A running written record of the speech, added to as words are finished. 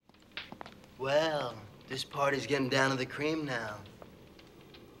Well, this party's getting down to the cream now.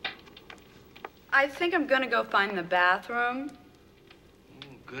 I think I'm gonna go find the bathroom.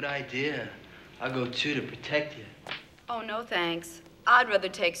 Ooh, good idea. I'll go too to protect you. Oh, no thanks. I'd rather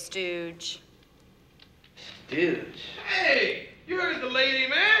take Stooge. Stooge? Hey, you heard the lady,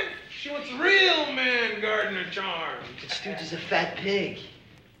 man. She wants a real man gardener charm. But Stooge is a fat pig.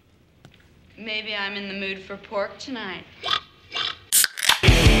 Maybe I'm in the mood for pork tonight.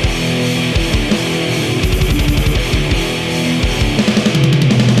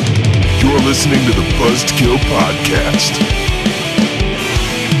 You're listening to the Buzzkill Podcast.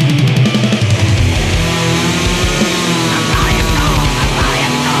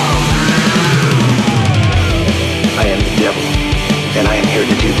 I am the devil, and I am here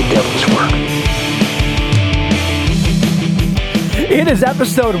to do the devil's work. It is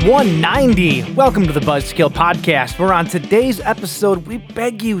episode 190. Welcome to the Buzzkill Podcast, where on today's episode, we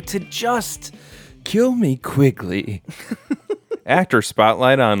beg you to just... Kill me Quigley. Actor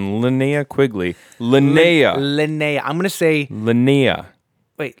spotlight on Linnea Quigley. Linnea. Linnea. I'm going to say... Linnea.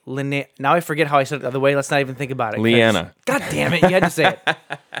 Wait, Linnea. Now I forget how I said it the other way. Let's not even think about it. Leanna. God damn it. You had to say it.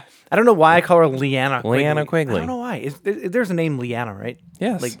 I don't know why I call her Leanna Quigley. Leanna Quigley. I don't know why. There's a name Leanna, right?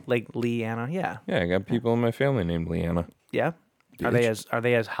 Yes. Like Leanna. Yeah. Yeah, I got people in my family named Leanna. Yeah. Are they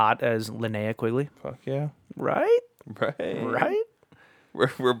as hot as Linnea Quigley? Fuck yeah. Right? Right.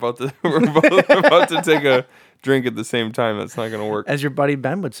 We're both about to take a drink at the same time. That's not going to work. As your buddy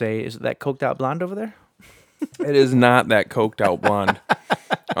Ben would say, is that coked out blonde over there? It is not that coked out blonde.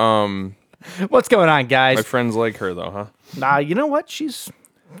 What's going on, guys? My friends like her though, huh? Nah, you know what? She was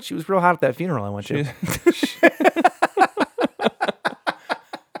real hot at that funeral I went to.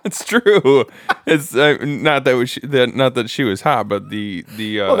 It's true. It's not that she was hot, but the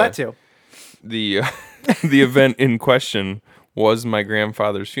Oh, that too. The the event in question was my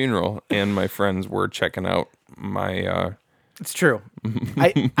grandfather's funeral, and my friends were checking out my It's true.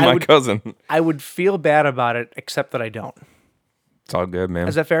 my cousin. I would feel bad about it, except that I don't. It's all good, man.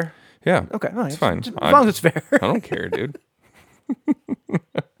 Is that fair? Yeah. Okay. All right. It's fine. As long as it's fair. I don't care, dude.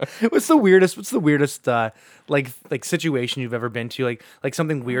 What's the weirdest like situation you've ever been to? Like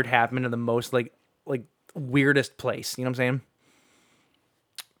something weird happened in the most like weirdest place. You know what I'm saying?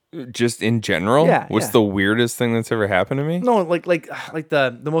 Just in general? Yeah. What's the weirdest thing that's ever happened to me? No, like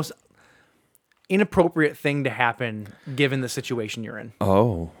the most inappropriate thing to happen given the situation you're in.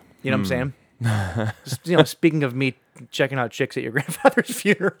 Oh. You know what I'm saying? Just, speaking of me checking out chicks at your grandfather's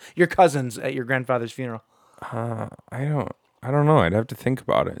funeral, your cousins at your grandfather's funeral. I don't know. I'd have to think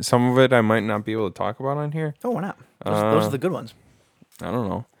about it. Some of it I might not be able to talk about on here. Oh, why not? Those are the good ones. I don't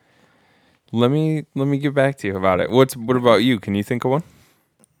know. Let me get back to you about it. What about you? Can you think of one?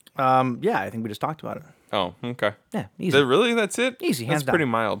 Yeah, I think we just talked about it. Oh, okay. Yeah, easy. Is it really? That's it? Easy, hands That's down. pretty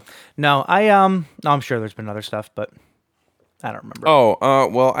mild. No, I'm sure there's been other stuff, but I don't remember. Oh,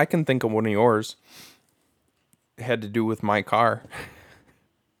 well, I can think of one of yours. It had to do with my car.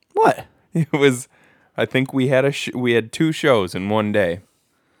 What? It was, I think we had we had two shows in one day,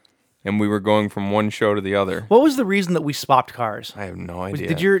 and we were going from one show to the other. What was the reason that we swapped cars? I have no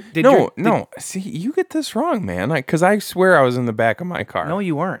idea. No. See, you get this wrong, man. Because I swear I was in the back of my car. No,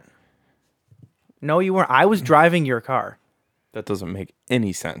 you weren't. I was driving your car. That doesn't make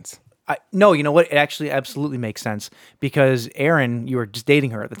any sense. No, you know what? It actually absolutely makes sense because Erin, you were just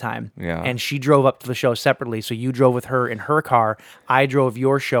dating her at the time. Yeah. And she drove up to the show separately. So you drove with her in her car. I drove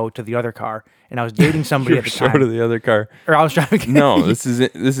your show to the other car. And I was dating somebody at the time. Show to the other car. Or I was driving. No, this is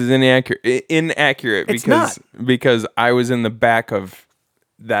inaccurate. Inaccurate It's because I was in the back of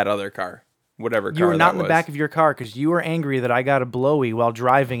that other car. Whatever car You were not in that the back of your car because you were angry that I got a blowy while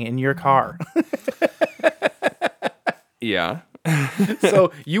driving in your car. Yeah.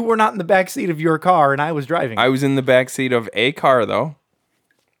 So you were not in the back seat of your car and I was driving. I was in the back seat of a car though.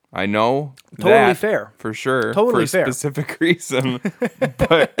 I know Totally that fair. for sure. Totally for a fair. specific reason.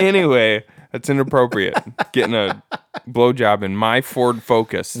 But anyway, that's inappropriate. Getting a blowjob in my Ford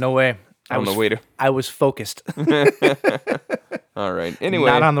Focus. No way. I was focused. All right.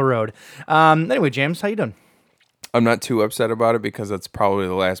 Anyway, Not on the road. Anyway, James, how you doing? I'm not too upset about it because that's probably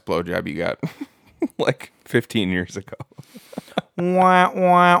the last blowjob you got, like 15 years ago. Wah,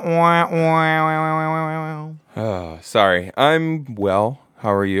 wah, wah, wah, wah, wah. Oh, sorry. I'm well.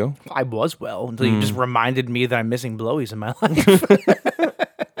 How are you? I was well until you just reminded me that I'm missing blowies in my life.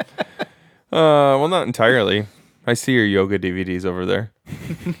 Well, not entirely. I see your yoga DVDs over there.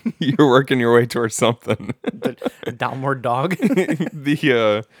 You're working your way towards something. The downward dog.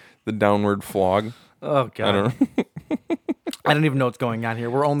 The downward flog. Oh God. I don't know. I don't even know what's going on here.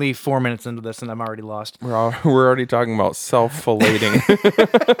 We're only 4 minutes into this and I'm already lost. We're already talking about self-filleting.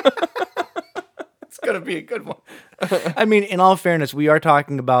 be a good one. I mean, in all fairness, we are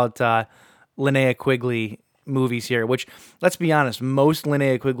talking about Linnea Quigley movies here, which, let's be honest, most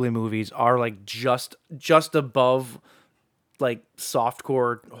Linnea Quigley movies are like just above like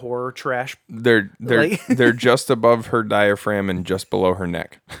softcore horror trash. They're they're just above her diaphragm and just below her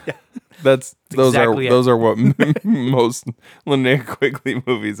neck. Yeah. Those exactly are what most Linnea Quigley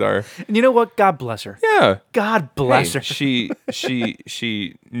movies are. And you know what? God bless her. Yeah. God bless her. She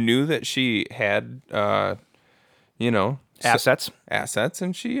knew that she had Assets,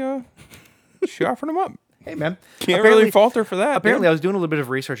 and she offered them up. Hey, man. Can't really falter for that. Apparently, I was doing a little bit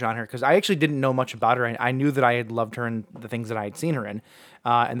of research on her because I actually didn't know much about her. I knew that I had loved her in the things that I had seen her in,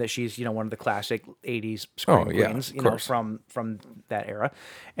 and that she's one of the classic '80s scream queens, from that era.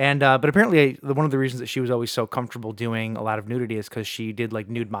 And but apparently, one of the reasons that she was always so comfortable doing a lot of nudity is because she did like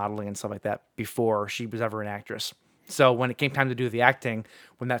nude modeling and stuff like that before she was ever an actress. So when it came time to do the acting,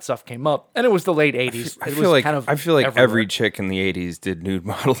 when that stuff came up, and it was the late '80s, I feel like everywhere. every chick in the '80s did nude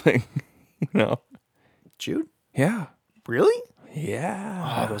modeling. Jude? Yeah. Really?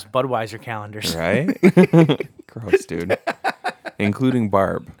 Yeah. Oh, those Budweiser calendars. Right? Gross, dude. Including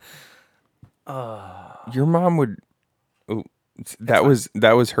Barb. Your mom would... Oh, that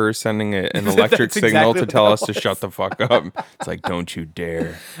was her sending an electric signal to tell us to shut the fuck up. It's like, don't you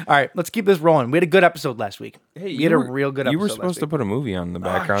dare. All right, let's keep this rolling. We had a good episode last week. Hey, we had a real good episode. You were supposed to put a movie on in the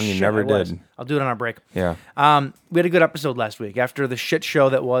background. You never did. I'll do it on our break. Yeah. We had a good episode last week after the shit show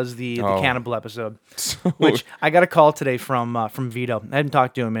that was the cannibal episode, which I got a call today from Vito. I hadn't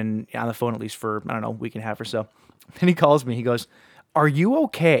talked to him on the phone at least for, I don't know, a week and a half or so. And he calls me. He goes, "Are you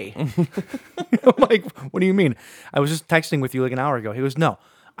okay?" I'm like, "What do you mean?" I was just texting with you like an hour ago. He goes, "No,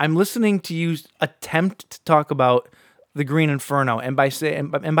 I'm listening to you attempt to talk about the Green Inferno, and by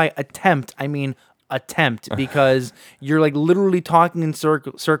attempt, I mean attempt, because you're like literally talking in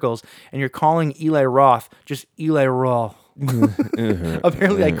circles, and you're calling Eli Roth just Eli Roth."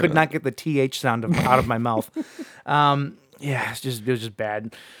 Apparently, I could not get the TH sound out of my mouth. Yeah, it was just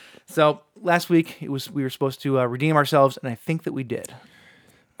bad. So last week we were supposed to redeem ourselves, and I think that we did.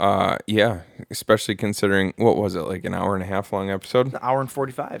 Yeah, especially considering, what was it, like an hour and a half long episode? An hour and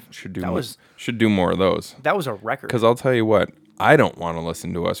 45. Should do more of those. That was a record. Because I'll tell you what, I don't want to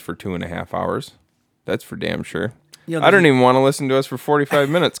listen to us for 2.5 hours. That's for damn sure. I don't even want to listen to us for 45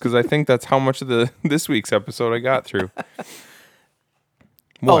 minutes because I think that's how much of this week's episode I got through.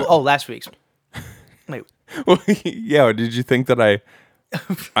 Last week's. Wait. Well, yeah. Did you think that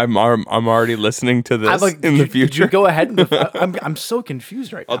I'm already listening to this in the future? Did you go ahead? I'm so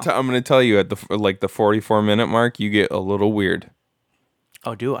confused right now. I'm going to tell you at the 44-minute mark, you get a little weird.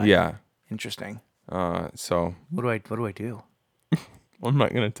 Oh, do I? Yeah. Interesting. So what do I do? I'm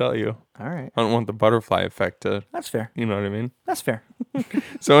not going to tell you. All right. I don't want the butterfly effect to. That's fair. You know what I mean? That's fair.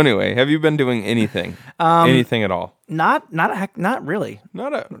 So anyway, have you been doing anything? Anything at all? Not really.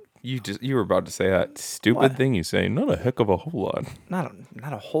 You were about to say that stupid thing you say. Not a heck of a whole lot. Not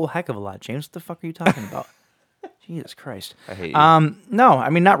a whole heck of a lot, James. What the fuck are you talking about? Jesus Christ. I hate you. No,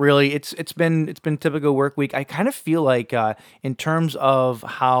 I mean, not really. It's been typical work week. I kind of feel like in terms of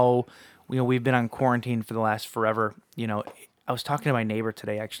how we've been on quarantine for the last forever. I was talking to my neighbor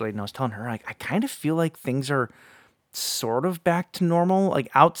today actually, and I was telling her like I kind of feel like things are sort of back to normal, like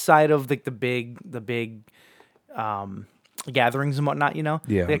outside of like the big gatherings and whatnot. Yeah.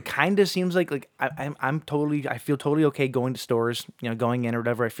 Like, it kind of seems like I feel totally okay going to stores, going in or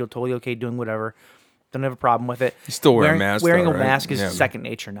whatever. I feel totally okay doing whatever. Don't have a problem with it. You still wear a mask. Wearing though, a right? mask is second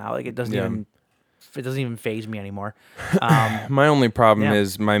nature now. Like it doesn't even faze me anymore. My only problem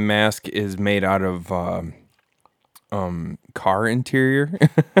is my mask is made out of car interior.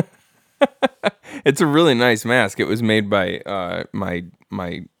 It's a really nice mask. It was made by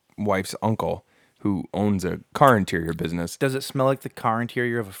my wife's uncle, who owns a car interior business. Does it smell like the car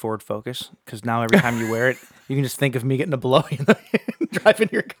interior of a Ford Focus? Because now every time you wear it, you can just think of me getting a blow driving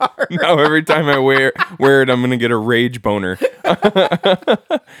your car. Now every time I wear it, I'm gonna get a rage boner. No,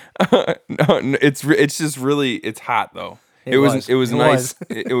 it's just really, it's hot though. It was nice.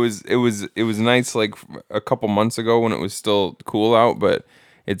 It was nice like a couple months ago when it was still cool out, but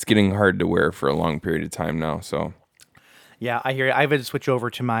it's getting hard to wear for a long period of time now. So. Yeah, I hear you. I've had to switch over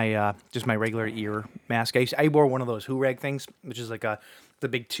to my just my regular ear mask. I wore one of those Who Rag things, which is like the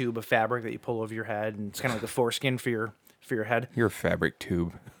big tube of fabric that you pull over your head, and it's kind of like the foreskin for your head. You're a fabric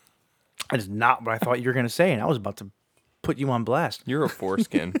tube. That is not what I thought you were going to say, and I was about to put you on blast. You're a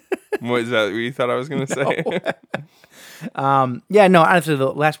foreskin. What is that? What you thought I was going to say? Yeah, no. Honestly,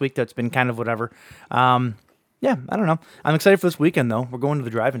 the last week though, it's been kind of whatever. Yeah, I don't know. I'm excited for this weekend though. We're going to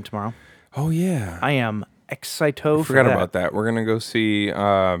the drive-in tomorrow. Oh yeah. I am excited. I forgot about that. We're gonna go see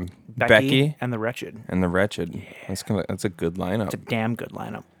Becky and the Wretched. Yeah. That's a good lineup. It's a damn good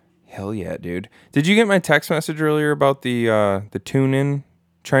lineup. Hell yeah, dude. Did you get my text message earlier about the tune in?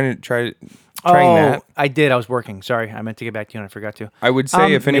 Trying that? I did. I was working. Sorry. I meant to get back to you and I forgot to. I would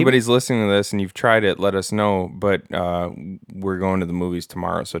say if anybody's listening to this and you've tried it, let us know. But we're going to the movies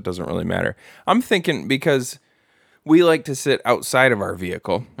tomorrow, so it doesn't really matter. I'm thinking because we like to sit outside of our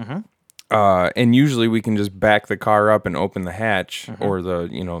vehicle. And usually we can just back the car up and open the hatch or the,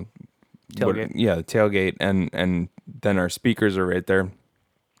 tailgate. The tailgate. And then our speakers are right there.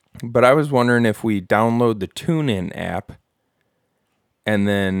 But I was wondering if we download the TuneIn app and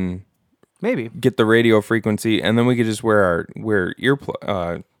then maybe get the radio frequency, and then we could just wear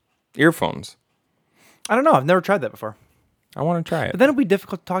earphones. I don't know. I've never tried that before. I want to try it. But then it'd be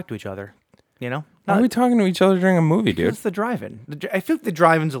difficult to talk to each other, Why are we talking to each other during a movie, dude? It's the drive-in. I feel like the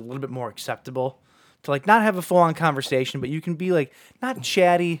drive-in's a little bit more acceptable to like not have a full-on conversation, but you can be like not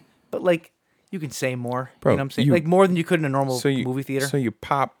chatty, but like you can say more. Bro, you know what I'm saying? Like more than you could in a normal movie theater. So you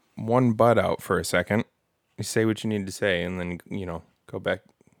pop one butt out for a second, you say what you need to say, and then go about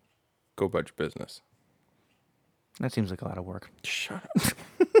your business. That seems like a lot of work. Shut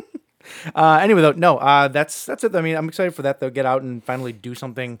up. Anyway, though, no, that's it. I mean, I'm excited for that. They'll get out and finally do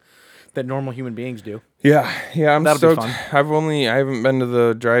something that normal human beings do. Yeah, I'm That'll stoked. be fun. I haven't been to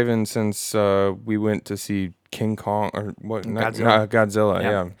the drive-in since we went to see King Kong or what? Godzilla.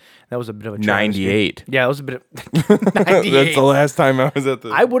 Yeah. That was a bit of a 98. Yeah, that was a bit of 98. That's the last time I was at the.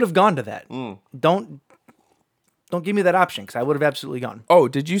 I would have gone to that. Don't give me that option because I would have absolutely gone. Oh,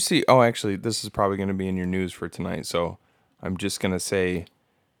 did you see? Oh, actually, this is probably going to be in your news for tonight, so I'm just going to say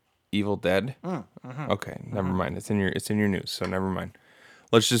Evil Dead. Okay, never mind. It's in your news, so never mind.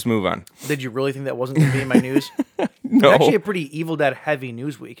 Let's just move on. Did you really think that wasn't going to be in my news? No. It's actually a pretty Evil Dead heavy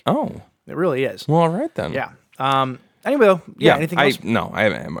news week. Oh. It really is. Well, all right then. Yeah. Anyway, though, anything else? No, I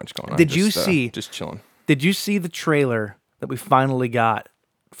haven't had much going on. Did you see? Just chilling. Did you see the trailer that we finally got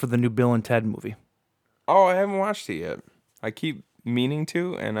for the new Bill and Ted movie? Oh, I haven't watched it yet. I keep meaning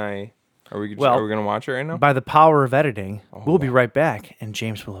to, and are we going to watch it right now? By the power of editing, we'll be right back, and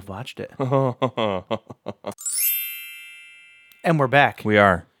James will have watched it. And we're back. We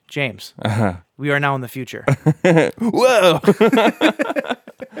are. James, we are now in the future. Whoa!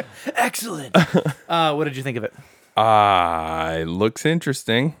 Excellent. What did you think of it? It looks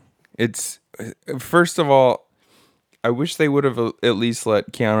interesting. It's first of all, I wish they would have at least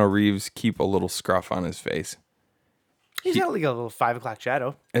let Keanu Reeves keep a little scruff on his face. He's got like a little 5 o'clock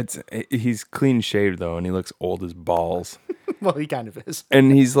shadow. He's clean shaved though, and he looks old as balls. Well, he kind of is.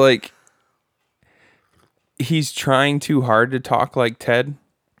 And he's trying too hard to talk like Ted,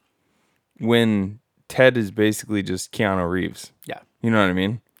 when Ted is basically just Keanu Reeves. Yeah. You know what I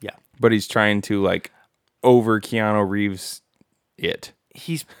mean? Yeah. But he's trying to over Keanu Reeves it.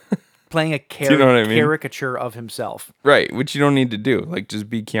 He's playing a you know what I mean? caricature of himself. Right, which you don't need to do. Just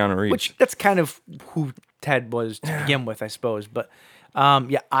be Keanu Reeves. Which that's kind of who Ted was to begin with, I suppose. But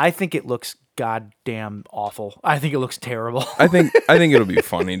I think it looks goddamn awful. I think it looks terrible. I think it'll be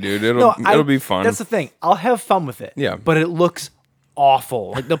funny, dude. It'll be fun. That's the thing. I'll have fun with it. Yeah. But it looks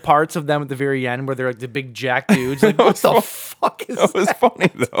awful. Like the parts of them at the very end where they're like the big jack dudes. Like what the fuck is that? That was funny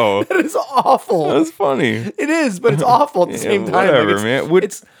though. That is awful. That was funny. It is, but it's awful at the same time. Whatever, man.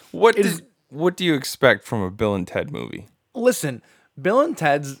 What do you expect from a Bill and Ted movie? Listen, Bill and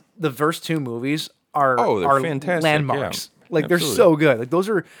Ted's the first 2 movies are fantastic. landmarks. Yeah. Like Absolutely. they're so good. Like those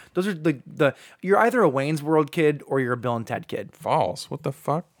are the you're either a Wayne's World kid or you're a Bill and Ted kid. False. What the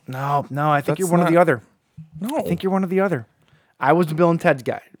fuck? No, I think That's you're one or the other. No. I think you're one or the other. I was the Bill and Ted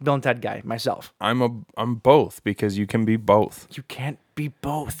guy myself. I'm both because you can be both. You can't be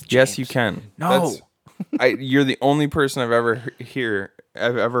both. James. Yes, you can. No. You're the only person I've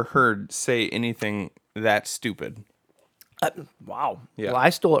ever heard say anything that stupid. Wow. Yeah. Well,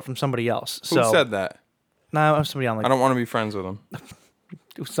 I stole it from somebody else. Who said that? No, it was somebody on I don't want to be friends with him.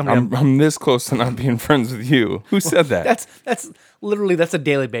 somebody. I'm this close to not being friends with you. Who said that? That's literally a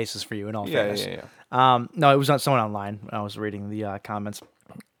daily basis for you in all fairness. Yeah. No, it was not someone online when I was reading the comments.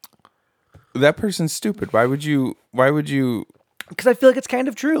 That person's stupid. Why would you? Because I feel like it's kind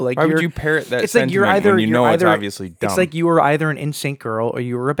of true. Like why would you parrot that it's like sentiment you're either, when you know it's either, obviously dumb? It's like you were either an NSYNC girl or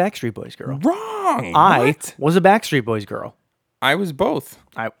you were a Backstreet Boys girl. Wrong. I was a Backstreet Boys girl. I was both.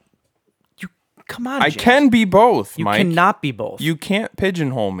 Come on, I James. can be both, You Mike. cannot be both. You can't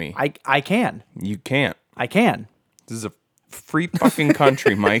pigeonhole me. I can. You can't. I can. This is a free fucking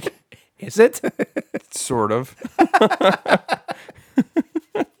country, Mike. Is it? Sort of.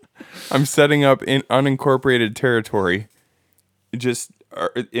 I'm setting up in unincorporated territory. Just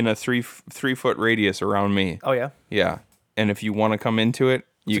in a 3-foot radius around me. Oh yeah. Yeah, and if you want to come into it,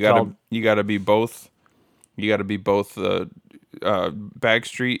 you gotta be both. You gotta be both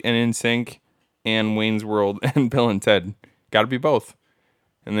Backstreet and NSYNC and Wayne's World and Bill and Ted. Gotta be both,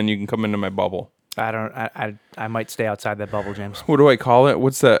 and then you can come into my bubble. I might stay outside that bubble, James. What do I call it?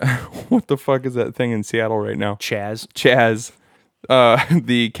 What's that? What the fuck is that thing in Seattle right now? Chaz.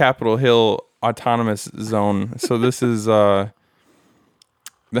 The Capitol Hill Autonomous Zone. So this is the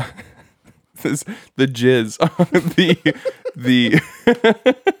jizz.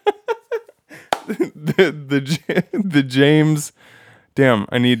 the James. Damn,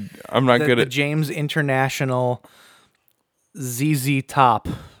 I'm not good at James International ZZ Top.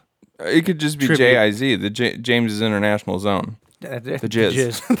 It could just be JIZ, the James's International Zone. The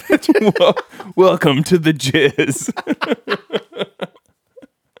jizz. Welcome to the jizz.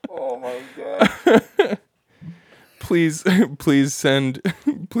 Oh my god. Please send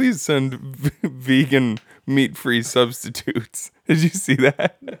vegan meat-free substitutes. Did you see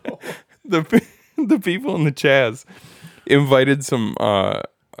that? No. The people in the Chaz invited some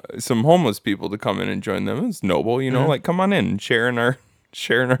homeless people to come in and join them. It's noble, like come on in and sharing our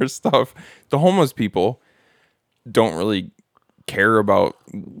stuff. The homeless people don't really care about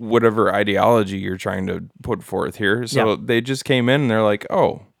whatever ideology you're trying to put forth here. So they just came in and they're like,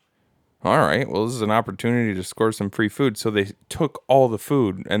 oh, all right, well, this is an opportunity to score some free food. So they took all the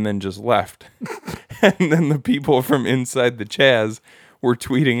food and then just left. And then the people from inside the Chaz were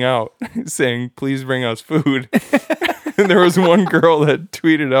tweeting out saying, please bring us food. And there was one girl that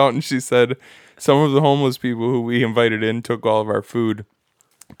tweeted out and she said, some of the homeless people who we invited in took all of our food.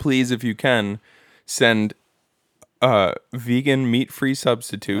 Please, if you can, send vegan meat-free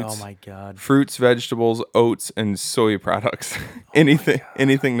substitutes. Oh my god! Fruits, vegetables, oats, and soy products.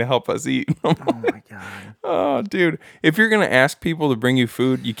 Anything to help us eat. Oh my god! Oh, dude! If you're gonna ask people to bring you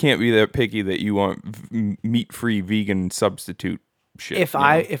food, you can't be that picky that you want meat-free vegan substitute shit. If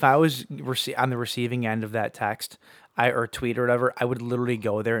I was on the receiving end of that text, or tweet or whatever, I would literally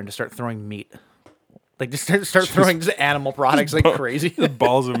go there and just start throwing meat. Like just start throwing just animal products like crazy.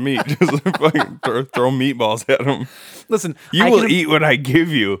 Balls of meat. Just fucking throw meatballs at them. Listen, you will eat what I give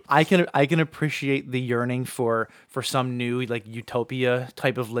you. I can appreciate the yearning for some new like utopia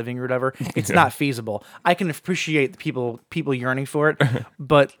type of living or whatever. It's not feasible. I can appreciate the people yearning for it,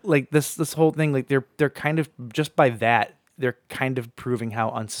 but like this whole thing, like they're kind of just by that they're kind of proving how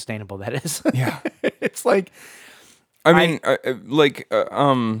unsustainable that is. Yeah, it's like. I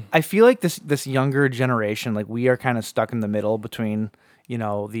feel like this younger generation, like we are kind of stuck in the middle between,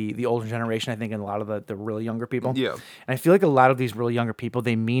 the older generation, I think, and a lot of the really younger people. Yeah. And I feel like a lot of these really younger people,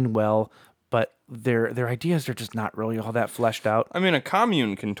 they mean well, but their ideas are just not really all that fleshed out. I mean, a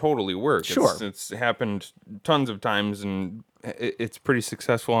commune can totally work. Sure. It's happened tons of times, and it's pretty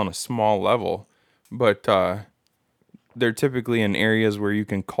successful on a small level, but they're typically in areas where you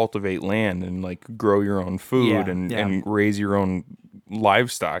can cultivate land and like grow your own food and raise your own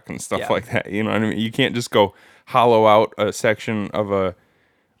livestock and stuff like that. You know what I mean? You can't just go hollow out a section of a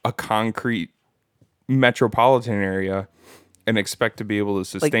concrete metropolitan area and expect to be able to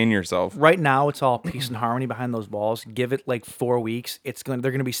sustain yourself. Right now, it's all peace and harmony behind those walls. Give it like 4 weeks. They're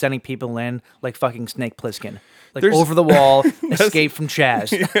going to be sending people in like fucking Snake Plissken, like over the wall, escape from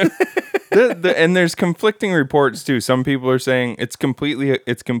Chaz. And there's conflicting reports too. Some people are saying it's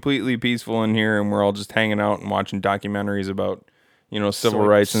completely peaceful in here, and we're all just hanging out and watching documentaries about civil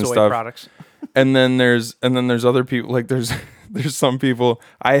rights and stuff. Products. And then there's other people, like there's some people.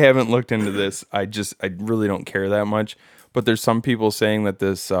 I haven't looked into this. I really don't care that much. But there's some people saying that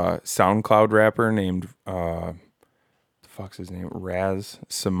this SoundCloud rapper named the fuck's his name, Raz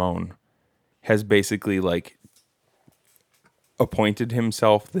Simone, has basically like appointed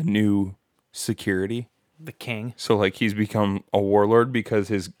himself the new security, the king. So like he's become a warlord because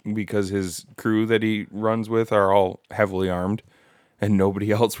his crew that he runs with are all heavily armed, and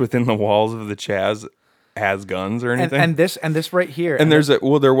nobody else within the walls of the Chaz has guns or anything. And this right here. And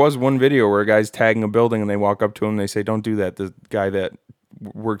there was one video where a guy's tagging a building and they walk up to him and they say, "Don't do that. The guy that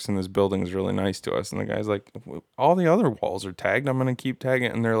works in this building is really nice to us." And the guy's like, "All the other walls are tagged. I'm going to keep tagging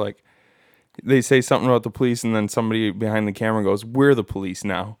it." And they're like, they say something about the police, and then somebody behind the camera goes, "We're the police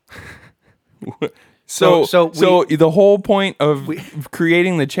now." So the whole point of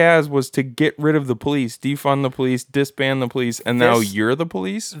creating the Chaz was to get rid of the police, defund the police, disband the police, and now you're the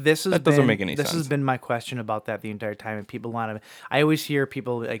police? That doesn't make any sense. This has been my question about that the entire time, and people want to. I always hear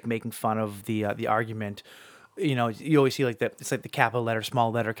people like making fun of the argument. You always see like that. It's like the capital letter,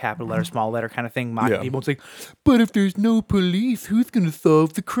 small letter, capital letter, small letter kind of thing. Mocking people. It's like, but if there's no police, who's going to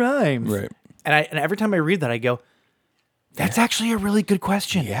solve the crimes? Right. And every time I read that, I go, That's actually a really good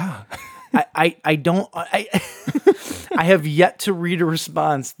question. Yeah. I have yet to read a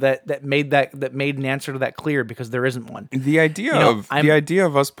response that made an answer to that clear, because there isn't one. The idea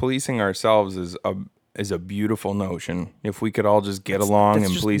of us policing ourselves is a beautiful notion. If we could all just get along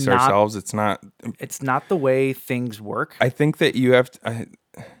and police ourselves, it's not the way things work. I think that you have to,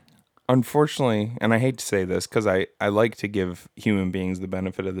 unfortunately, and I hate to say this because I like to give human beings the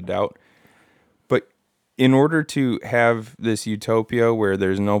benefit of the doubt, but in order to have this utopia where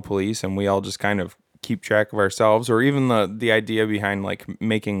there's no police and we all just kind of keep track of ourselves, or even the idea behind like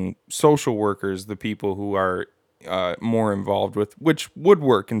making social workers the people who are more involved with, which would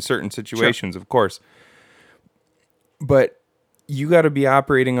work in certain situations, of course. But you got to be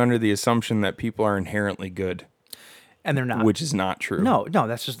operating under the assumption that people are inherently good. And they're not. Which is not true. No,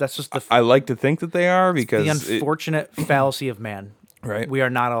 that's just the... I like to think that they are, because... the unfortunate fallacy of man. Right. We are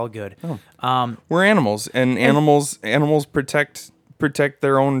not all good. Oh. We're animals, and animals protect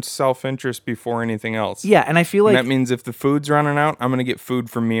their own self-interest before anything else. Yeah, and I feel like... And that means if the food's running out, I'm going to get food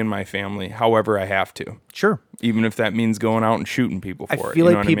for me and my family, however I have to. Sure. Even if that means going out and shooting people for it. I feel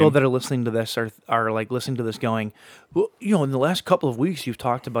like people that are listening to this are like listening to this going, well, in the last couple of weeks you've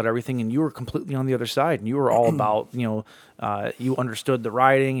talked about everything and you were completely on the other side, and you were all about, you understood the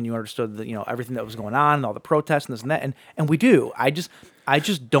rioting and you understood the, everything that was going on and all the protests and this and that. And we do. I just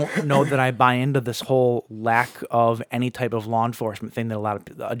don't know that I buy into this whole lack of any type of law enforcement thing, that a lot of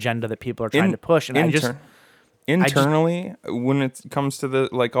the agenda that people are trying to push. And internally, when it comes to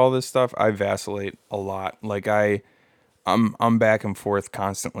all this stuff, I vacillate a lot. Like I'm back and forth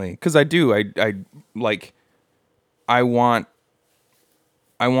constantly, because I do. I want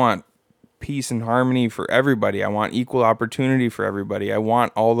peace and harmony for everybody. I want equal opportunity for everybody. I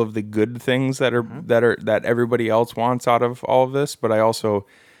want all of the good things that everybody else wants out of all of this, but I also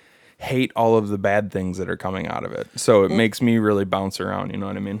hate all of the bad things that are coming out of it. So it makes me really bounce around, you know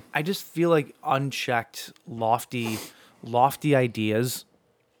what I mean? I just feel like unchecked, lofty ideas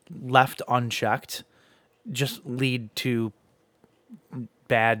left unchecked just lead to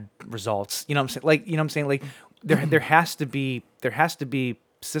bad results. You know what I'm saying? Like there has to be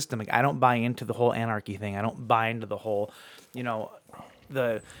system. Like, I don't buy into the whole anarchy thing. I don't buy into the whole,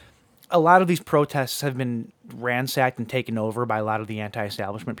 a lot of these protests have been ransacked and taken over by a lot of the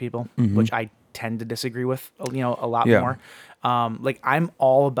anti-establishment people, which I tend to disagree with, a lot more. I'm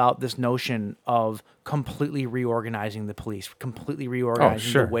all about this notion of completely reorganizing the police, completely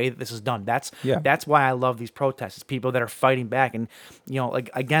reorganizing the way that this is done. That's why I love these protests. It's people that are fighting back. And,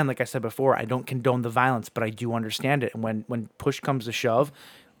 like I said before, I don't condone the violence, but I do understand it. And when push comes to shove,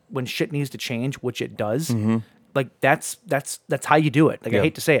 when shit needs to change, which it does, that's how you do it. I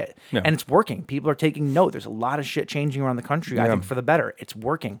hate to say it. Yeah. And it's working. People are taking note. There's a lot of shit changing around the country, I think, for the better. It's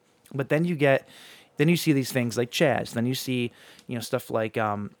working. But then you see these things like Chaz. Then you see, stuff like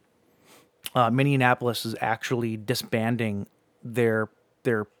Minneapolis is actually disbanding their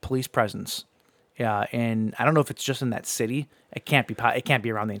police presence. Yeah, and I don't know if it's just in that city. It can't be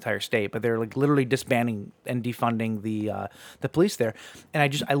around the entire state, but they're like literally disbanding and defunding the police there. And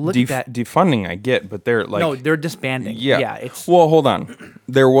I look at that defunding. I get, but they're like, no, they're disbanding. Yeah, it's well. Hold on,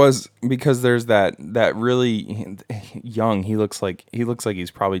 because there's that really young. He looks like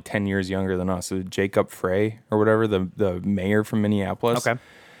he's probably 10 years younger than us. So Jacob Frey or whatever, the mayor from Minneapolis. Okay,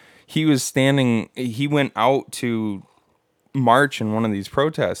 he was standing. He went out to march in one of these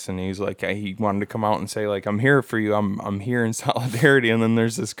protests, and he's like, he wanted to come out and say, like, I'm here for you, I'm here in solidarity. And then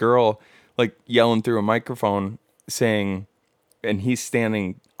there's this girl like yelling through a microphone saying, and he's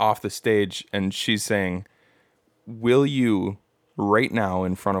standing off the stage, and she's saying, will you right now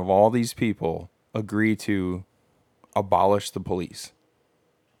in front of all these people agree to abolish the police?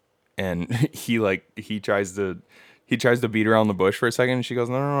 And he tries to beat around the bush for a second, and she goes,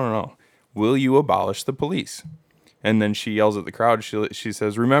 no, will you abolish the police? And then she yells at the crowd. She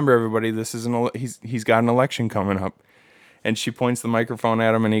says, remember, everybody, this is he's got an election coming up. And she points the microphone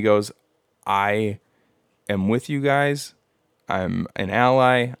at him, and he goes, I am with you guys. I'm an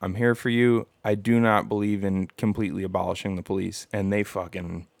ally. I'm here for you. I do not believe in completely abolishing the police. And they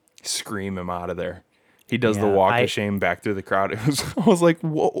fucking scream him out of there. He does the walk of shame back through the crowd. I was like,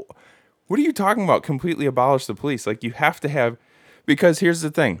 whoa, what are you talking about? Completely abolish the police? Like, you have to have, because here's the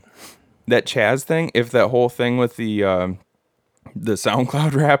thing. That Chaz thing, if that whole thing with the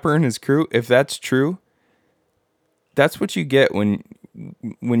SoundCloud rapper and his crew, if that's true, that's what you get when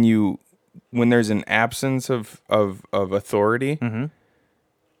there's an absence of authority. Mm-hmm.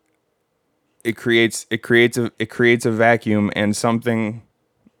 It creates a vacuum, and something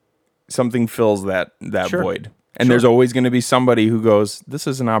fills that void. And there's always going to be somebody who goes, this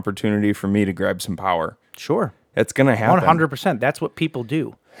is an opportunity for me to grab some power. Sure. It's gonna happen. 100%. That's what people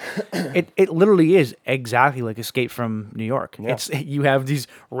do. It literally is exactly like Escape from New York. Yeah. You have these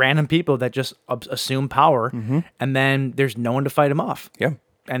random people that just assume power, and then there's no one to fight them off. Yeah.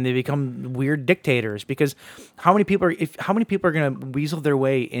 And they become weird dictators because how many people are going to weasel their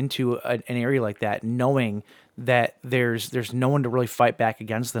way into an area like that, knowing that there's no one to really fight back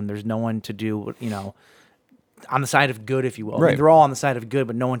against them. There's no one to do, on the side of good, if you will. I mean, Right. they're all on the side of good,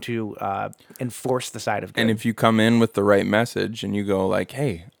 but no one to enforce the side of good. And if you come in with the right message and you go like,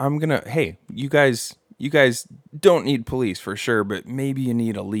 hey, you guys don't need police for sure, but maybe you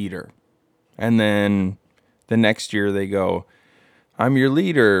need a leader. And then the next year they go, I'm your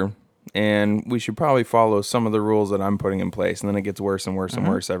leader, and we should probably follow some of the rules that I'm putting in place. And then it gets worse and worse and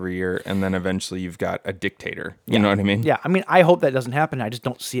worse every year. And then eventually you've got a dictator. You know what I mean? Yeah, I mean, I hope that doesn't happen. I just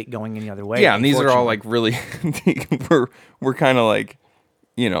don't see it going any other way. Yeah, and these are all like really, we're kind of like,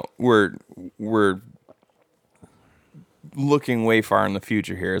 we're looking way far in the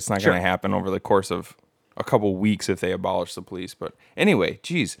future here. It's not going to happen over the course of a couple weeks if they abolish the police. But anyway,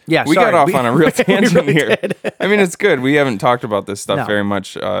 geez. Yeah, we got off on a real tangent really here. did. I mean, it's good. We haven't talked about this stuff No. very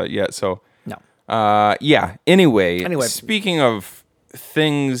much yet. So, No. yeah. Anyway, Anyway. speaking of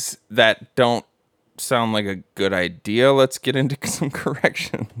things that don't sound like a good idea, let's get into some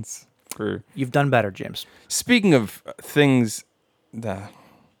corrections. You've done better, James. Speaking of things that...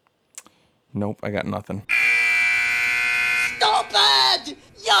 Nope, I got nothing. Stupid!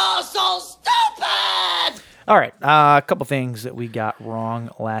 You're so stupid! All right, a couple things that we got wrong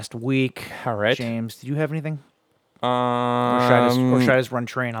last week. All right. James, did you have anything? Or should I just run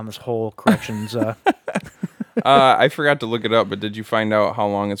train on this whole corrections? I forgot to look it up, but did you find out how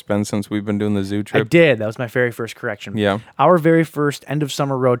long it's been since we've been doing the zoo I trip? did. That was my very first correction. Yeah. Our very first end of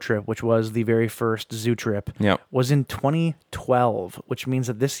summer road trip, which was the very first zoo trip, Yep. was in 2012, which means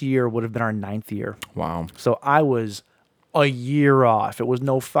that this year would have been our 9th year. Wow. So I was a year off. It was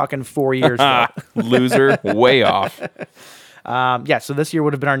no fucking 4 years ago. Loser, way off. Yeah, so this year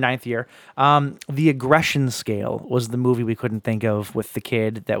would have been our 9th year. The Aggression Scale was the movie we couldn't think of with the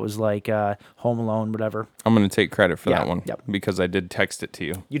kid that was like Home Alone, whatever. I'm going to take credit for that one yep. because I did text it to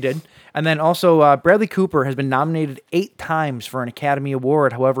you. You did. And then also, Bradley Cooper has been nominated 8 times for an Academy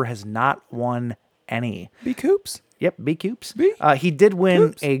Award, however, has not won any. B. Coops? Yep, B. Coops. B? He did win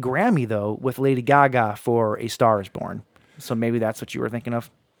Coops. a Grammy, though, with Lady Gaga for A Star is Born. So maybe that's what you were thinking of.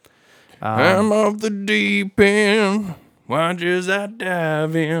 I'm off the deep end. Watch as I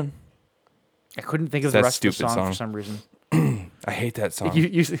dive in. I couldn't think of That the rest of the stupid song for song. some reason. I hate that song.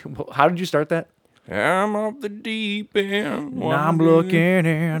 How did you start that? I'm off the deep end. Now I'm looking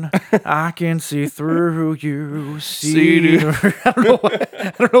in. I can see through you. See.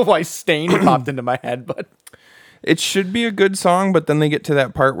 I don't know why Stain popped into my head, but It should be a good song, but then they get to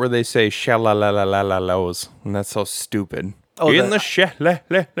that part where they say sha-la-la-la-la-la-los, and that's so stupid. Oh, In the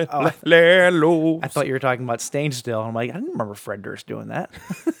sha-la-la-la-la-los. I thought you were talking about Stain still. I'm like, I didn't remember Fred Durst doing that.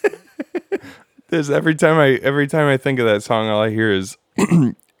 Every time I think of that song, all I hear is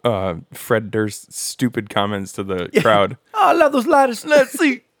Fred Durst's stupid comments to the crowd. Oh, I love those lighters. Let's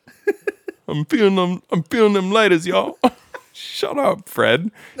see. I'm feeling them lighters, y'all. Shut up,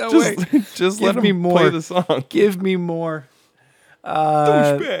 Fred. Just let me him more. play the song. Give me more.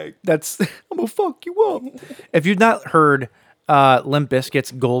 Douchebag. I'm gonna fuck you up. If you've not heard Limp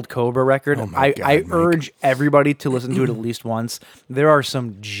Bizkit's Gold Cobra record, I urge everybody to listen to it at least once. There are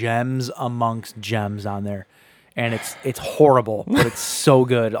some gems amongst gems on there, and it's horrible, but it's so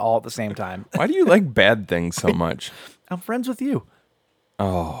good all at the same time. Why do you like bad things so much? I'm friends with you.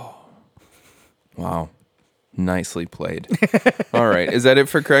 Wow. Nicely played. All right. Is that it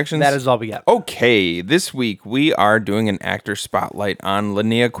for corrections? That is all we got. Okay. This week we are doing an actor spotlight on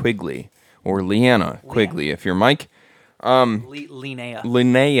Linnea Quigley, or Leanna Quigley, if you're Mike. Linnea.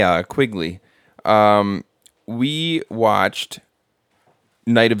 Linnea Quigley. We watched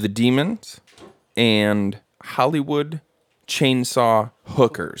Night of the Demons and Hollywood Chainsaw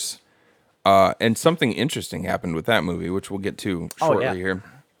Hookers. And something interesting happened with that movie, which we'll get to shortly here.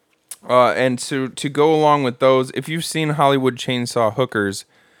 And so to go along with those, if you've seen Hollywood Chainsaw Hookers,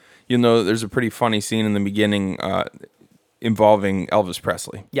 you know there's a pretty funny scene in the beginning involving Elvis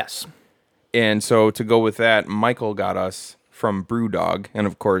Presley. Yes. And so to go with that, Michael got us from Brewdog. And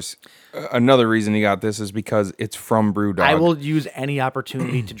of course, another reason he got this is because it's from Brewdog. I will use any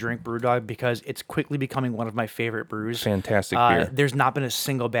opportunity to drink Brewdog because it's quickly becoming one of my favorite brews. Fantastic beer. There's not been a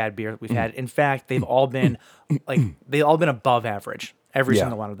single bad beer that we've had. In fact, they've all been above average. Every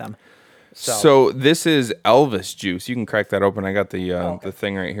single one of them. So this is Elvis juice. You can crack that open. I got the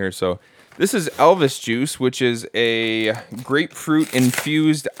thing right here. So this is Elvis juice, which is a grapefruit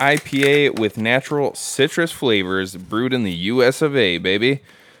infused IPA with natural citrus flavors, brewed in the U.S. of A. Baby.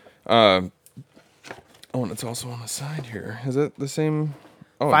 And it's also on the side here. Is it the same?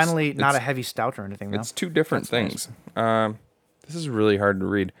 Oh, Finally, not a heavy stout or anything, though. It's two different things. Nice. This is really hard to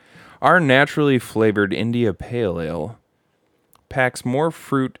read. Our naturally flavored India Pale Ale packs more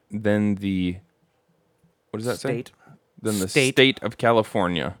fruit than the... What does that say? Than the state of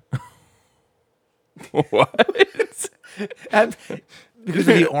California. What? Because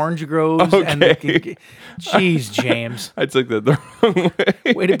of the orange groves and the... Jeez, James. I took that the wrong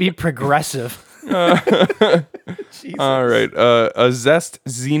way. Way to be progressive. All right. A Zest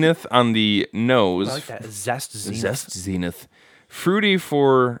Zenith on the nose. I like that. Zest Zenith. Zest Zenith. Fruity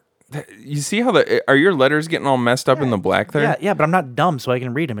for... You see how are your letters getting all messed up in the black there? Yeah, but I'm not dumb, so I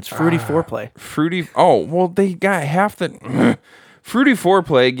can read them. It's Fruity Foreplay. Fruity... Oh, well, they got half the... Fruity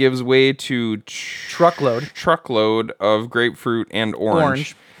Foreplay gives way to... Truckload of grapefruit and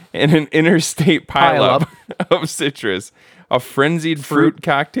orange. And an interstate pileup of citrus. A frenzied fruit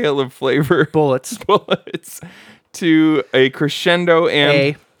cocktail of flavor. Bullets. To a crescendo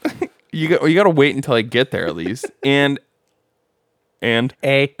and... You got to wait until I get there at least. And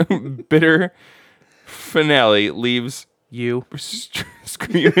bitter finale leaves you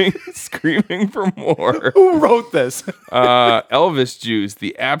screaming for more. Who wrote this? Elvis Juice,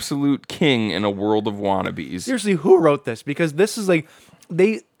 the absolute king in a world of wannabes. Seriously, who wrote this? Because this is like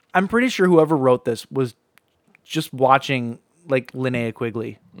I'm pretty sure whoever wrote this was just watching like Linnea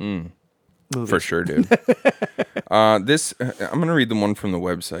Quigley movies. For sure, dude. I'm gonna read the one from the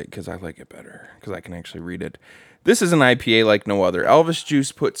website because I like it better because I can actually read it. This is an IPA like no other. Elvis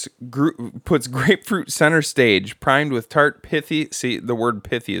Juice puts grapefruit center stage, primed with tart, pithy. See, the word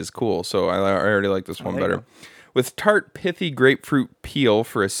pithy is cool, so I already like this one better. With tart, pithy grapefruit peel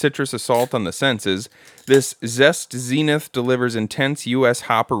for a citrus assault on the senses, this Zest Zenith delivers intense U.S.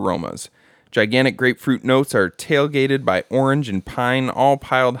 hop aromas. Gigantic grapefruit notes are tailgated by orange and pine, all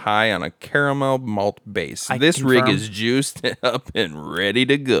piled high on a caramel malt base. This rig is juiced up and ready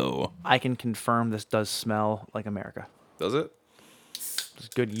to go. I can confirm this does smell like America. Does it? It's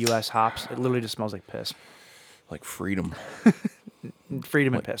good U.S. hops. It literally just smells like piss. Like freedom.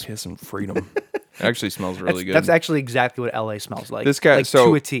 Freedom like and piss. Piss and freedom. It actually smells really good. That's actually exactly what L.A. smells like. This guy, like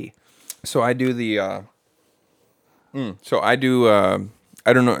to a T. So I do the...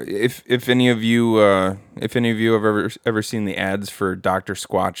 I don't know if any of you have ever seen the ads for Dr.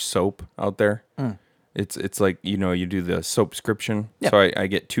 Squatch soap out there. It's like, you do the soapscription. Yeah. So I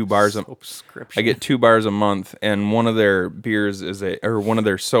get 2 bars I get 2 bars a month, and one of their beers one of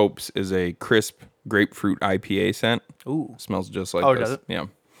their soaps is a crisp grapefruit IPA scent. Ooh, smells just like this. Does it? Yeah,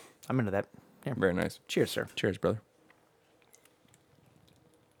 I'm into that. Yeah. Very nice. Cheers, sir. Cheers, brother.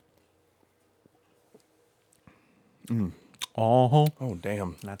 Oh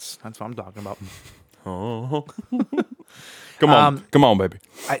damn! That's what I'm talking about. Oh, come on, baby.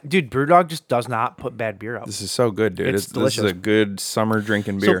 Dude, BrewDog just does not put bad beer out. This is so good, dude. It's delicious. This is a good summer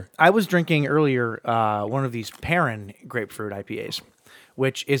drinking beer. So I was drinking earlier one of these Perrin grapefruit IPAs,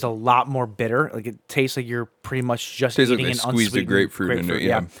 which is a lot more bitter. Like it tastes like you're pretty much just eating like an squeezed unsweetened grapefruit into it.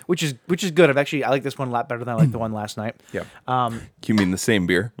 Yeah, which is good. I like this one a lot better than I like the one last night. Yeah. You mean the same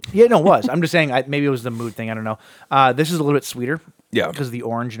beer? Yeah, no, it was. I'm just saying maybe it was the mood thing. I don't know. This is a little bit sweeter. Yeah, because of the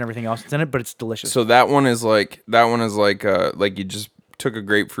orange and everything else that's in it, but it's delicious. So that one is like you just took a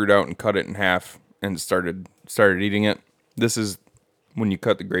grapefruit out and cut it in half and started eating it. This is when you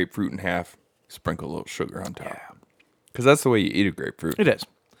cut the grapefruit in half, sprinkle a little sugar on top. Yeah, because that's the way you eat a grapefruit. It is.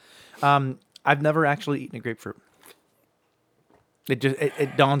 I've never actually eaten a grapefruit.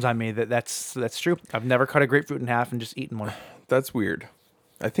 It dawns on me that's true. I've never cut a grapefruit in half and just eaten one. That's weird.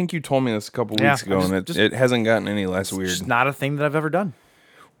 I think you told me this a couple weeks ago, and it hasn't gotten any less weird. It's not a thing that I've ever done.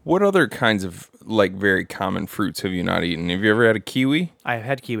 What other kinds of like very common fruits have you not eaten? Have you ever had a kiwi? I've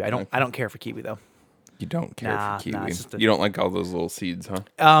had kiwi. I don't care for kiwi though. You don't care for kiwi. You don't like all those little seeds, huh?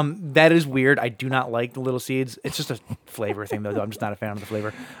 That is weird. I do not like the little seeds. It's just a flavor thing, though. I'm just not a fan of the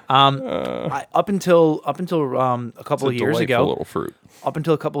flavor. Up until a couple of years ago, little fruit. Up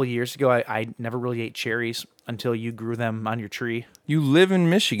until a couple of years ago, I never really ate cherries until you grew them on your tree. You live in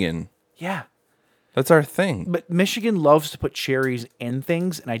Michigan. Yeah. That's our thing. But Michigan loves to put cherries in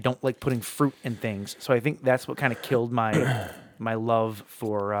things, and I don't like putting fruit in things. So I think that's what kind of killed my my love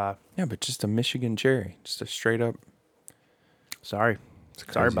for... yeah, but just a Michigan cherry. Just a straight up... Sorry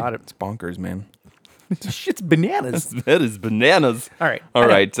about it. It's bonkers, man. Shit's bananas. That is bananas. All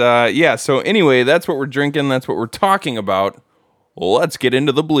right. Yeah, so anyway, that's what we're drinking. That's what we're talking about. let's get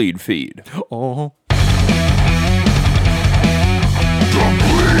into the bleed feed. Oh.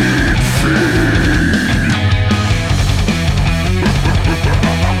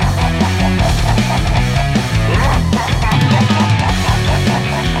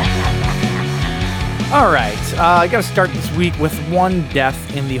 All right, I got to start this week with one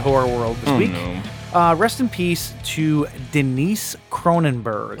death in the horror world this week. No. Rest in peace to Denise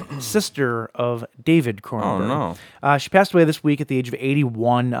Cronenberg, sister of David Cronenberg. Oh, no. She passed away this week at the age of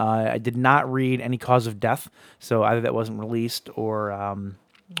 81. I did not read any cause of death, so either that wasn't released or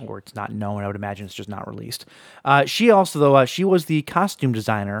it's not known. I would imagine it's just not released. She also, though, she was the costume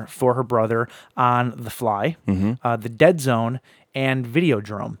designer for her brother on The Fly, The Dead Zone, and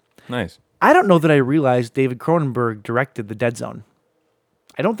Videodrome. Nice. I don't know that I realized David Cronenberg directed The Dead Zone.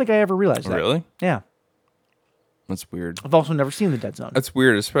 I don't think I ever realized that. Really? Yeah. That's weird. I've also never seen The Dead Zone. That's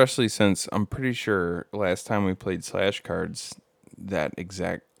weird, especially since I'm pretty sure last time we played Slash Cards, that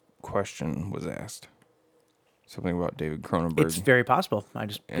exact question was asked. Something about David Cronenberg. It's very possible. I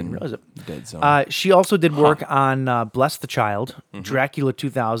just didn't realize it. Dead Zone. She also did work on Bless the Child, Dracula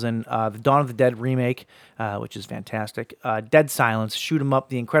 2000, the Dawn of the Dead remake, which is fantastic, Dead Silence, Shoot 'Em Up,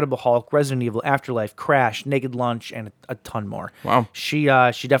 The Incredible Hulk, Resident Evil Afterlife, Crash, Naked Lunch, and a ton more. Wow. She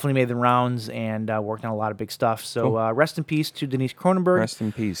definitely made the rounds and worked on a lot of big stuff. So rest in peace to Denise Cronenberg. Rest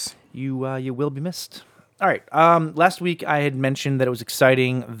in peace. You will be missed. All right. Last week I had mentioned that it was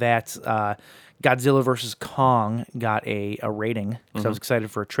exciting that Godzilla vs. Kong got a rating because I was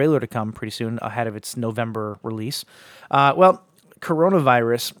excited for a trailer to come pretty soon ahead of its November release. Well,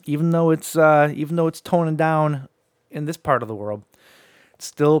 coronavirus, even though it's toning down in this part of the world, it's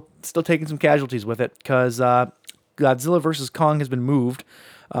still taking some casualties with it because Godzilla vs. Kong has been moved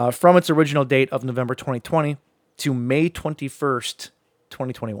from its original date of November 2020 to May 21st,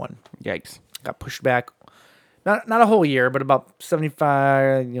 2021. Yikes. Got pushed back, not a whole year, but about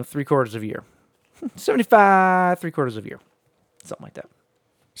 75, 3/4 of a year. 75, 3/4 of a year. Something like that.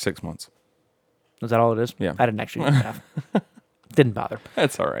 6 months. Is that all it is? Yeah. I didn't actually do math. Didn't bother.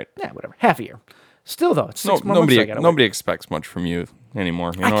 That's all right. Yeah, whatever. Half a year. Still, though, it's 6 more months I gotta nobody wait. expects much from you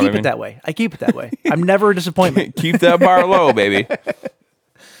anymore. You know I what keep I mean? it that way. I keep it that way. I'm never a disappointment. Keep that bar low, baby.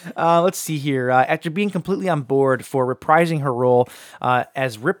 Let's see here. After being completely on board for reprising her role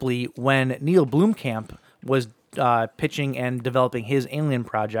as Ripley when Neil Blomkamp was pitching and developing his Alien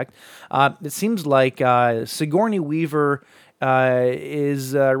project, it seems like Sigourney Weaver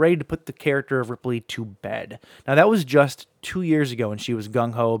is ready to put the character of Ripley to bed. Now, that was just 2 years ago, and she was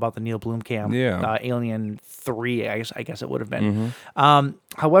gung-ho about the Neil Blomkamp Alien 3, I guess it would have been.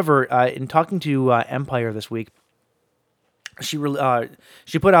 However, in talking to Empire this week, she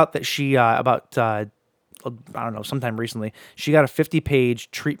put out that she, I don't know, sometime recently, she got a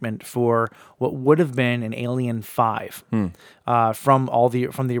 50-page treatment for what would have been an Alien 5 from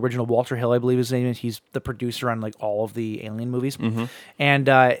the original Walter Hill, I believe his name is. He's the producer on like all of the Alien movies. And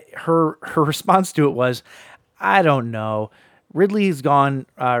her response to it was, I don't know. Ridley Scott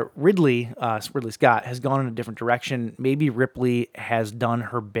has gone in a different direction. Maybe Ripley has done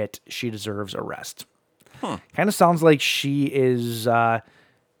her bit. She deserves a rest. Kind of sounds like she is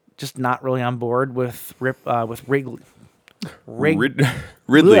just not really on board with Ridley. Ridley.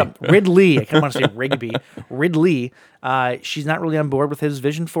 I kind of want to say Rigby. Ridley. She's not really on board with his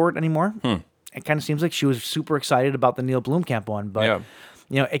vision for it anymore. It kind of seems like she was super excited about the Neil Blomkamp one, but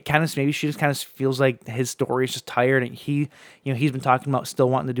it kind of maybe she just kind of feels like his story is just tired, and he's been talking about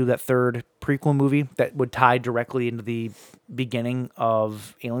still wanting to do that third prequel movie that would tie directly into the beginning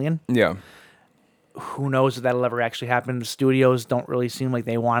of Alien. Yeah. Who knows if that'll ever actually happen? The studios don't really seem like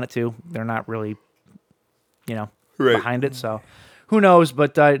they want it to. They're not really, behind it. So who knows?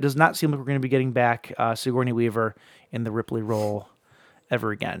 But it does not seem like we're going to be getting back Sigourney Weaver in the Ripley role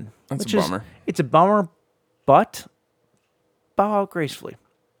ever again. That's a bummer. It's a bummer, but bow out gracefully,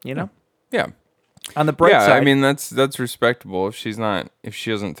 Yeah. On the bright side. I mean, that's respectable. If she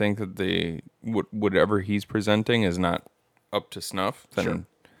doesn't think that whatever he's presenting is not up to snuff, then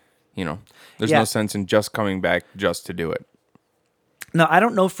there's no sense in just coming back just to do it. Now, I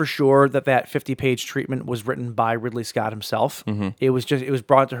don't know for sure that 50-page treatment was written by Ridley Scott himself. It was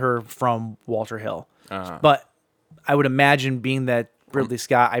brought to her from Walter Hill. But I would imagine, being that Ridley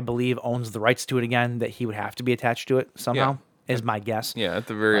Scott, I believe, owns the rights to it again, that he would have to be attached to it somehow. Is my guess. Yeah, at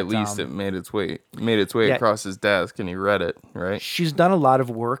the very least, it made its way across his desk, and he read it. Right. She's done a lot of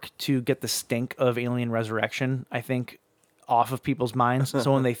work to get the stink of Alien Resurrection, I think, off of people's minds.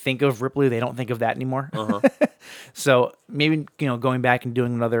 So when they think of Ripley, they don't think of that anymore. So maybe going back and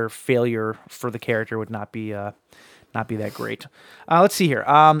doing another failure for the character would not be that great. Let's see here.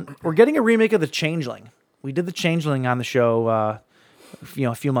 We're getting a remake of The Changeling. we did The Changeling on the show, a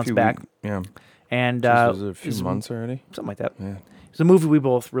few months back. Yeah. And was it a few months already? Something like that. Yeah. It's a movie we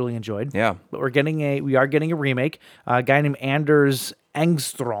both really enjoyed. Yeah. But we are getting a remake. A guy named Anders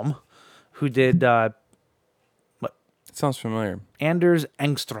Engström, who did It sounds familiar. Anders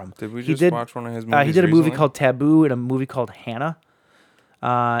Engström. Did we just watch one of his movies? He did a movie recently? called Taboo and a movie called Hannah.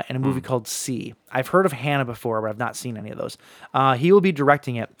 And a movie called C. I've heard of Hannah before, but I've not seen any of those. He will be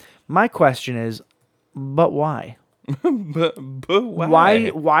directing it. My question is, but why? but why?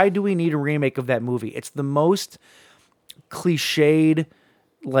 Why do we need a remake of that movie? It's the most cliched,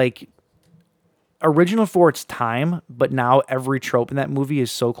 like, original for its time, but now every trope in that movie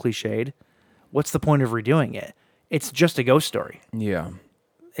is so cliched. What's the point of redoing it? It's just a ghost story. Yeah.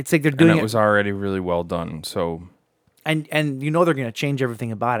 It's like they're doing it was already really well done, so... And they're going to change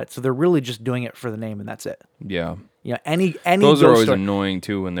everything about it. So they're really just doing it for the name, and that's it. Yeah. Any those are always story. annoying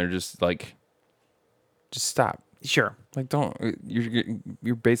too when they're just like, just stop. Sure. Like, don't.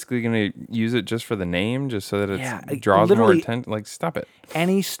 You're basically gonna use it just for the name, just so that it draws more literally attention. Like, stop it.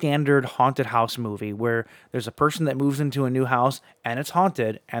 Any standard haunted house movie where there's a person that moves into a new house and it's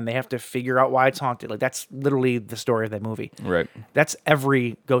haunted, and they have to figure out why it's haunted. Like, that's literally the story of that movie. Right. That's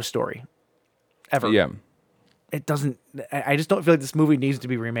every ghost story, ever. Yeah. It doesn't. I just don't feel like this movie needs to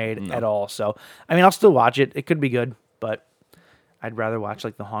be remade at all. So, I mean, I'll still watch it. It could be good, but I'd rather watch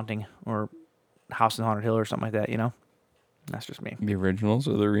like The Haunting or House on Haunted Hill or something like that. That's just me. The originals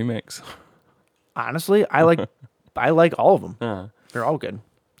or the remakes? Honestly, I like all of them. They're all good.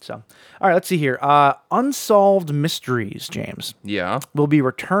 So, all right, let's see here. Unsolved Mysteries, James. Yeah. Will be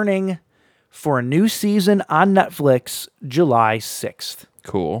returning for a new season on Netflix July 6th.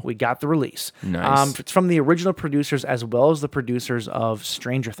 Cool. We got the release. Nice. It's from the original producers as well as the producers of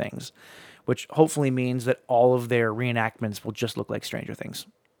Stranger Things, which hopefully means that all of their reenactments will just look like Stranger Things.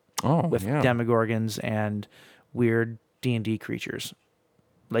 Oh, with demogorgons and weird D&D creatures.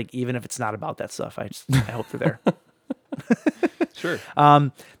 Like, even if it's not about that stuff, I hope they're there. Sure.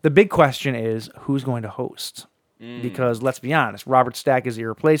 The big question is, who's going to host? Because let's be honest, Robert Stack is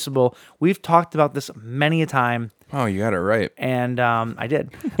irreplaceable. We've talked about this many a time. Oh, you got it right. And I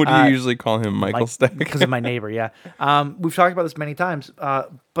did. What do you usually call him, Michael Stack? Because of my neighbor, yeah. We've talked about this many times,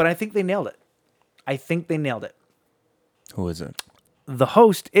 but I think they nailed it. Who is it? The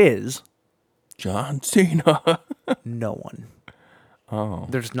host is... John Cena. No one. Oh.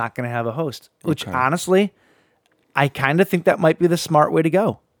 They're just not going to have a host. Which, honestly, I kind of think that might be the smart way to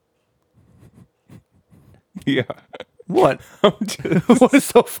go. Yeah. What? What is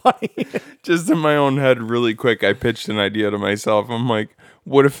so funny? Just in my own head, really quick, I pitched an idea to myself. I'm like,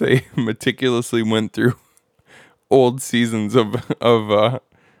 what if they meticulously went through old seasons of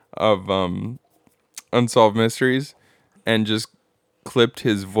Unsolved Mysteries and just clipped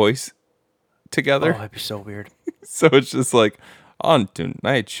his voice together? Oh, that'd be so weird. So it's just like, on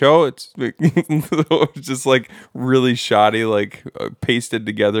tonight's show, it's just like really shoddy, like pasted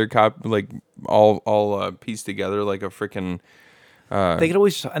together, like all pieced together like a freaking. They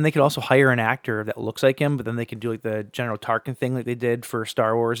could also hire an actor that looks like him, but then they could do like the General Tarkin thing, like they did for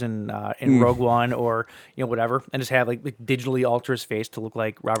Star Wars and in Rogue One, or whatever, and just have like digitally alter his face to look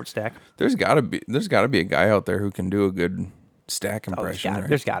like Robert Stack. There's gotta be a guy out there who can do a good Stack impression.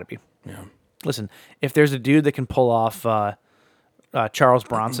 There's gotta be. Yeah. Listen, if there's a dude that can pull off Charles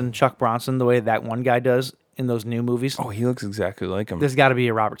Bronson, Chuck Bronson, the way that one guy does in those new movies. Oh, he looks exactly like him. There's got to be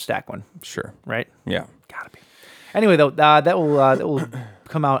a Robert Stack one. Sure. Right? Yeah. Gotta be. Anyway, though, that will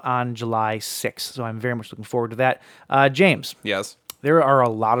come out on July 6th, so I'm very much looking forward to that. James. Yes. There are a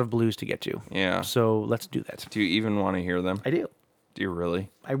lot of blues to get to. Yeah. So let's do that. Do you even want to hear them? I do. Do you really?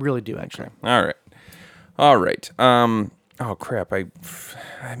 I really do, actually. Okay. All right. Oh crap! I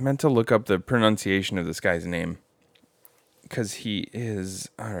meant to look up the pronunciation of this guy's name. Because he is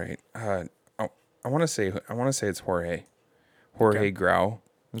all right. I want to say it's Jorge Grau.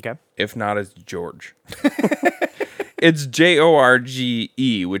 Okay. If not, it's George. It's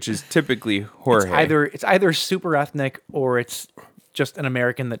Jorge, which is typically Jorge. It's either super ethnic or it's just an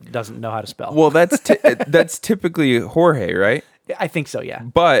American that doesn't know how to spell. Well, that's typically Jorge, right? I think so. Yeah.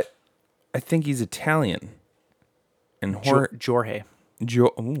 But I think he's Italian. And Jorge. Jorge.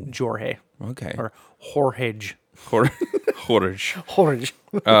 Okay. Or Jorge. Jorge.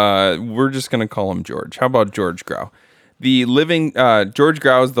 We're just gonna call him George. How about George Grau? George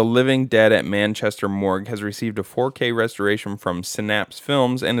Grau's The Living Dead at Manchester Morgue has received a 4K restoration from Synapse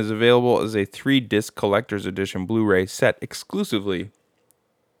Films and is available as a 3-disc collector's edition Blu-ray set,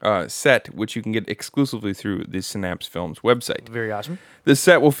 which you can get exclusively through the Synapse Films website. Very awesome. The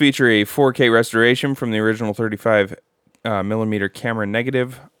set will feature a 4K restoration from the original 35 millimeter camera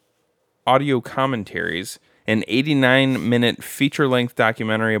negative, audio commentaries, an 89-minute feature-length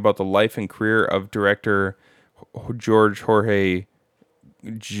documentary about the life and career of director George Jorge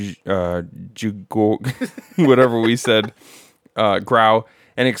whatever we said, Grau,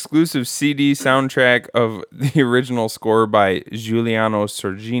 an exclusive CD soundtrack of the original score by Giuliano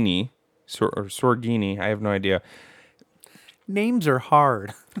Sorgini, I have no idea. Names are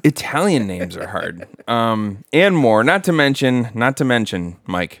hard. Italian names are hard. And more. Not to mention,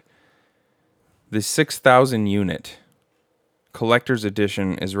 Mike, the 6,000 unit collector's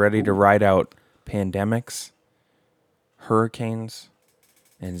edition is ready to ride out pandemics, hurricanes,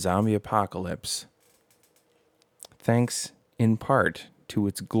 and zombie apocalypse, thanks in part to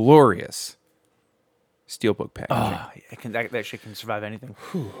its glorious steelbook packaging. That shit can survive anything.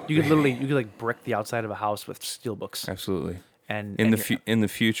 You could like brick the outside of a house with steelbooks. Absolutely. And in the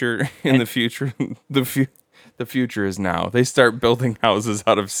future, the future is now. They start building houses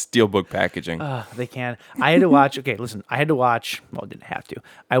out of steelbook packaging. They can. I had to watch. Okay, listen. I didn't have to.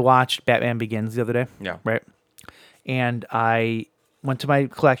 I watched Batman Begins the other day. Yeah. Right. And I went to my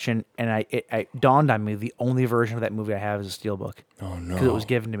collection, and it dawned on me the only version of that movie I have is a steelbook. Oh no! Because it was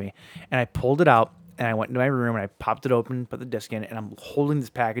given to me, and I pulled it out, and I went into my room, and I popped it open, put the disc in, and I'm holding this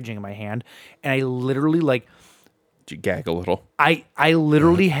packaging in my hand, and I literally like. Did you gag a little? I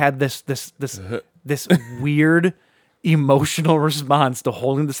literally had this weird emotional response to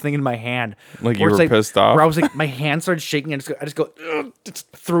holding this thing in my hand. Like you were pissed off? Where I was like, my hand started shaking. I just go,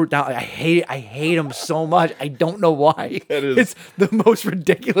 just threw it down. I hate him so much. I don't know why. It's the most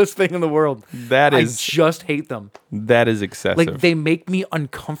ridiculous thing in the world. I just hate them. That is excessive. Like, they make me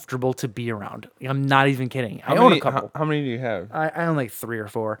uncomfortable to be around. I'm not even kidding. I own a couple. How many do you have? I own like 3 or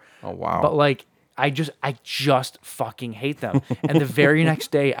 4. Oh, wow. But like, I just fucking hate them. And the very next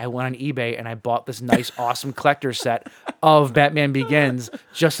day, I went on eBay and I bought this nice, awesome collector set of Batman Begins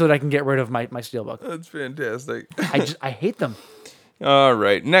just so that I can get rid of my steelbook. That's fantastic. I hate them. All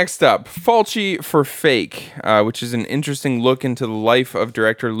right. Next up, Fulci for Fake, which is an interesting look into the life of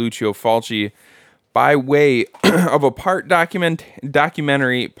director Lucio Fulci by way of a part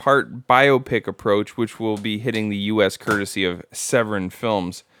documentary, part biopic approach, which will be hitting the U.S. courtesy of Severin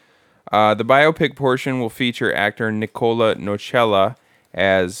Films. The biopic portion will feature actor Nicola Nocella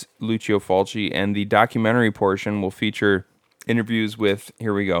as Lucio Fulci, and the documentary portion will feature interviews with,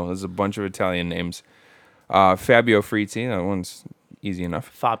 here we go, there's a bunch of Italian names. Fabio Frizzi, that one's easy enough.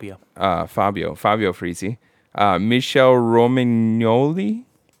 Fabio Frizzi. Michelle Romagnoli?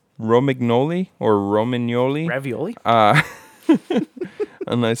 Ravioli?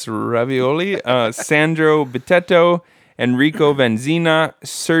 A nice ravioli. Sandro Bitetto, Enrico Vanzina,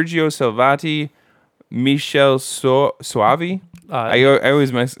 Sergio Salvati, Michel Soavi. I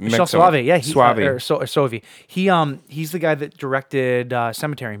always mix Michel up. Soavi, yeah, Soavi. He's the guy that directed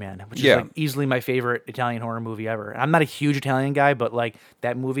Cemetery Man, which is like easily my favorite Italian horror movie ever. I'm not a huge Italian guy, but like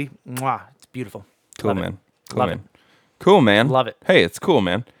that movie, it's beautiful. Cool, man. Cool, man. Love it. Hey, it's cool,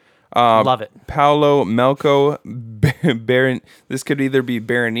 man. Love it. Paolo Melco, this could either be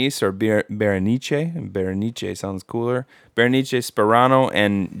Berenice or Berenice. Berenice sounds cooler. Berenice Sperano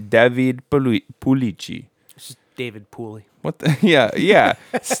and David Pulici. This is David Pooley. What the? Yeah.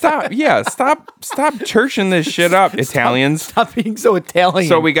 Stop churching this shit up, Italians. Stop being so Italian.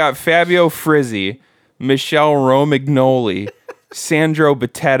 So we got Fabio Frizzi, Michelle Romagnoli, Sandro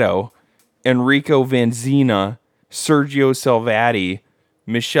Bitetto, Enrico Vanzina, Sergio Salvati,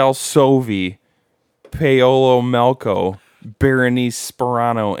 Michelle Soavi, Paolo Melco, Berenice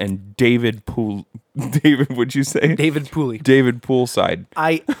Sperano, and David what'd you say? David Pooley. David Poolside.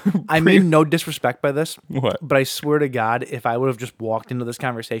 I mean no disrespect by this. What? But I swear to God, if I would have just walked into this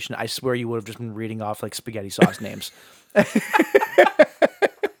conversation, I swear you would have just been reading off like spaghetti sauce names.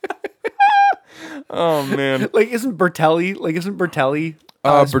 Oh man. Isn't Bertelli? Bertoli.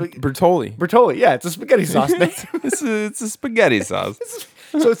 Bertoli, yeah, it's a spaghetti sauce name. It's a spaghetti sauce.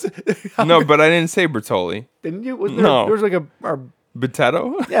 So it's no, but I didn't say Bertoli. Didn't you? No. There was like a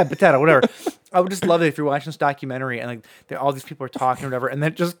Bitetto? Yeah, Bitetto, whatever. I would just love it if you're watching this documentary and like all these people are talking or whatever, and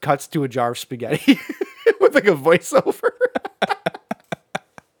then it just cuts to a jar of spaghetti with like a voiceover.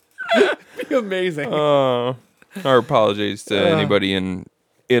 It'd be amazing. Our apologies to anybody in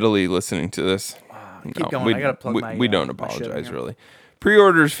Italy listening to this. Keep going. I gotta plug we don't apologize, really.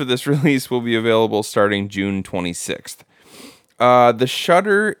 Pre-orders for this release will be available starting June 26th. The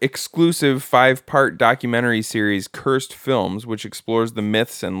Shudder exclusive 5-part documentary series Cursed Films, which explores the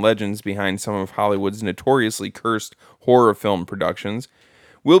myths and legends behind some of Hollywood's notoriously cursed horror film productions,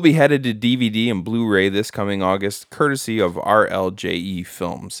 will be headed to DVD and Blu-ray this coming August, courtesy of RLJE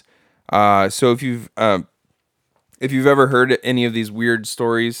Films. So if If you've ever heard any of these weird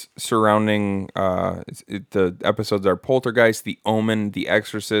stories surrounding the episodes are Poltergeist, The Omen, The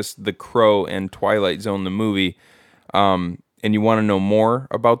Exorcist, The Crow, and Twilight Zone, the movie, and you want to know more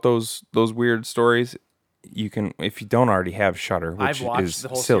about those weird stories, you can, if you don't already have Shudder, which I've watched is the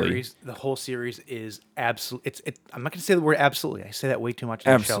whole silly. series. The whole series is absolute. I'm not going to say the word absolutely. I say that way too much.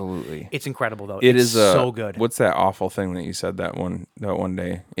 In Absolutely. the show. It's incredible though. It's so good. What's that awful thing that you said that one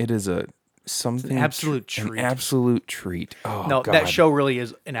day? It is something an absolute treat. An absolute treat. Oh, no, God. that show really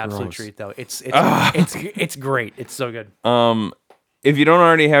is an absolute Gross. treat though. It's great. It's so good. If you don't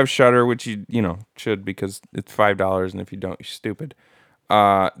already have Shudder, which you should because it's $5, and if you don't, you're stupid.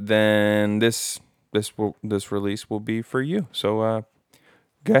 Then this release will be for you. So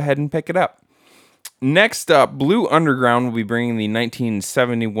go ahead and pick it up. Next up, Blue Underground will be bringing the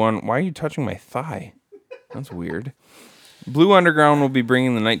 1971. Why are you touching my thigh? That's weird. Blue Underground will be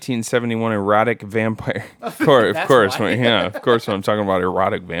bringing the 1971 erotic vampire. Of course, when I'm talking about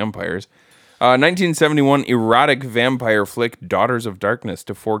erotic vampires. 1971 erotic vampire flick Daughters of Darkness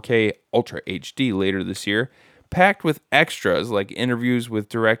to 4K Ultra HD later this year, packed with extras like interviews with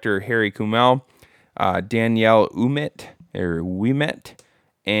director Harry Kumel, Danielle Ouimet,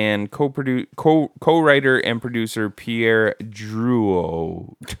 and co-writer and producer Pierre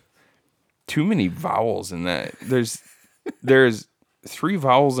Drouot. Too many vowels in that. There's 3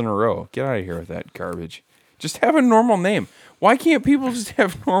 vowels in a row. Get out of here with that garbage. Just have a normal name. Why can't people just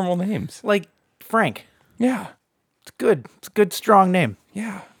have normal names? Like Frank. Yeah. It's good. It's a good, strong name.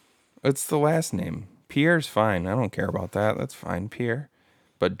 Yeah. It's the last name. Pierre's fine. I don't care about that. That's fine, Pierre.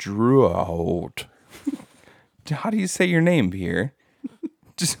 But Drouot. How do you say your name, Pierre?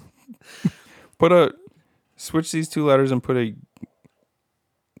 Just switch these 2 letters and put a...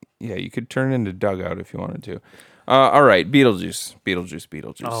 Yeah, you could turn it into Dugout if you wanted to. All right, Beetlejuice.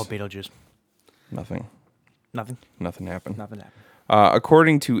 Oh, Beetlejuice. Nothing happened.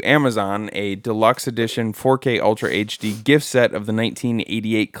 According to Amazon, a deluxe edition 4K Ultra HD gift set of the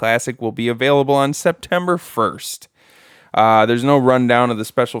 1988 classic will be available on September 1st. There's no rundown of the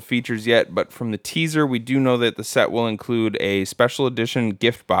special features yet, but from the teaser, we do know that the set will include a special edition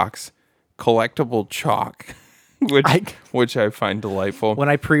gift box, collectible chalk, which I find delightful. When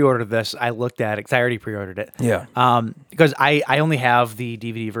I pre-ordered this, I looked at it because I already pre-ordered it. Yeah. Because I only have the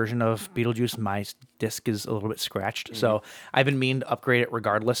DVD version of Beetlejuice. My disc is a little bit scratched, so I've been meaning to upgrade it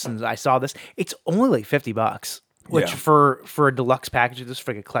regardless. And I saw this; it's only like $50, which for a deluxe package, just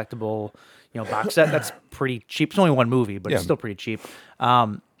for like a collectible, box set, that's pretty cheap. It's only one movie, but it's still pretty cheap.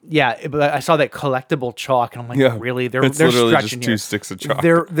 Yeah, but I saw that collectible chalk, and I'm like, really? They're literally stretching just here. 2 sticks of chalk.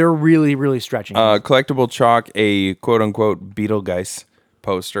 They're really, really stretching. Collectible chalk, a quote-unquote Beetlegeist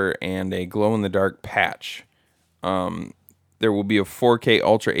poster, and a glow-in-the-dark patch. There will be a 4K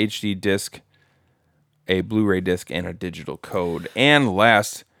Ultra HD disc, a Blu-ray disc, and a digital code. And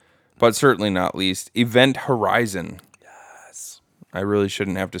last, but certainly not least, Event Horizon. Yes. I really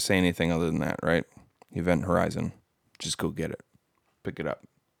shouldn't have to say anything other than that, right? Event Horizon. Just go get it. Pick it up.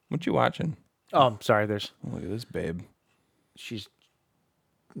 What you watching? Oh, I'm sorry. Look at this babe.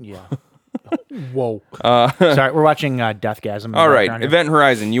 Yeah. Whoa. Sorry, we're watching Deathgasm. All right, Event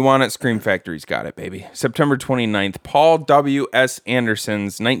Horizon. You want it? Scream Factory's got it, baby. September 29th. Paul W.S.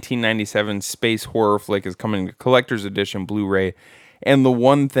 Anderson's 1997 space horror flick is coming to Collector's Edition Blu-ray. And the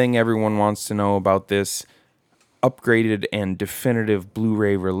one thing everyone wants to know about this upgraded and definitive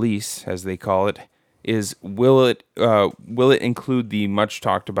Blu-ray release, as they call it, is will it include the much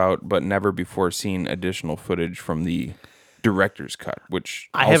talked about but never before seen additional footage from the director's cut, which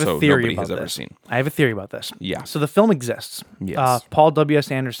nobody has ever seen. I have a theory about this. Yeah. So the film exists. Yes. Paul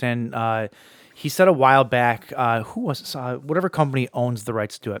W.S. Anderson, he said a while back, who was it? Whatever company owns the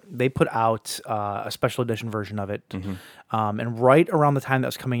rights to it, they put out a special edition version of it. And right around the time that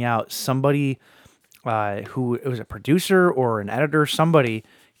was coming out, somebody who it was a producer or an editor, somebody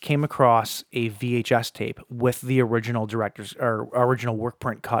came across a VHS tape with the original director's or original work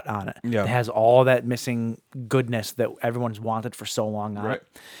print cut on it. Yeah. It has all that missing goodness that everyone's wanted for so long on it.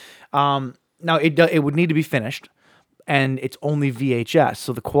 Now it would need to be finished, and it's only VHS,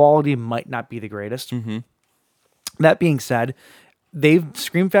 so the quality might not be the greatest. That being said,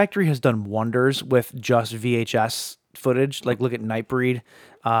 Scream Factory has done wonders with just VHS footage. Like look at Nightbreed,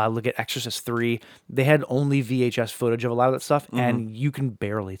 look at Exorcist 3. They had only VHS footage of a lot of that stuff, and you can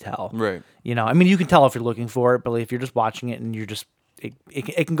barely tell. Right. You can tell if you're looking for it, but if you're just watching it and you're just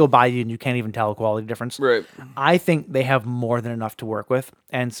it can go by you and you can't even tell a quality difference. Right. I think they have more than enough to work with,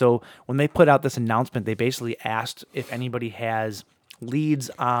 and so when they put out this announcement, they basically asked if anybody has leads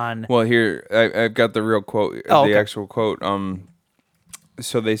on. Well, here I've got the real quote, the actual quote.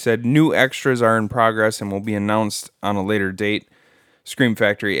 So they said new extras are in progress and will be announced on a later date. Scream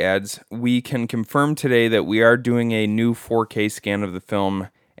Factory adds, we can confirm today that we are doing a new 4K scan of the film.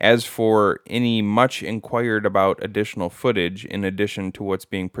 As for any much inquired about additional footage, in addition to what's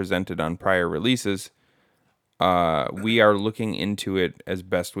being presented on prior releases, we are looking into it as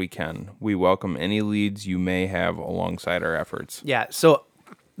best we can. We welcome any leads you may have alongside our efforts. Yeah, so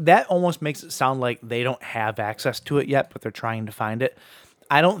that almost makes it sound like they don't have access to it yet, but they're trying to find it.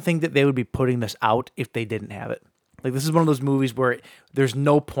 I don't think that they would be putting this out if they didn't have it. Like, this is one of those movies where there's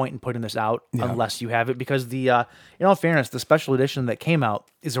no point in putting this out unless you have it, because in all fairness, the special edition that came out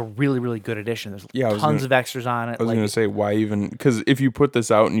is a really, really good edition. There's tons of extras on it. I was going to say, why even? Because if you put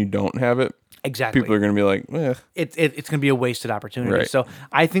this out and you don't have it, exactly, people are going to be like, eh. It's going to be a wasted opportunity. Right. So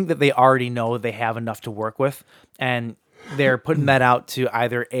I think that they already know they have enough to work with, and they're putting that out to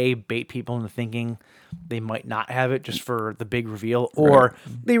either bait people into thinking they might not have it just for the big reveal, or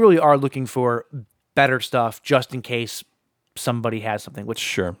they really are looking for better stuff just in case somebody has something,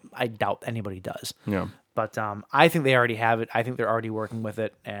 which I doubt anybody does. Yeah. But I think they already have it. I think they're already working with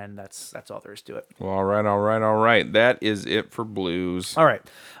it, and that's all there is to it. Well, all right. That is it for Blues. All right.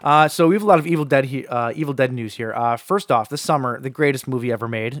 So we have a lot of Evil Dead news here. First off, this summer, the greatest movie ever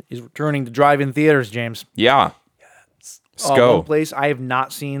made is returning to drive-in theaters, James. Yeah. Let's go. One place I have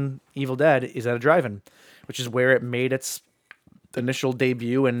not seen Evil Dead is at a drive-in, which is where it made its initial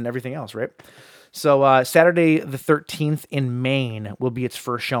debut and everything else, right? So Saturday the 13th in Maine will be its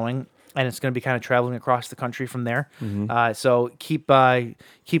first showing, and it's going to be kind of traveling across the country from there. So keep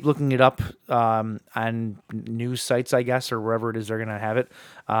looking it up on news sites, I guess, or wherever it is they're going to have it.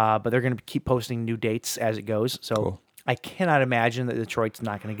 But they're going to keep posting new dates as it goes. So cool. I cannot imagine that Detroit's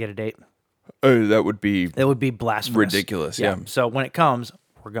not going to get a date. Oh, that would be blasphemous. Ridiculous, yeah. So when it comes,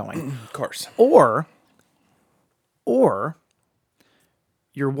 we're going. Of course. Or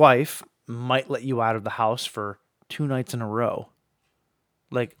your wife might let you out of the house for 2 nights in a row.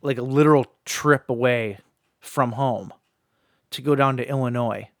 Like a literal trip away from home to go down to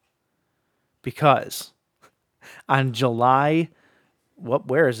Illinois. Because on July,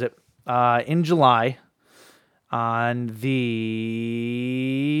 where is it? In July, on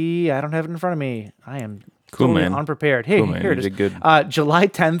I don't have it in front of me. I am totally unprepared. Hey, cool, here it is. Good. July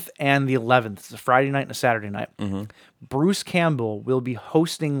 10th and the 11th. It's a Friday night and a Saturday night. Bruce Campbell will be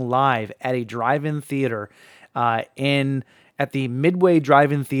hosting live at a drive-in theater at the Midway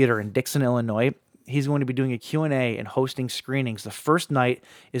Drive-In Theater in Dixon, Illinois. He's going to be doing a Q&A and hosting screenings. The first night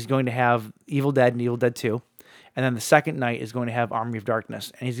is going to have Evil Dead and Evil Dead 2. And then the second night is going to have Army of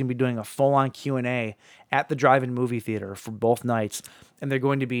Darkness. And he's going to be doing a full-on Q&A at the drive-in movie theater for both nights. And they're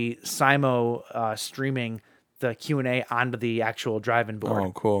going to be streaming the Q&A onto the actual drive-in board.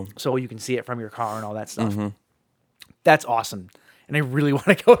 Oh, cool. So you can see it from your car and all that stuff. That's awesome. And I really want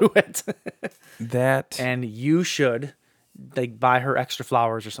to go to it. And you should buy her extra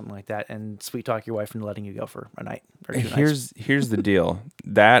flowers or something like that and sweet talk your wife into letting you go for a night or 2 nights. Here's the deal.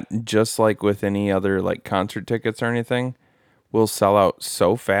 That, just like with any other like concert tickets or anything, will sell out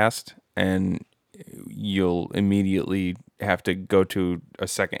so fast, and you'll immediately have to go to a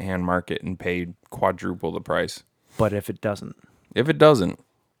secondhand market and pay quadruple the price. But if it doesn't,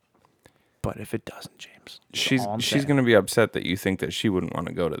 James, she's going to be upset that you think that she wouldn't want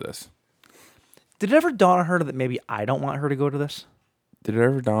to go to this. Did it ever dawn on her that maybe I don't want her to go to this? Did it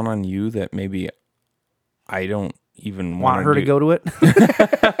ever dawn on you that maybe I don't even want her to go to it?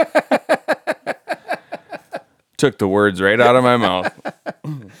 Took the words right out of my mouth.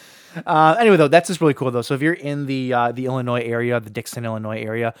 Anyway, though, that's just really cool, though. So if you're in the Illinois area, the Dixon, Illinois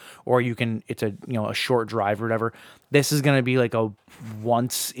area, or it's a short drive or whatever, this is going to be like a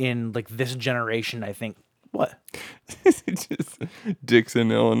once in like this generation, I think. What? Just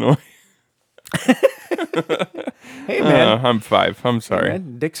Dixon, Illinois. Hey, man. I'm 5. I'm sorry. Hey,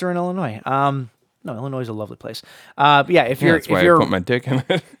 Dicks are in Illinois. No, Illinois is a lovely place. But yeah, that's why I put my dick in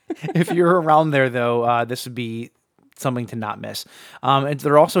it. If you're around there, though, this would be something to not miss. And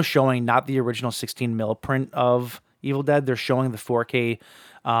they're also showing not the original 16 mil print of Evil Dead. They're showing the 4K,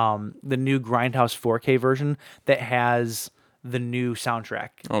 the new Grindhouse 4K version that has the new soundtrack.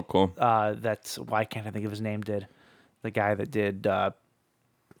 Oh, cool. That's why can't I think of his name? Did the guy that did?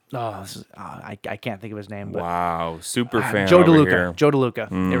 I can't think of his name. But, wow, super fan. Joe over DeLuca. here. Joe DeLuca.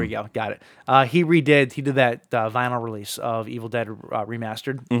 There we go. Got it. He did that vinyl release of Evil Dead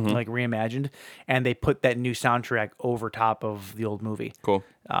remastered, like reimagined, and they put that new soundtrack over top of the old movie. Cool.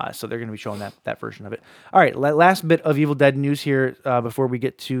 So they're going to be showing that version of it. All right, last bit of Evil Dead news here before we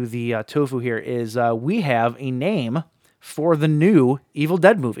get to the tofu here is we have a name for the new Evil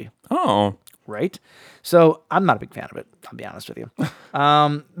Dead movie. Oh. right? So I'm not a big fan of it. I'll be honest with you.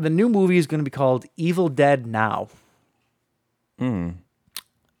 The new movie is going to be called Evil Dead Now.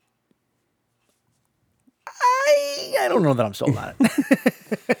 I don't know that I'm sold on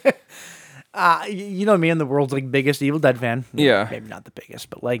it. You know me, I'm the world's biggest Evil Dead fan. Yeah, maybe not the biggest,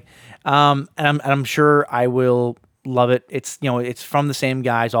 but and I'm sure I will love it. It's it's from the same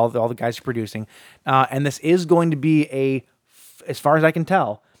guys, all the guys are producing, and this is going to be as far as I can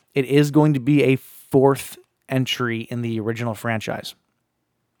tell, it is going to be a 4th entry in the original franchise.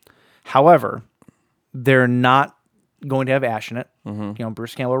 However, they're not going to have Ash in it.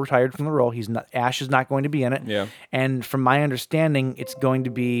 Bruce Campbell retired from the role. Ash is not going to be in it. Yeah. And from my understanding, it's going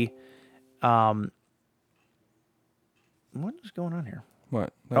to be what is going on here?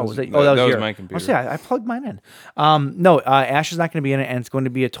 What? That was my computer. Oh, see, I plugged mine in. No, Ash is not going to be in it, and it's going to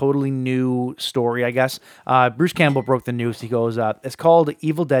be a totally new story, I guess. Bruce Campbell broke the news. He goes, it's called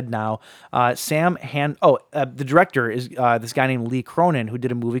Evil Dead Now. The director is this guy named Lee Cronin, who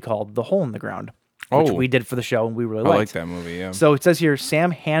did a movie called The Hole in the Ground, which we did for the show, and we really liked. I like that movie, yeah. So it says here,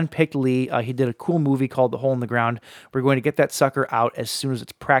 Sam handpicked Lee. He did a cool movie called The Hole in the Ground. We're going to get that sucker out as soon as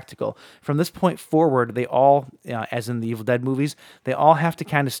it's practical. From this point forward, they all, as in the Evil Dead movies, they all have to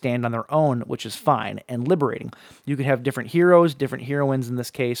kind of stand on their own, which is fine and liberating. You could have different heroes, different heroines in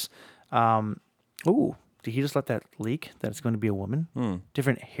this case. Did he just let that leak that it's going to be a woman?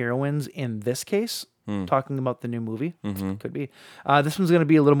 Different heroines in this case? Talking about the new movie. Could be. This one's going to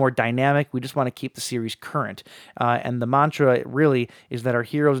be a little more dynamic. We just want to keep the series current. And the mantra really is that our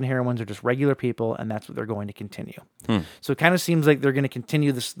heroes and heroines are just regular people, and that's what they're going to continue. So it kind of seems like they're going to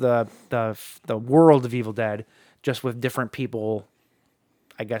continue the world of Evil Dead, just with different people,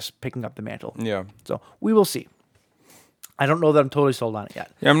 I guess, picking up the mantle. Yeah. So we will see. I don't know that I'm totally sold on it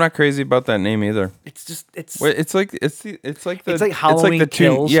yet. Yeah, I'm not crazy about that name either. It's like Halloween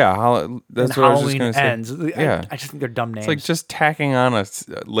Kills. Yeah, that's what Halloween I was just gonna say. Ends. Yeah, I just think they're dumb names. It's like just tacking on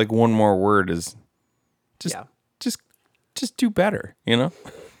one more word is just do better.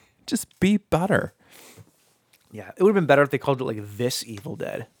 Just be better. Yeah, it would have been better if they called it This Evil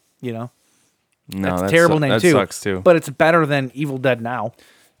Dead. No, that's a terrible name that too. Sucks too. But it's better than Evil Dead Now.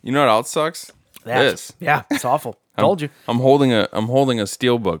 You know what else sucks? This. Yeah, it's awful. Told you. I'm holding a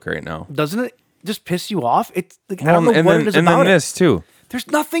steel book right now. Doesn't it just piss you off? It's I don't know what it is about it. And then this too. There's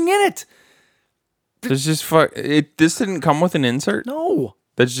nothing in it. There's just this didn't come with an insert? No.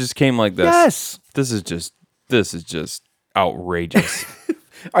 That just came like this. Yes. This is just outrageous.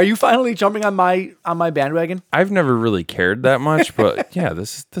 Are you finally jumping on my bandwagon? I've never really cared that much, but yeah,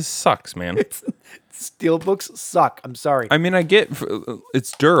 this sucks, man. Steelbooks suck. I'm sorry. I mean, I get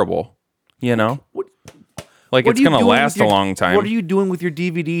it's durable, What it's gonna last a long time. What are you doing with your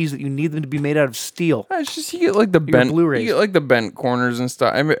DVDs that you need them to be made out of steel? It's just you get the bent Blu-rays. You get the bent corners and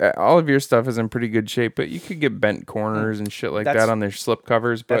stuff. I mean, all of your stuff is in pretty good shape, but you could get bent corners and shit like that on their slip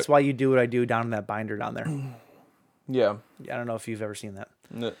covers. But that's why you do what I do down in that binder down there. Yeah, I don't know if you've ever seen that.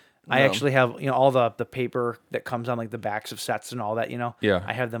 No. I actually have all the paper that comes on the backs of sets and all that. Yeah,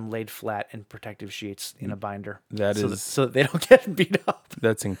 I have them laid flat in protective sheets in a binder. So that they don't get beat up.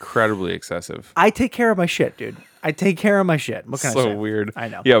 That's incredibly excessive. I take care of my shit, dude. I take care of my shit. What can I say? So weird. I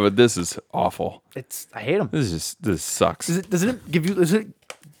know. Yeah, but this is awful. I hate them. This sucks. Does it give you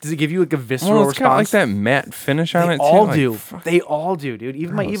a visceral response? It's got that matte finish on it. They all do. They all do, dude.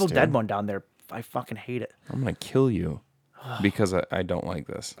 Even my Evil Dead one down there, I fucking hate it. I'm gonna kill you because I don't like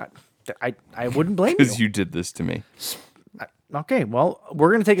this. I wouldn't blame you. Because you did this to me. Okay, well,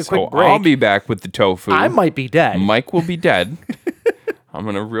 we're going to take a quick break. I'll be back with the tofu. I might be dead. Mike will be dead. I'm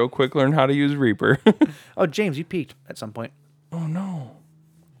going to real quick learn how to use Reaper. Oh, James, you peaked at some point. Oh, no.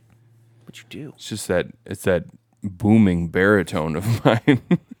 What'd you do? It's just that booming baritone of mine.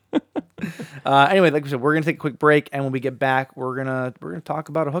 Anyway, like I said, we're going to take a quick break, and when we get back, we're gonna talk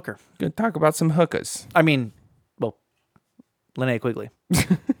about a hooker. Going to talk about some hookers. I mean, well, Linnea Quigley.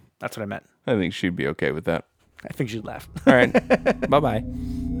 That's what I meant. I think she'd be okay with that. I think she'd laugh. All right. Bye-bye.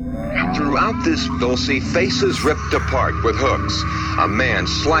 Throughout this, they'll see faces ripped apart with hooks, a man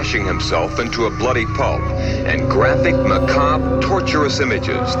slashing himself into a bloody pulp, and graphic, macabre, torturous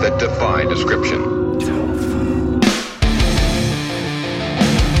images that defy description.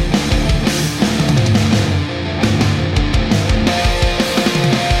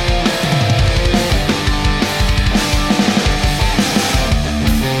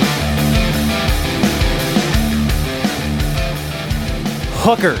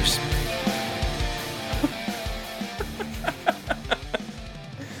 Hookers.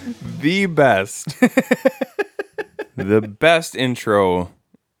 The best. The best intro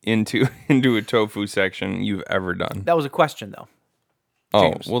into a tofu section you've ever done. That was a question, though.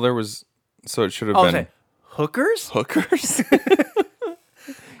 Oh, James. well, there was So it should have been hookers. Hookers.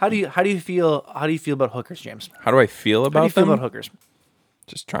 How do you feel about hookers, James? How do I feel about How do you feel them? about hookers?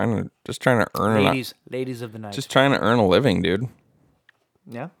 Just trying to earn Ladies of the night. Just trying to earn a living, dude.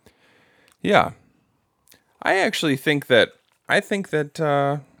 Yeah. Yeah. I actually think that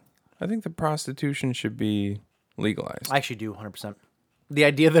prostitution should be legalized. I actually do 100%. The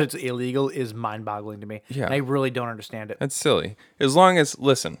idea that it's illegal is mind-boggling to me. Yeah. And I really don't understand it. That's silly. As long as,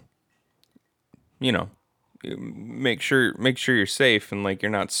 listen, make sure you're safe and like you're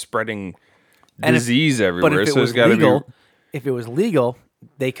not spreading disease everywhere. But if it so was it's got to legal, be. if it was legal,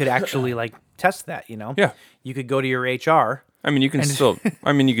 they could actually like test that. Yeah. You could go to your HR. I mean, you can still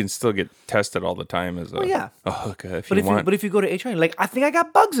get tested all the time as a hooker if you want. But if you go to HR, you're like, I think I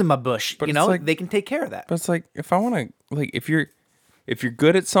got bugs in my bush. But they can take care of that. But it's like, if I want to, like, if you're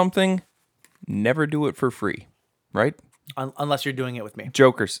good at something, never do it for free, right? Unless you're doing it with me.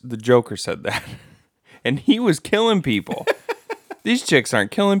 The Joker said that. And he was killing people. These chicks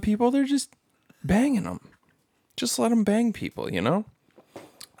aren't killing people. They're just banging them. Just let them bang people,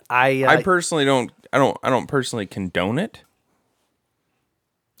 I personally don't personally condone it.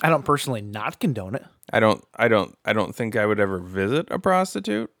 I don't personally not condone it. I don't think I would ever visit a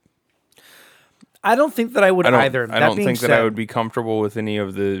prostitute. I don't think that I would either. I don't think that I would be comfortable with any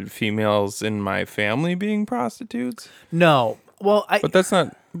of the females in my family being prostitutes. No. Well, but that's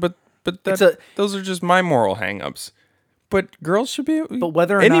not. But those are just my moral hangups. But girls should be. But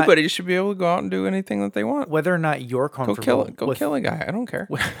whether or anybody should be able to go out and do anything that they want. Whether or not you're comfortable, go kill a guy. I don't care.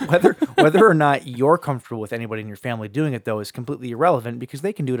 Whether or not you're comfortable with anybody in your family doing it, though, is completely irrelevant because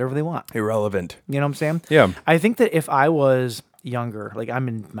they can do whatever they want. Irrelevant. You know what I'm saying? Yeah. I think that if I was younger, like I'm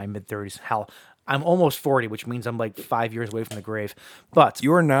in my mid-30s, hell, I'm almost 40, which means I'm like 5 years away from the grave. But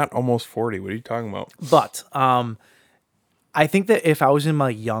you are not almost 40. What are you talking about? But I think that if I was in my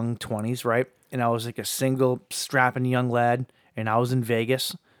young 20s, right, and I was like a single, strapping young lad, and I was in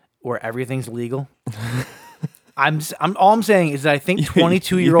Vegas where everything's legal, all I'm saying is that I think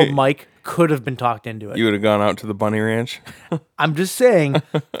 22-year-old Mike could have been talked into it. You would have gone out to the bunny ranch? I'm just saying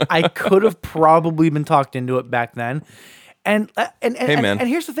I could have probably been talked into it back then. And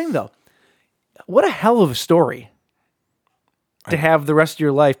here's the thing, though. What a hell of a story to have the rest of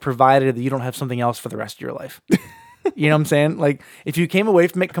your life, provided that you don't have something else for the rest of your life. You know what I'm saying? Like, if you came away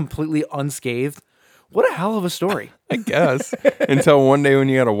from it completely unscathed, what a hell of a story. I guess. Until one day when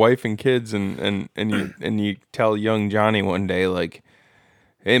you got a wife and kids and you tell young Johnny one day, like,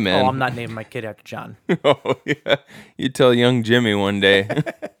 hey, man. Oh, I'm not naming my kid after John. Oh, yeah. You tell young Jimmy one day,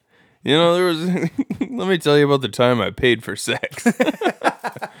 let me tell you about the time I paid for sex.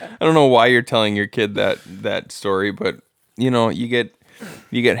 I don't know why you're telling your kid that story, but, you get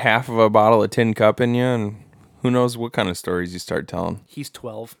half of a bottle of Tin Cup in you, and who knows what kind of stories you start telling. He's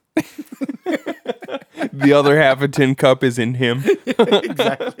 12. The other half of Tin Cup is in him.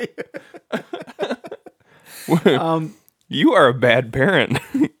 Exactly. You are a bad parent.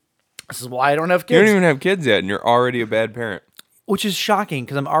 This is why I don't have kids. You don't even have kids yet, and you're already a bad parent. Which is shocking,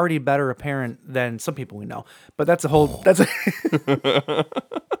 because I'm already better a parent than some people we know. But that's a whole... They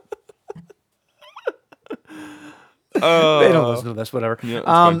don't listen to this, whatever.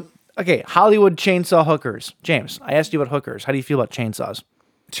 Yeah, okay, Hollywood chainsaw hookers. James, I asked you about hookers. How do you feel about chainsaws?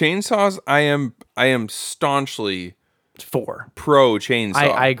 Chainsaws, I am staunchly for pro chainsaw.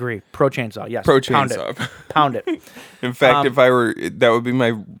 I agree. Pro chainsaw, yes. Pro chainsaw. Pound it. In fact, if I were, that would be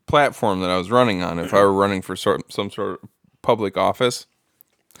my platform that I was running on. If I were running for some sort of public office,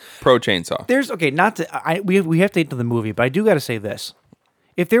 pro chainsaw. We have to get to the movie, but I do got to say this.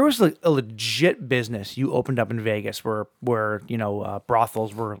 If there was a legit business you opened up in Vegas where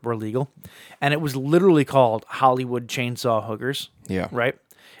brothels were legal, and it was literally called Hollywood Chainsaw Hookers, yeah, right,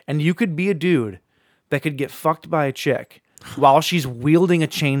 and you could be a dude that could get fucked by a chick while she's wielding a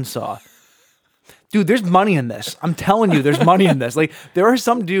chainsaw. Dude, there's money in this. I'm telling you, there's money in this. Like, there are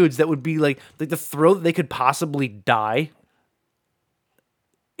some dudes that would be like the throw that they could possibly die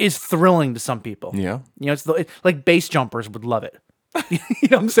is thrilling to some people. Yeah, it's like base jumpers would love it. You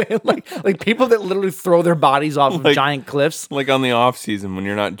know what I'm saying? Like people that literally throw their bodies off of giant cliffs. Like on the off season when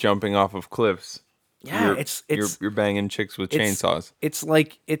you're not jumping off of cliffs. Yeah, you're banging chicks with chainsaws.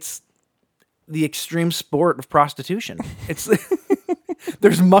 It's the extreme sport of prostitution. It's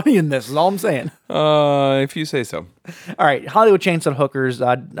there's money in this. Is all I'm saying. If you say so. All right, Hollywood Chainsaw Hookers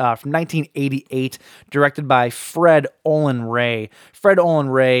from 1988, directed by Fred Olen Ray. Fred Olen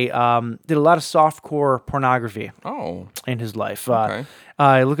Ray did a lot of softcore pornography. In his life. Okay.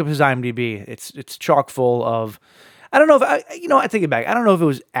 Look up his IMDb. It's chock full of. I don't know if I take it back. I don't know if it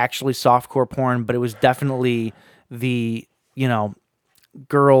was actually softcore porn, but it was definitely the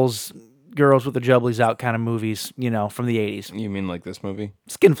girls girls with the jubblies out kind of movies, from the 80s. You mean like this movie?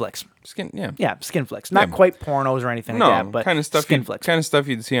 Skin flicks. Yeah. Yeah, skin flicks. Not quite pornos or anything like that, but kind of stuff skin flicks. Kind of stuff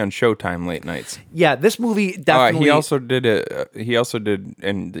you'd see on Showtime late nights. Yeah, this movie definitely... He also did,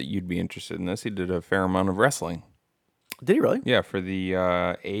 and you'd be interested in this, he did a fair amount of wrestling. Did he really? Yeah, for the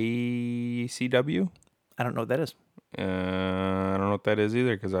ACW. I don't know what that is. I don't know what that is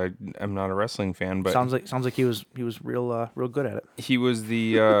either because I'm not a wrestling fan. But sounds like he was real good at it. He was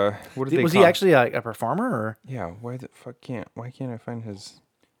the what did they was call he actually a performer or? Yeah. Why can't I find his?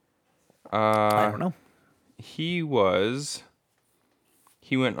 I don't know. He went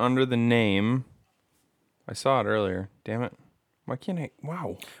under the name. I saw it earlier. Damn it. Why can't I?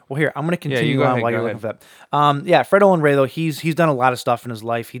 Wow. Well, here I'm going to continue on while you're looking for that. Fred Olen Ray though he's done a lot of stuff in his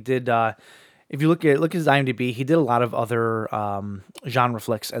life. He did. If you look at his IMDb, he did a lot of other genre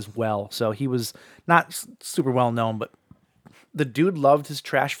flicks as well. So he was not super well known, but the dude loved his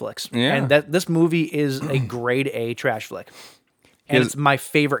trash flicks. Yeah. And this movie is a grade A trash flick. And it's my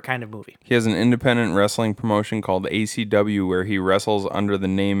favorite kind of movie. He has an independent wrestling promotion called ACW where he wrestles under the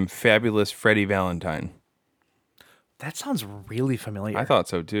name Fabulous Freddie Valentine. That sounds really familiar. I thought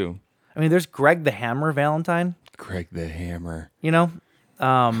so too. I mean, there's Greg the Hammer Valentine. Greg the Hammer. But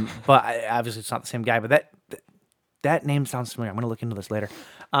obviously it's not the same guy, but that name sounds familiar. I'm going to look into this later.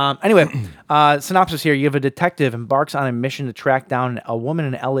 Anyway, synopsis here. You have a detective embarks on a mission to track down a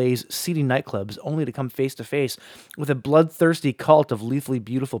woman in LA's seedy nightclubs, only to come face to face with a bloodthirsty cult of lethally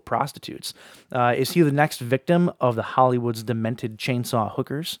beautiful prostitutes. Is he the next victim of the Hollywood's demented chainsaw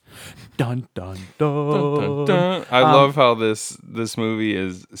hookers? Dun, dun, dun. Dun, dun, dun. I love how this movie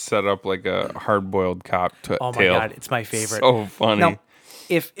is set up like a hard-boiled cop tale. Oh my God, it's my favorite. So funny. Now,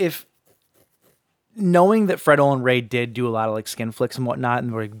 if knowing that Fred Olen Ray did do a lot of like skin flicks and whatnot,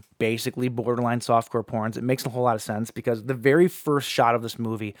 and were basically borderline softcore porns, it makes a whole lot of sense because the very first shot of this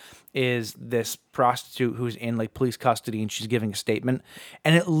movie is this prostitute who's in like police custody and she's giving a statement,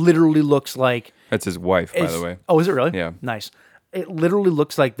 and it literally looks like that's his wife, by the way. Oh, is it really? Yeah, nice. It literally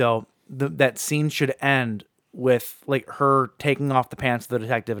looks like though that scene should end with like her taking off the pants of the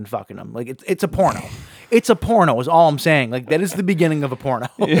detective and fucking him. Like it's a porno. It's a porno is all I'm saying. Like that is the beginning of a porno.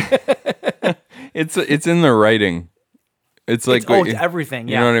 It's in the writing. It's like it's everything.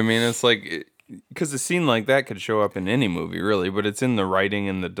 You know what I mean? It's like because a scene like that could show up in any movie, really, but it's in the writing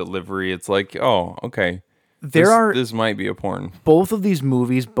and the delivery. It's like, oh, okay. This might be a porn. Both of these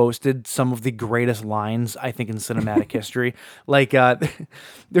movies boasted some of the greatest lines I think in cinematic history. Like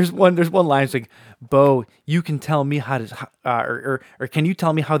there's one line it's like, "Bo, you can tell me how to or can you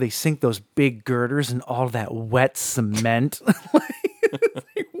tell me how they sink those big girders in all that wet cement?"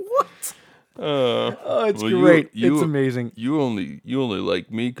 Like, what? It's great. It's amazing. You only like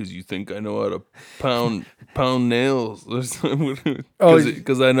me because you think I know how to pound nails.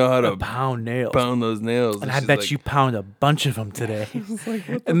 Because I know how to pound nails. Pound those nails. And I bet you pound a bunch of them today.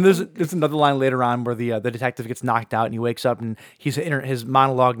 And there's another line later on where the detective gets knocked out and he wakes up and his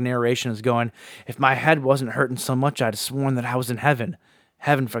monologue narration is going, "If my head wasn't hurting so much, I'd have sworn that I was in heaven.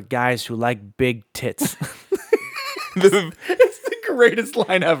 Heaven for guys who like big tits." It's the greatest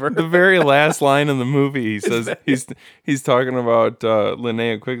line ever. The very last line in the movie, he says he's talking about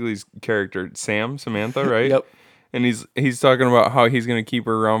Linnea Quigley's character, Samantha, right? Yep. And he's talking about how he's gonna keep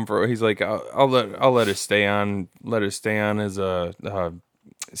her around for. He's like, I'll let her stay on. Let her stay on as a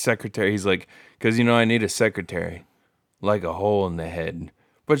secretary. He's like, because I need a secretary, like a hole in the head.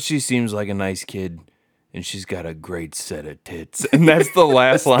 But she seems like a nice kid. And she's got a great set of tits. And that's the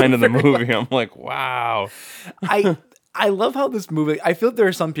last line of the movie. I'm like, wow. I love how this movie, I feel there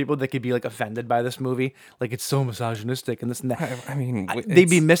are some people that could be like offended by this movie. Like it's so misogynistic and this and that. I mean, they'd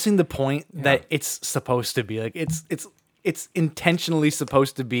be missing the point that it's supposed to be. Like it's intentionally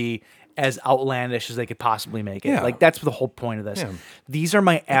supposed to be as outlandish as they could possibly make it. Yeah. Like that's the whole point of this. Yeah. These are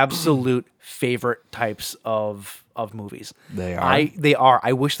my absolute favorite types of movies. They are. They are.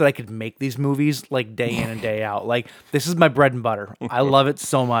 I wish that I could make these movies like day in and day out. Like this is my bread and butter. I love it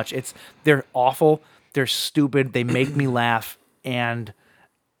so much. They're awful. They're stupid. They make me laugh, and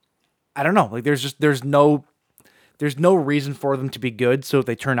I don't know. Like there's no reason for them to be good. So if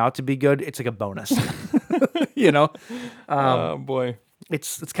they turn out to be good, it's like a bonus. Oh boy.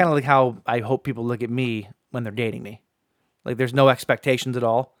 It's kind of like how I hope people look at me when they're dating me. Like there's no expectations at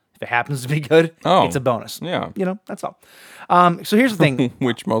all. If it happens to be good, it's a bonus. Yeah. That's all. So here's the thing.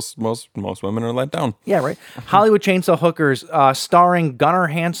 Which most women are let down. Yeah, right. Hollywood Chainsaw Hookers, starring Gunnar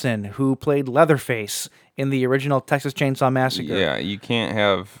Hansen, who played Leatherface in the original Texas Chainsaw Massacre. Yeah, you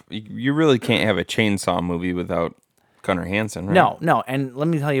really can't have a chainsaw movie without Gunnar Hansen, right? No. And let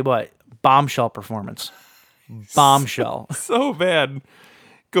me tell you what, bombshell performance. Bombshell. So bad.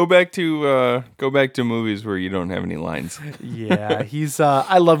 Go back to movies where you don't have any lines. Yeah, he's.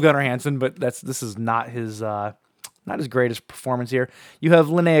 I love Gunnar Hansen, but this is not his greatest performance here. You have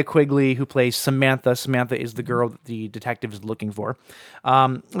Linnea Quigley, who plays Samantha. Samantha is the girl that the detective is looking for.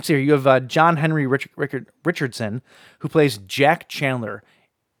 Let's see here. You have John Henry Richardson, who plays Jack Chandler.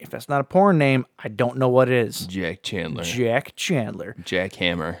 If that's not a porn name, I don't know what it is. Jack Chandler. Jack Chandler. Jack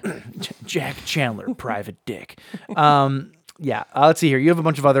Hammer. Jack Chandler, private dick. Yeah, let's see here. You have a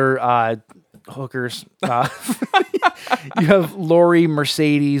bunch of other hookers. You have Lori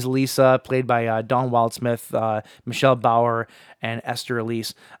Mercedes Lisa, played by Dawn Wildsmith, Michelle Bauer, and Esther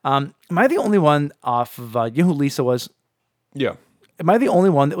Elise. Am I the only one off of, you know who Lisa was? Yeah. Am I the only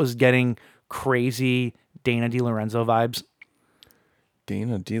one that was getting crazy Dana DiLorenzo vibes?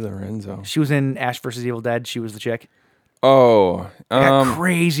 Dana DiLorenzo. She was in Ash vs. Evil Dead. She was the chick. Oh. I got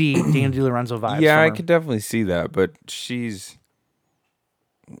crazy Dana DiLorenzo vibes. Yeah, I could definitely see that, but she's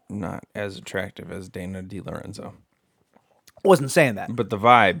not as attractive as Dana DiLorenzo. Wasn't saying that. But the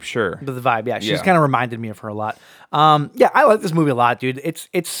vibe, sure. But the vibe, yeah. She's kind of reminded me of her a lot. Yeah, I like this movie a lot, dude.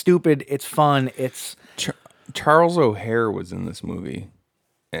 It's stupid. It's fun. It's Charles O'Hare was in this movie.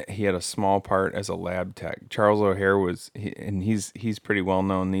 He had a small part as a lab tech. Charles O'Hare he's pretty well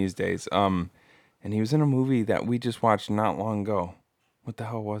known these days. And he was in a movie that we just watched not long ago. What the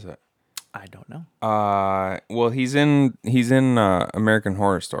hell was it? I don't know. Well, he's in American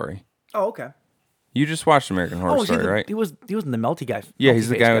Horror Story. Oh, okay. You just watched American Horror Story, right? He was in the melty guy. Yeah, he's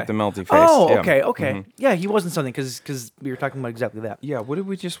the guy with the melty face. Oh, yeah. okay. Mm-hmm. Yeah, he wasn't something because we were talking about exactly that. Yeah, what did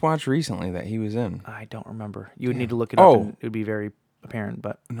we just watch recently that he was in? I don't remember. You would need to look it up, and it would be very apparent.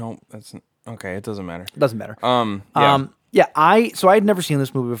 But no, that's okay. It doesn't matter. Doesn't matter. Yeah. I had never seen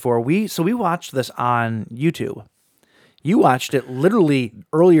this movie before. We watched this on YouTube. You watched it literally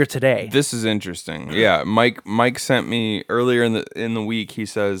earlier today. This is interesting. Yeah, Mike sent me earlier in the week. He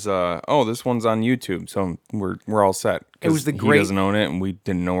says, "Oh, this one's on YouTube, so we're all set." It was the he great. doesn't own it, and we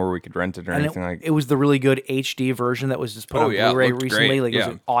didn't know where we could rent it or anything like. It was the really good HD version that was just put on Blu-ray recently. Great. Like it was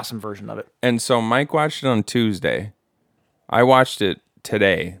an awesome version of it. And so Mike watched it on Tuesday. I watched it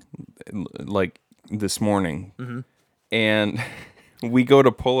today, like this morning, and we go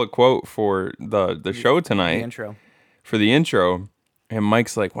to pull a quote for the show tonight. The intro. For the intro, and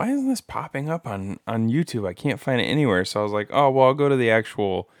Mike's like, "Why isn't this popping up on YouTube? I can't find it anywhere." So I was like, "Oh, well, I'll go to the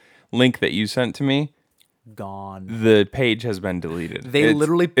actual link that you sent to me." Gone. The page has been deleted. They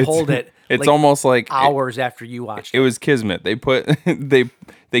literally pulled it. It's like almost like hours after you watched it. It was kismet. They put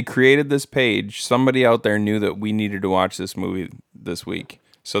they created this page. Somebody out there knew that we needed to watch this movie this week,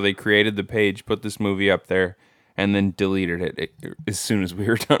 so they created the page, put this movie up there, and then deleted it as soon as we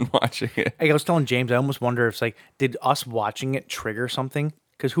were done watching it. I was telling James, I almost wonder if it's like, did us watching it trigger something?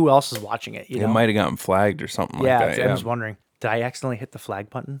 Because who else is watching it? It might have gotten flagged or something like that. I was wondering, did I accidentally hit the flag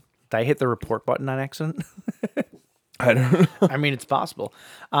button? Did I hit the report button on accident? I don't know. I mean, it's possible.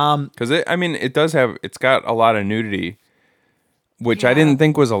 Because it's got a lot of nudity, which I didn't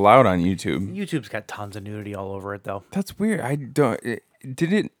think was allowed on YouTube. YouTube's got tons of nudity all over it, though. That's weird.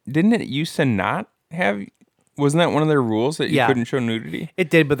 Didn't it used to not have? Wasn't that one of their rules that you couldn't show nudity? It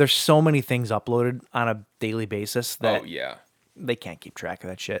did, but there's so many things uploaded on a daily basis that they can't keep track of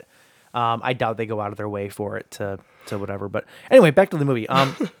that shit. I doubt they go out of their way for it to whatever. But anyway, back to the movie.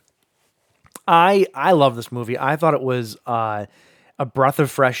 I love this movie. I thought it was a breath of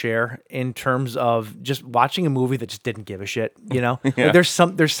fresh air in terms of just watching a movie that just didn't give a shit. You know, like there's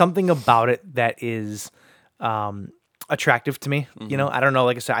something about it that is attractive to me. You know, I don't know.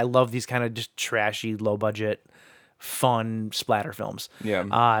 Like I said, I love these kind of just trashy, low budget, fun splatter films. Yeah.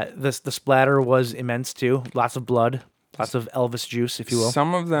 The splatter was immense too. Lots of blood. Lots of Elvis juice, if you will.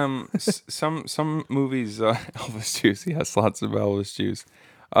 Some of them, some movies, Elvis juice. Yes, lots of Elvis juice.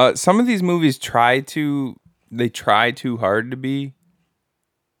 Some of these movies try too hard to be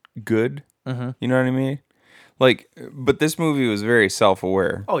good. You know what I mean? Like, but this movie was very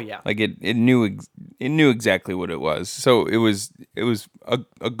self-aware. Oh yeah. Like it knew exactly what it was. So it was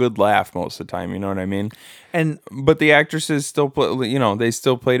a good laugh most of the time. You know what I mean? But the actresses still they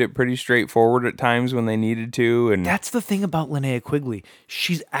still played it pretty straightforward at times when they needed to. And that's the thing about Linnea Quigley.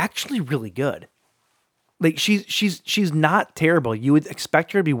 She's actually really good. Like she's not terrible. You would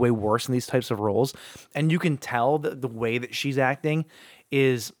expect her to be way worse in these types of roles, and you can tell that the way that she's acting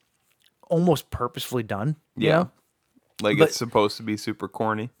is almost purposefully done. Yeah. It's supposed to be super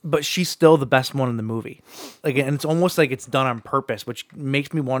corny. But she's still the best one in the movie. Like, and it's almost like it's done on purpose, which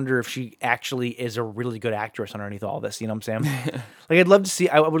makes me wonder if she actually is a really good actress underneath all this. You know what I'm saying? Like, I'd love to see.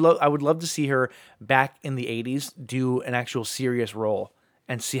 I would love to see her back in the '80s do an actual serious role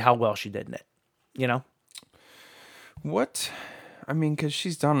and see how well she did in it. You know? What I mean, because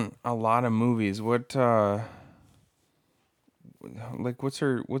she's done a lot of movies. What's her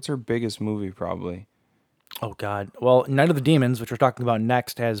biggest movie probably? Oh God. Well, Night of the Demons, which we're talking about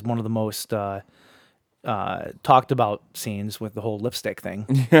next, has one of the most talked about scenes with the whole lipstick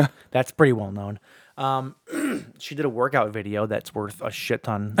thing. Yeah, that's pretty well known. She did a workout video that's worth a shit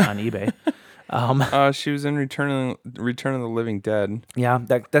ton on eBay. She was in Return of the Living Dead. Yeah,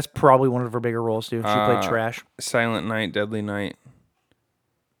 that's probably one of her bigger roles too. She played Trash. Silent Night, Deadly Night.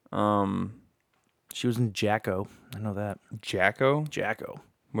 She was in Jacko. I know that. Jacko? Jacko.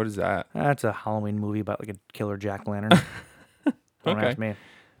 What is that? That's a Halloween movie about like a killer jack-o'-lantern. Don't ask me.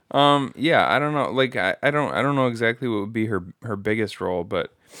 Yeah, I don't know. Like I don't know exactly what would be her biggest role,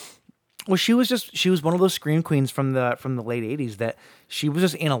 but well, she was one of those scream queens from the late 80s that she was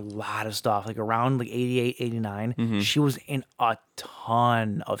just in a lot of stuff, like around like 88, 89. Mm-hmm. She was in a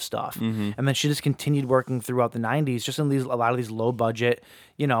ton of stuff. Mm-hmm. And then she just continued working throughout the 90s, just in a lot of these low budget,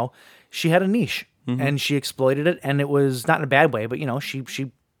 she had a niche and she exploited it, and it was not in a bad way, but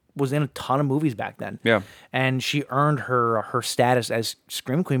she was in a ton of movies back then. Yeah. And she earned her status as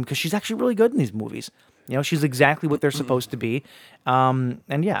scream queen because she's actually really good in these movies. She's exactly what they're supposed to be. And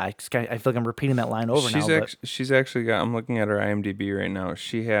yeah, I feel like I'm repeating that line over now. She's actually got, I'm looking at her IMDb right now.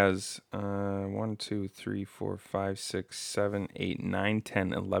 She has 1, 2, 3, 4, 5, 6, 7, 8, 9,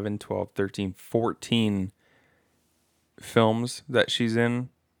 10, 11, 12, 13, 14 films that she's in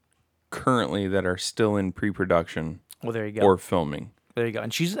currently that are still in pre-production. Well, there you go. Or filming. There you go.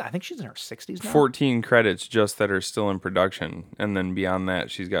 And I think she's in her 60s now. 14 credits just that are still in production. And then beyond that,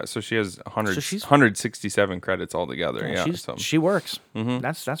 she has 167 credits altogether. Yeah. She works. Mm-hmm.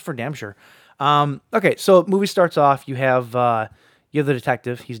 That's for damn sure. Okay, so movie starts off. You have the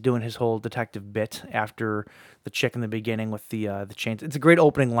detective. He's doing his whole detective bit after the chick in the beginning with the chains. It's a great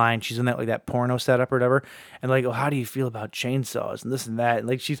opening line. She's in that porno setup or whatever, and like, oh, how do you feel about chainsaws and this and that? And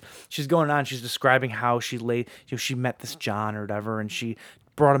like she's going on. She's describing how she met this John or whatever, and she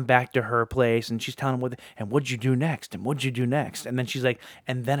brought him back to her place, and she's telling him what'd you do next, and what'd you do next, and then she's like,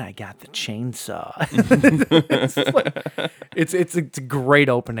 and then I got the chainsaw. it's a great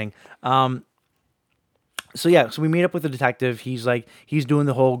opening. So we meet up with the detective. He's doing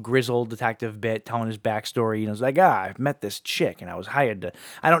the whole grizzled detective bit, telling his backstory. He's like, I've met this chick, and I was hired to.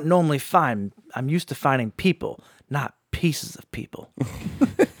 I don't normally I'm used to finding people, not pieces of people.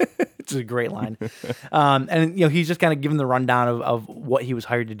 It's a great line. And he's just kind of giving the rundown of what he was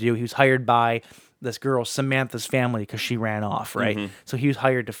hired to do. He was hired by this girl, Samantha's family, because she ran off, right? Mm-hmm. So he was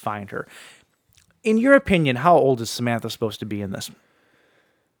hired to find her. In your opinion, how old is Samantha supposed to be in this?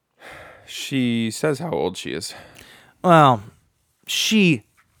 She says how old she is. Well, she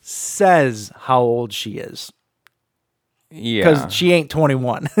says how old she is. Yeah. Because she ain't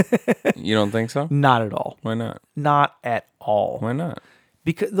 21. You don't think so? Not at all. Why not? Not at all. Why not?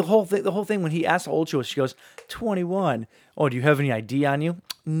 Because the whole thing, when he asked how old she goes, 21. Oh, do you have any ID on you?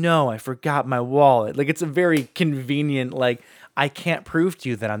 No, I forgot my wallet. Like, it's a very convenient, like, I can't prove to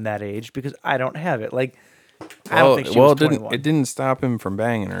you that I'm that age because I don't have it. Like, I don't think she was 21. It didn't stop him from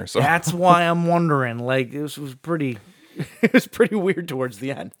banging her. So that's why I'm wondering. Like, this was pretty. It was pretty weird towards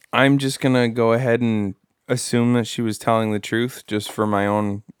the end. I'm just gonna go ahead and assume that she was telling the truth, just for my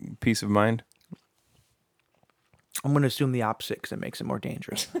own peace of mind. I'm gonna assume the opposite because it makes it more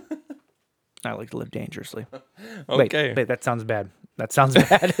dangerous. I like to live dangerously. Okay. Wait, that sounds bad. That sounds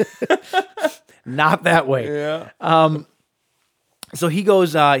bad. Not that way. Yeah. So he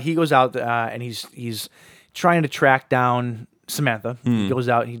goes out and he's trying to track down Samantha. He goes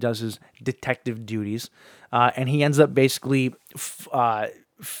out and he does his detective duties, and he ends up basically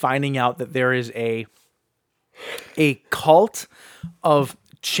finding out that there is a cult of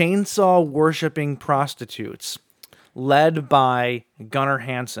chainsaw worshipping prostitutes led by Gunnar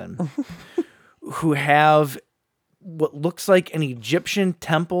Hansen, who have what looks like an Egyptian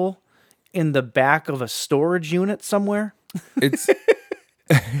temple in the back of a storage unit somewhere. It's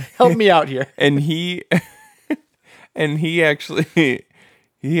help me out here. And he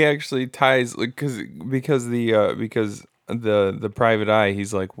actually ties, like, because the private eye,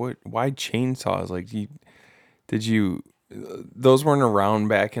 he's like, what? Why chainsaws? Like, those weren't around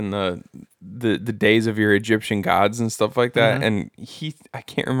back in the days of your Egyptian gods and stuff like that. Mm-hmm. And I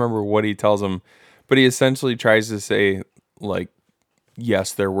can't remember what he tells him, but he essentially tries to say, like,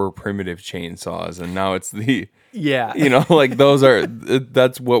 yes, there were primitive chainsaws, and now it's like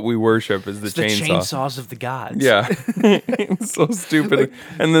that's what we worship is the chainsaw. The chainsaws of the gods. Yeah. It's so stupid.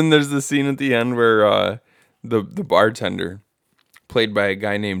 And then there's the scene at the end where the bartender, played by a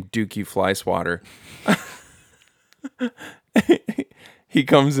guy named Dookie Flyswatter, he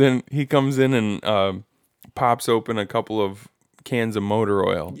comes in and pops open a couple of cans of motor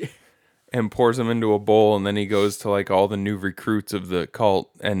oil and pours them into a bowl, and then he goes to like all the new recruits of the cult,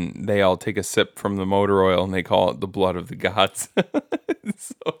 and they all take a sip from the motor oil, and they call it the blood of the gods.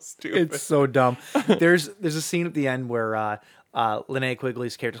 It's so stupid. It's so dumb. There's a scene at the end where Linnea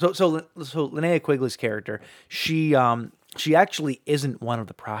Quigley's character. So Linnea Quigley's character, she actually isn't one of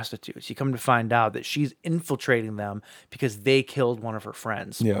the prostitutes. You come to find out that she's infiltrating them because they killed one of her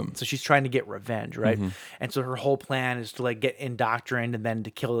friends. Yeah. So she's trying to get revenge, right? And so her whole plan is to like get indoctrinated and then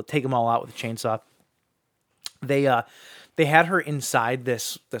to take them all out with a chainsaw. They had her inside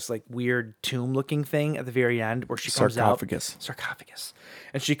this like weird tomb looking thing at the very end where she comes sarcophagus,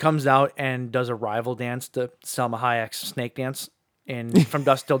 and she comes out and does a rival dance to Selma Hayek's Snake Dance in From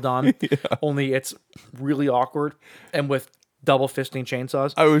Dusk Till Dawn. Only it's really awkward and with double fisting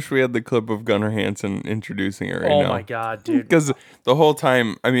chainsaws. I wish we had the clip of Gunnar Hansen introducing her right now. Oh my god, dude! Because the whole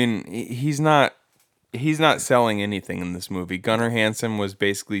time, I mean, he's not selling anything in this movie. Gunnar Hansen was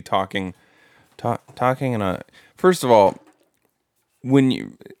basically talking in a. First of all,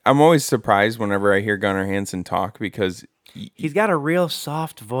 I'm always surprised whenever I hear Gunnar Hansen talk because he's got a real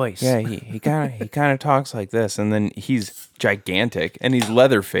soft voice. Yeah, he kind of talks like this, and then he's gigantic and he's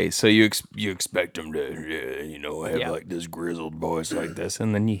Leatherface, so you expect him to have like this grizzled voice like this,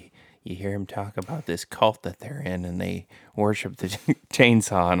 and then you hear him talk about this cult that they're in and they worship the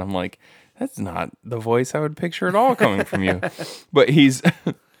chainsaw, and I'm like, that's not the voice I would picture at all coming from you. But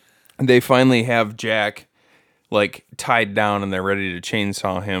they finally have Jack like tied down and they're ready to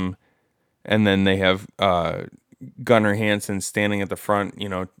chainsaw him, and then they have Gunnar Hansen standing at the front,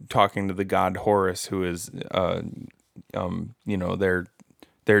 talking to the god Horus, who is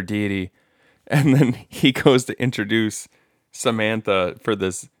their deity, and then he goes to introduce Samantha for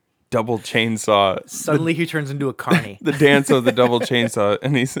this double chainsaw. Suddenly he turns into a carny. The dance of the double chainsaw,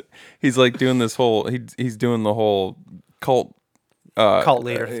 and he's like doing this whole he's doing the whole cult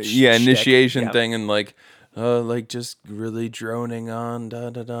leader initiation thing, and like just really droning on da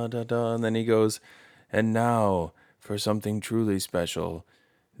da da da da, and then he goes, and now for something truly special,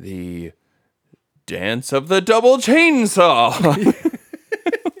 the dance of the double chainsaw.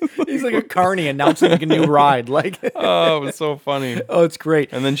 He's like a carny announcing like a new ride. Like, oh, it was so funny. Oh, it's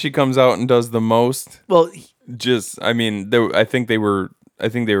great. And then she comes out and does the most. Well, I think they were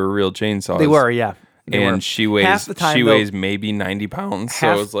real chainsaws. They were, yeah. And she weighs maybe 90 pounds.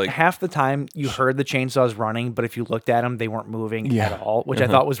 So it's like half the time you heard the chainsaws running, but if you looked at them, they weren't moving at all, which I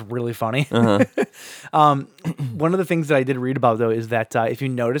thought was really funny. One of the things that I did read about though is that if you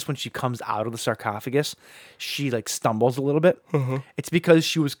notice when she comes out of the sarcophagus, she like stumbles a little bit. It's because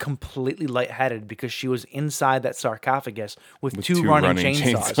she was completely lightheaded because she was inside that sarcophagus with two running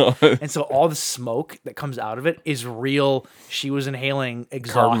chainsaws. And so all the smoke that comes out of it is real. She was inhaling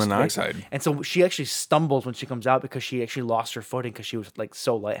exhaust, carbon monoxide. And so she actually stumbles when she comes out because she actually lost her footing because she was like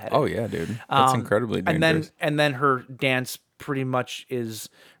so lightheaded. Oh yeah, dude, that's incredibly dangerous. And then her dance pretty much is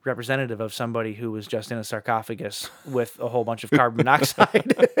representative of somebody who was just in a sarcophagus with a whole bunch of carbon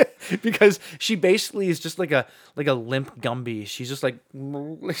monoxide because she basically is just like a limp Gumby. She's just like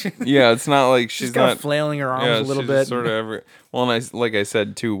yeah, it's not like she's kind not of flailing her arms a little bit. Sort of well, and like I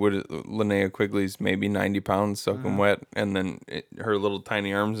said too, Linnea Quigley's maybe 90 pounds soaking wet, and then her little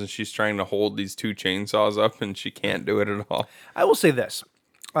tiny arms, and she's trying to hold these two chainsaws up, and she can't do it at all. I will say this,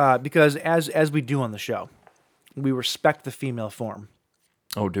 because as we do on the show, we respect the female form.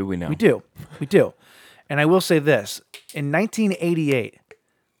 Oh, do we now? We do. And I will say this. In 1988,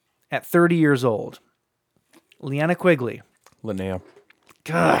 at 30 years old, Linnea Quigley. Linnea.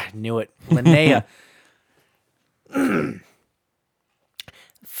 God, knew it. Linnea.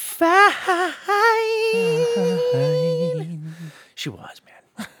 Fine. She was, man.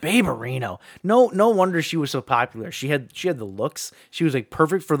 Baberino. No wonder she was so popular. She had the looks. She was like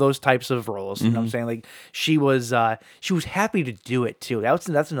perfect for those types of roles. You know what I'm saying? Like she was happy to do it too. That's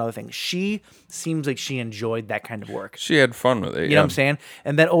another thing. She seems like she enjoyed that kind of work. She had fun with it. You know what I'm saying?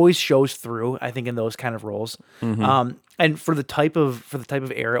 And that always shows through, I think, in those kind of roles. And for the type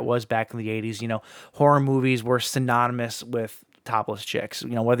of era it was back in the 80s, horror movies were synonymous with topless chicks.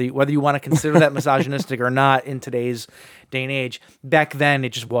 Whether you want to consider that misogynistic or not in today's day and age, back then it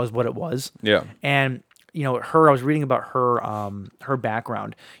just was what it was. Yeah. And I was reading about her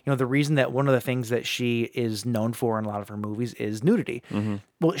background. The reason that one of the things that she is known for in a lot of her movies is nudity.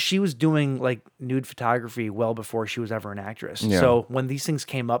 Well, she was doing like nude photography well before she was ever an actress. Yeah. So when these things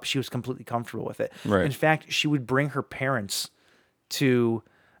came up, she was completely comfortable with it. Right. In fact, she would bring her parents to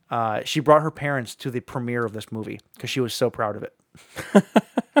she brought her parents to the premiere of this movie because she was so proud of it.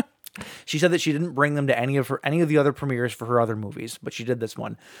 She said that she didn't bring them to any of the other premieres for her other movies, but she did this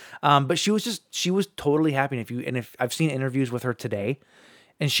one. But she was totally happy. And if I've seen interviews with her today,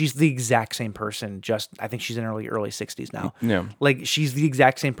 and she's the exact same person. I think she's in her early 60s now. Yeah. Like, she's the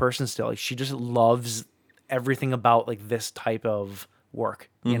exact same person still. Like, she just loves everything about like this type of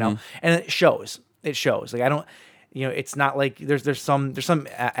work, you know? And it shows. Like, I don't, it's not like there's some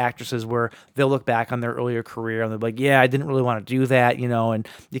actresses where they'll look back on their earlier career and they're like, yeah, I didn't really want to do that, and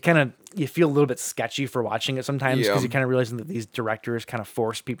you feel a little bit sketchy for watching it sometimes because you kind of realize that these directors kind of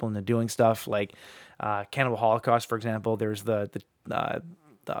force people into doing stuff like Cannibal Holocaust, for example. There's the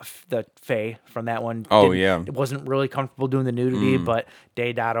Faye from that one. It wasn't really comfortable doing the nudity, but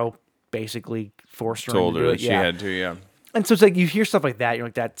Deodato basically forced her told into her it. she had to, yeah. And so it's like you hear stuff like that, you're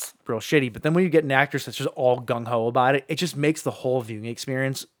like, that's real shitty. But then when you get an actress that's just all gung ho about it, it just makes the whole viewing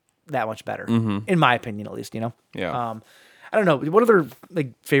experience that much better, in my opinion, at least. Yeah. I don't know. What other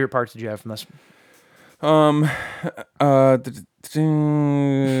like favorite parts did you have from this?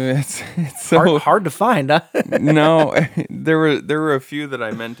 It's so hard to find, huh? No, there were a few that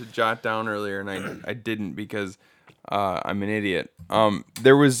I meant to jot down earlier, and I didn't because I'm an idiot.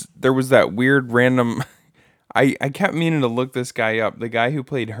 There was that weird random. I kept meaning to look this guy up. The guy who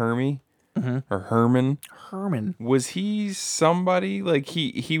played Hermie or Herman. Was he somebody like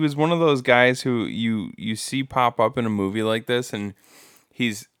he was one of those guys who you see pop up in a movie like this, and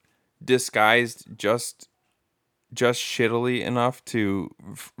he's disguised just shittily enough to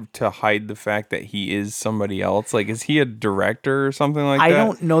hide the fact that he is somebody else. Like, is he a director or something like that? I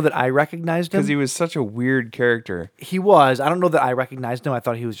don't know that I recognized him because he was such a weird character. He was. I don't know that I recognized him. I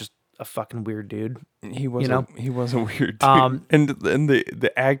thought he was just a fucking weird dude. He was he was a weird dude. And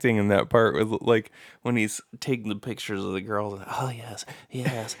the acting in that part was like when he's taking the pictures of the girls. Oh yes.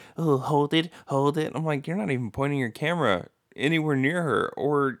 Oh, hold it. I'm like, you're not even pointing your camera anywhere near her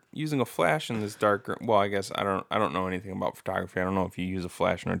or using a flash in this dark room. Well, I guess I don't know anything about photography. I don't know if you use a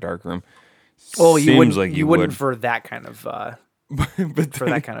flash in a dark room. Oh, you wouldn't for that kind of for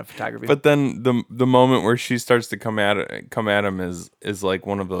that kind of photography. But then the moment where she starts to come at him is like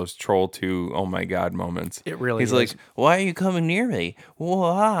one of those Troll 2 oh my god moments. It really is. He's like, why are you coming near me?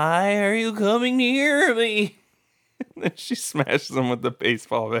 Why are you coming near me? And she smashes him with the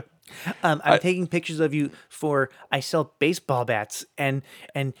baseball bat. I'm taking pictures of you I sell baseball bats, and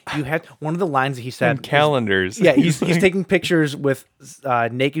you had one of the lines that he said and calendars. He's taking pictures with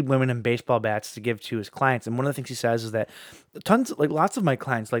naked women and baseball bats to give to his clients, and one of the things he says is that lots of my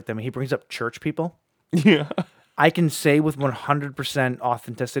clients like them. He brings up church people. Yeah, I can say with 100%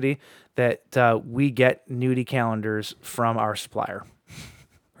 authenticity that we get nudie calendars from our supplier.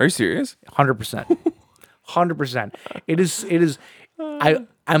 Are you serious? 100%. 100%. It is.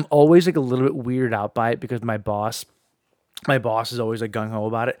 I'm always like a little bit weirded out by it because my boss is always like gung ho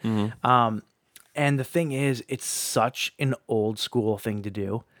about it. Mm-hmm. And the thing is, it's such an old school thing to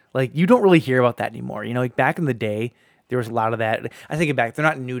do. Like, you don't really hear about that anymore. Like back in the day, there was a lot of that. I think back, they're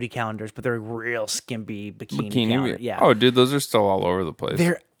not nudie calendars, but they're real skimpy bikini calendars. Yeah. Oh, dude, those are still all over the place.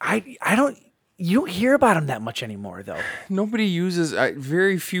 You don't hear about them that much anymore, though. Nobody uses.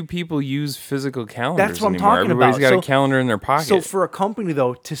 Very few people use physical calendars. That's what anymore. I'm talking Everybody's about. got a calendar in their pocket. So for a company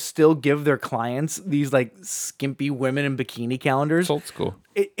though to still give their clients these like skimpy women in bikini calendars, it's old school.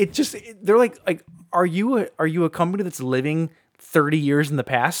 They're like, are you a company that's living 30 years in the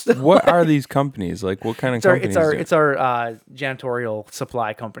past? What are these companies? Like, what kind of companies? It's our janitorial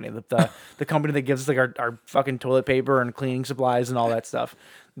supply company. The company that gives us like our fucking toilet paper and cleaning supplies and all that stuff.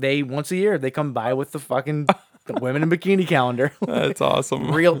 They once a year they come by with the fucking the women in bikini calendar. That's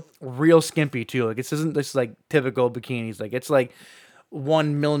awesome. real skimpy too. Like, this isn't just like typical bikinis. Like, it's like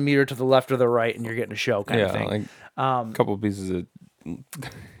 1 millimeter to the left or the right, and you're getting a show kind of thing. Like a couple pieces of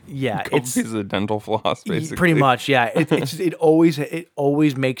pieces of dental floss, basically. Pretty much, yeah. It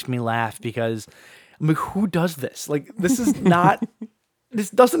always makes me laugh because I'm like, who does this? Like, this is not. This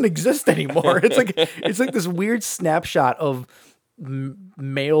doesn't exist anymore. It's like this weird snapshot of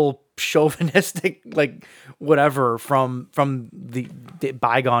male chauvinistic like whatever from the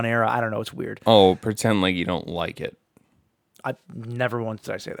bygone era. I don't know. It's weird. Oh, pretend like you don't like it. I never once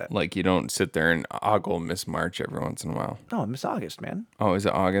did I say that. Like, you don't sit there and ogle Miss March every once in a while. No, Miss August, man. Oh, is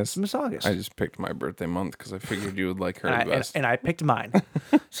it August? Miss August. I just picked my birthday month because I figured you would like her the best. And I picked mine.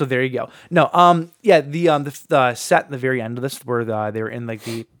 So there you go. No, yeah, the set at the very end of this where they were in like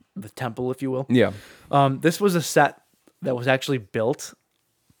the temple, if you will. Yeah. This was a set that was actually built.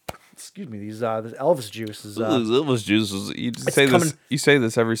 Excuse me, this Elvis juice is. Elvis juice is. You say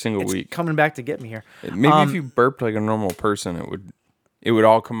this every single week. Coming back to get me here. Maybe if you burped like a normal person, it would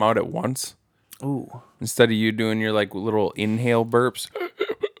all come out at once. Ooh. Instead of you doing your like little inhale burps.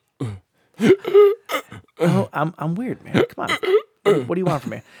 Oh, I'm weird, man. Come on. What do you want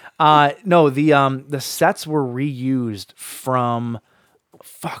from me? No, the sets were reused from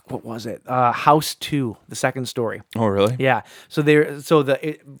what was it? House 2, the second story. Oh, really? Yeah. So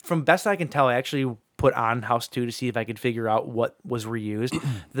from best I can tell, I actually put on House 2 to see if I could figure out what was reused.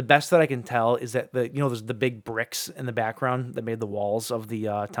 The best that I can tell is that there's the big bricks in the background that made the walls of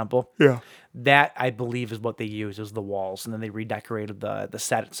the temple. Yeah. That I believe is what they used as the walls, and then they redecorated the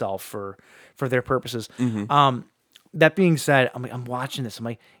set itself for their purposes. That being said, I'm watching this. I'm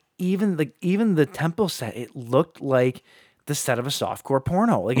like, even the temple set, it looked like the set of a softcore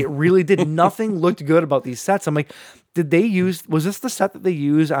porno. Like, it really did. Nothing looked good about these sets. I'm like, was this the set that they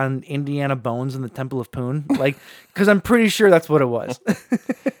use on Indiana Bones in the Temple of Poon? Like, because I'm pretty sure that's what it was.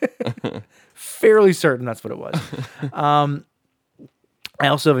 Fairly certain that's what it was. I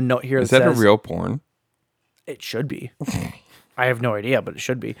also have a note here that says... Is that a real porn? It should be. I have no idea, but it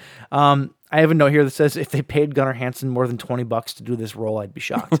should be. I have a note here that says, if they paid Gunnar Hansen more than $20 to do this role, I'd be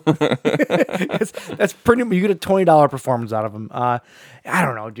shocked. That's pretty much, you get a $20 performance out of him. I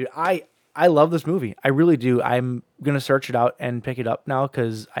don't know, dude. I love this movie. I really do. I'm going to search it out and pick it up now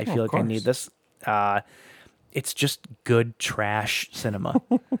because I feel like I need this. It's just good trash cinema.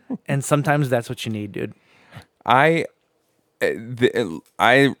 And sometimes that's what you need, dude. I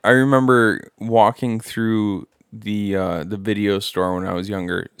remember walking through the video store when I was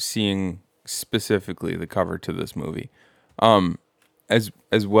younger, seeing specifically the cover to this movie, as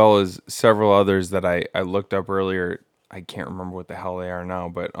well as several others that I looked up earlier. I can't remember what the hell they are now,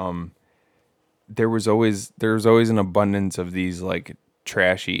 but there was always an abundance of these like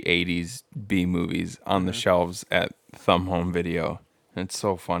trashy 80s B movies on the shelves at Thumb Home Video. And it's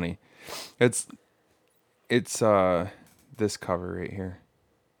so funny. It's this cover right here.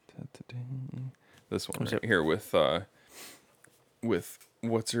 This one right here with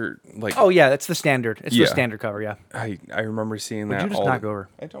what's her like? Oh yeah, that's the standard. It's the standard cover. Yeah. I remember seeing that. Would you just knock over?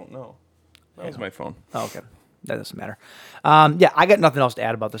 I don't know. That was my phone. Oh, okay. That doesn't matter. Yeah, I got nothing else to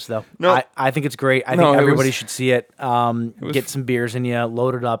add about this though. No, I think it's great. I think everybody should see it. Get some beers in you,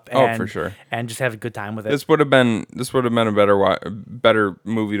 load it up, and, for sure, and just have a good time with it. This would have been a better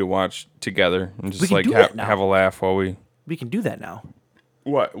movie to watch together and just like have a laugh while we can do that now.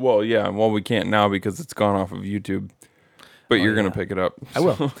 What? Well, yeah. Well, we can't now because it's gone off of YouTube. But you're gonna pick it up. I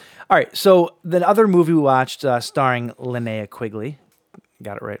will. All right. So the other movie we watched, starring Linnea Quigley,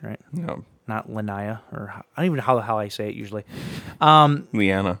 got it right? No. Not Linnea, or I don't even know how the hell I say it usually.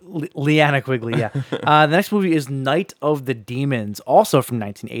 Leanna. Leanna Quigley, yeah. The next movie is Night of the Demons, also from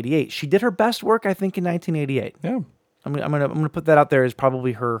 1988. She did her best work, I think, in 1988. Yeah. I'm gonna put that out there as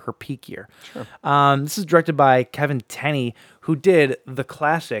probably her peak year. Sure. This is directed by Kevin Tenney, who did the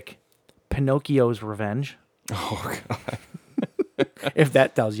classic Pinocchio's Revenge. Oh God. If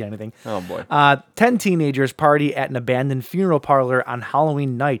that tells you anything. Oh, boy. 10 teenagers party at an abandoned funeral parlor on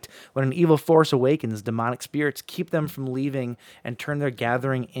Halloween night. When an evil force awakens, demonic spirits keep them from leaving and turn their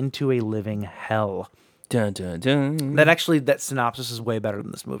gathering into a living hell. Dun, dun, dun. That synopsis is way better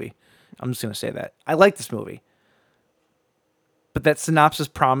than this movie. I'm just going to say that. I like this movie. But that synopsis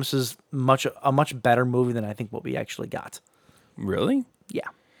promises a much better movie than I think what we actually got. Really? Yeah.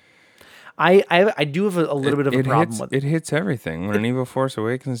 I do have a little bit of a problem with it. It hits everything. When an evil force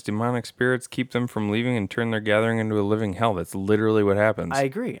awakens, demonic spirits keep them from leaving and turn their gathering into a living hell. That's literally what happens. I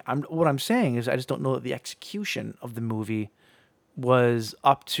agree. What I'm saying is I just don't know that the execution of the movie was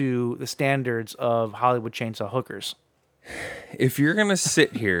up to the standards of Hollywood chainsaw hookers. If you're going to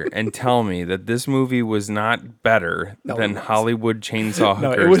sit here and tell me that this movie was not better than Hollywood chainsaw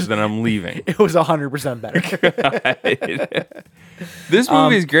hookers, then I'm leaving. It was 100% better. This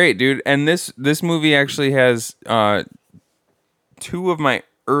movie is great, dude. And this movie actually has two of my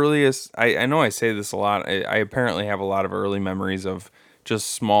earliest... I know I say this a lot. I apparently have a lot of early memories of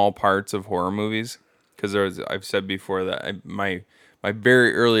just small parts of horror movies. Because I've said before that my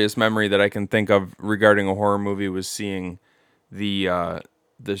very earliest memory that I can think of regarding a horror movie was seeing the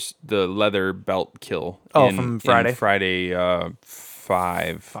leather belt kill. From Friday? In Friday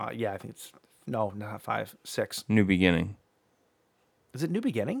 5. Yeah, I think it's... No, not 5. 6. New Beginning. Is it New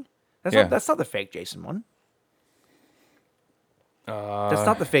Beginning? That's not the fake Jason one. That's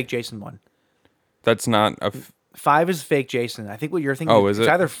not the fake Jason one. That's not a... 5 is fake Jason. I think what you're thinking is it's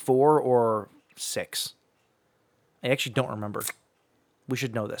it? Either 4 or 6. I actually don't remember. We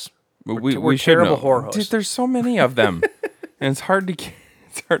should know this. We're should terrible know. horror hosts. Dude, there's so many of them, and it's hard to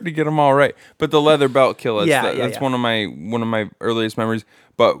get them all right. But the leather belt kill, that's one of my earliest memories.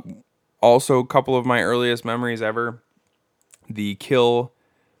 But also a couple of my earliest memories ever. The kill,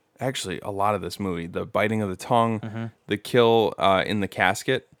 actually a lot of this movie, the biting of the tongue, the kill in the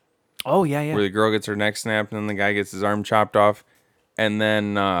casket. Oh, yeah. Where the girl gets her neck snapped and then the guy gets his arm chopped off. And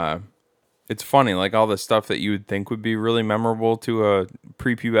then it's funny, like all the stuff that you would think would be really memorable to a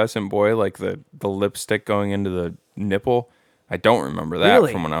prepubescent boy, like the lipstick going into the nipple. I don't remember that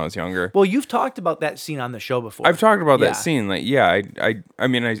from when I was younger. Well, you've talked about that scene on the show before. I've talked about that scene. Like, yeah, I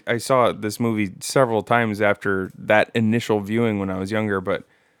mean, I saw this movie several times after that initial viewing when I was younger, but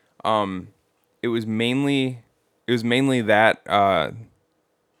it was mainly that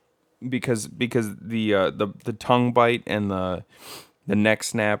because the tongue bite and the neck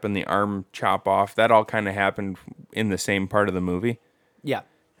snap and the arm chop off, that all kind of happened in the same part of the movie. Yeah.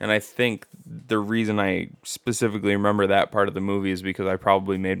 And I think the reason I specifically remember that part of the movie is because I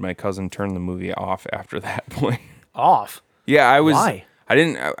probably made my cousin turn the movie off after that point. Off? Yeah, I was. Why? I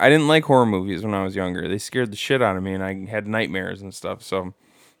didn't like horror movies when I was younger. They scared the shit out of me, and I had nightmares and stuff. So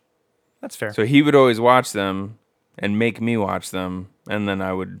that's fair. So he would always watch them and make me watch them, and then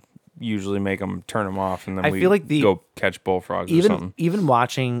I would usually make him turn them off, and then we go catch bullfrogs or something. Even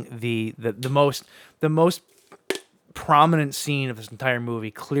watching the most prominent scene of this entire movie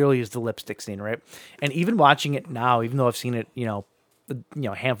clearly is the lipstick scene, right? And even watching it now, even though I've seen it,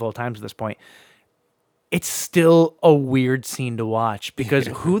 a handful of times at this point, it's still a weird scene to watch because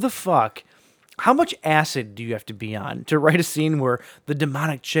who the fuck, how much acid do you have to be on to write a scene where the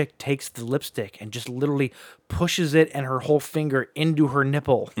demonic chick takes the lipstick and just literally pushes it and her whole finger into her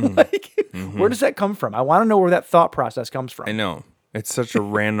nipple? Where does that come from? I want to know where that thought process comes from. I know. It's such a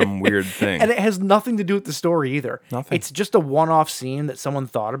random, weird thing. And it has nothing to do with the story either. Nothing. It's just a one-off scene that someone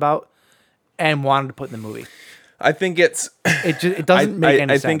thought about and wanted to put in the movie. I think it doesn't make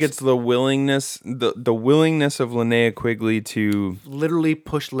any sense. I think it's the willingness of Linnea Quigley to literally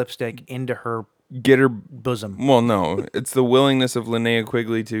push lipstick into her bosom. Well, no, it's the willingness of Linnea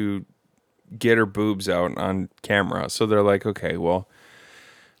Quigley to get her boobs out on camera. So they're like, okay, well,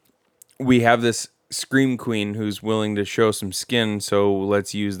 we have this scream queen who's willing to show some skin, so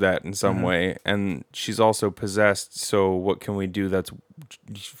let's use that in some way. And she's also possessed, so what can we do that's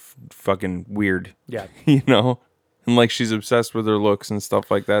fucking weird? Yeah. And like she's obsessed with her looks and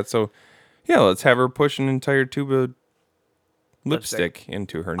stuff like that. So yeah, let's have her push an entire tube of lipstick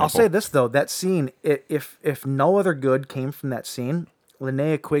into her nipple. I'll say this though, that scene, if no other good came from that scene,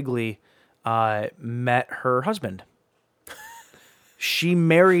 Linnea Quigley met her husband. She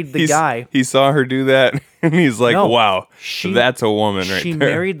married the guy. He saw her do that, and he's like, wow, that's a woman right there. She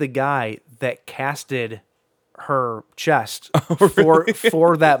married the guy that casted her chest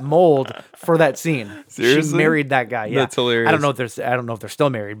for that mold for that scene. Seriously? She married that guy. Yeah. That's hilarious. I don't know if they're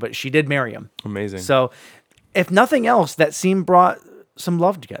still married, but she did marry him. Amazing. So, if nothing else, that scene brought some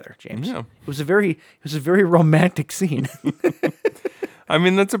love together, James. Yeah. It was a very romantic scene. I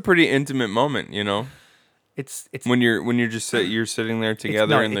mean, that's a pretty intimate moment, It's when you're just you're sitting there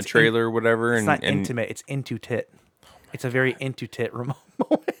together in the trailer or whatever. It's not intimate. It's into tit. It's a very into tit moment.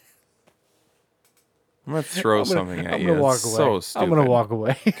 I'm gonna throw something at you. I'm gonna walk away. So stupid. I'm gonna walk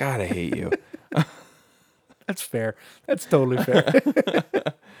away. God, I hate you. That's fair. That's totally fair.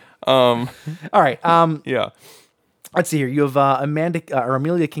 All right. Yeah. Let's see here. You have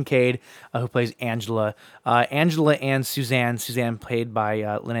Amelia Kincaid, who plays Angela. Angela and Suzanne. Suzanne played by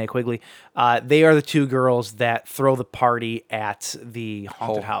Linnea Quigley. They are the two girls that throw the party at the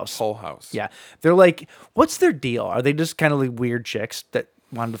haunted house. Whole house. Yeah. They're like, what's their deal? Are they just kind of like weird chicks that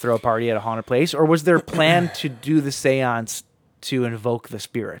wanted to throw a party at a haunted place? Or was their plan to do the seance to invoke the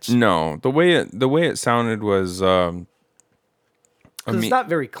spirits? No. The way it sounded was... it's not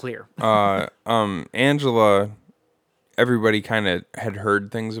very clear. Angela... Everybody kind of had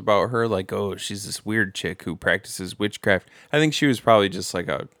heard things about her, like, oh, she's this weird chick who practices witchcraft. I think she was probably just like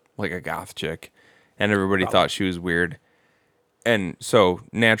a goth chick, and everybody thought she was weird. And so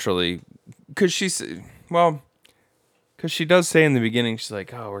naturally, because she does say in the beginning, she's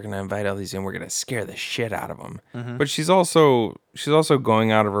like, oh, we're gonna invite all these in, we're gonna scare the shit out of them. Mm-hmm. But she's also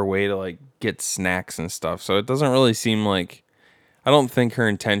going out of her way to like get snacks and stuff. So it doesn't really seem like, I don't think her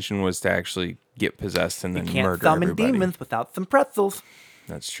intention was to actually get possessed and then murder everybody. You can't summon demons without some pretzels.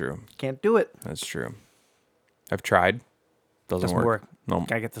 That's true. Can't do it. That's true. I've tried. Doesn't work. No.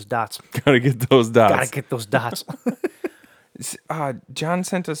 Gotta get those dots. Gotta get those dots. John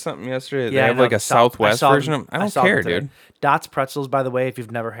sent us something yesterday. They have like a Southwest version of them. I don't care, dude. Dots pretzels, by the way, if you've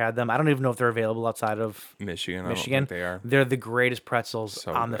never had them. I don't even know if they're available outside of Michigan. I don't think they are. They're the greatest pretzels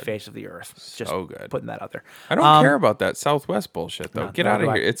on the face of the earth. Just so good. Putting that out there. I don't care about that Southwest bullshit, though. Get out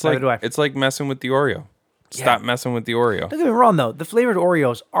of here. It's like messing with the Oreo. Stop messing with the Oreo. Don't get me wrong, though. The flavored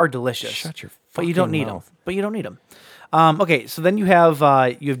Oreos are delicious. Shut your fucking But you don't need mouth. them. Okay, so then you have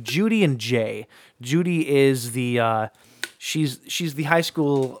Judy and Jay. Judy is the she's the high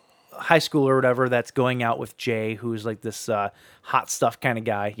school high school or whatever that's going out with Jay, who's like this hot stuff kind of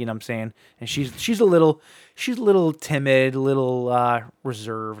guy. You know what I'm saying? And she's a little timid, a little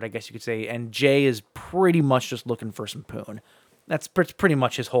reserved, I guess you could say. And Jay is pretty much just looking for some poon. That's pretty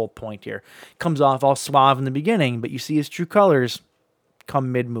much his whole point here. Comes off all suave in the beginning, but you see his true colors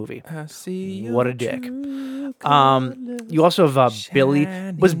come mid-movie. I see. What a dick. You also have Billy.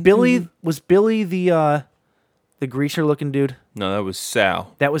 Was Billy the greaser-looking dude? No, that was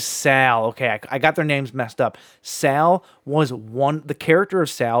Sal. That was Sal. Okay, I got their names messed up. Sal was the character of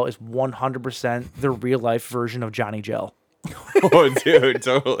Sal is 100% the real-life version of Johnny Gel. Oh, dude,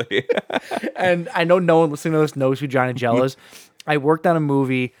 totally. And I know no one listening to this knows who Johnny Gel is. I worked on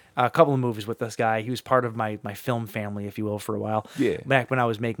a couple of movies with this guy. He was part of my film family, if you will, for a while. Yeah. Back when I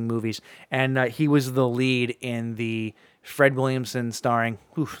was making movies. And he was the lead in the Fred Williamson starring,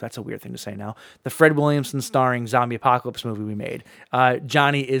 that's a weird thing to say now, the Fred Williamson starring zombie apocalypse movie we made.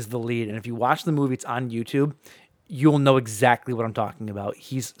 Johnny is the lead. And if you watch the movie, it's on YouTube, you'll know exactly what I'm talking about.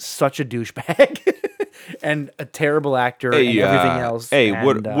 He's such a douchebag. And a terrible actor and everything else. Hey,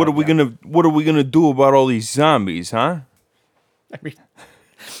 what are we gonna do about all these zombies, huh? I mean,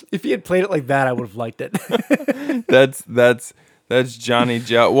 if he had played it like that, I would have liked it. That's Johnny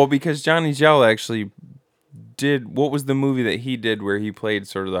Gel. Well, because Johnny Gel actually did. What was the movie that he did where he played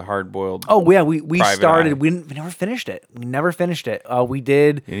sort of the hard-boiled? Oh yeah, we started. We never finished it. We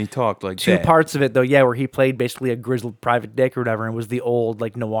did. And he talked like two that. parts of it though. Yeah, where he played basically a grizzled private dick or whatever, and it was the old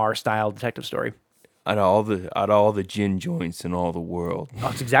like noir style detective story. Out of all the gin joints in all the world. Oh,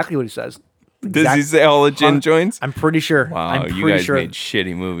 that's exactly what he says. Does he say all the gin joints? I'm pretty sure. Wow, you guys made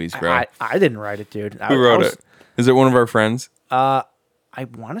shitty movies, bro. I didn't write it, dude. Who wrote it? Is it one of our friends? I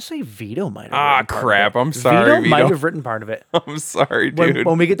want to say Vito might have. Ah, crap! I'm sorry, Vito might have written part of it. I'm sorry, dude.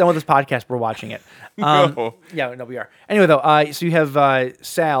 When we get done with this podcast, we're watching it. No. Yeah, no, we are. Anyway, though, so you have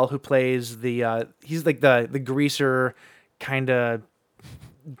Sal who plays he's like the greaser kind of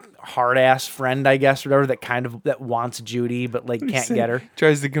hard ass friend, I guess, or whatever, that wants Judy but like can't get her.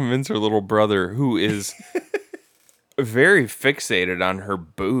 Tries to convince her little brother, who is very fixated on her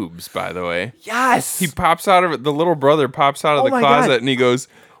boobs, by the way. Yes. He pops out of it. The little brother pops out of the closet God. And he goes,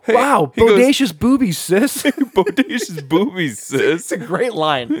 hey, wow, bodacious boobies, sis. Bodacious boobies, sis. It's a great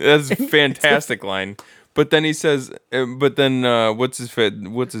line. That's a fantastic line. But then he says, what's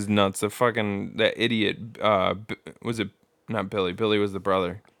his nuts? That idiot, was it not Billy? Billy was the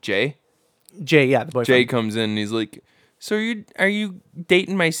brother. Jay, yeah, the boyfriend. Jay comes in and he's like, so are you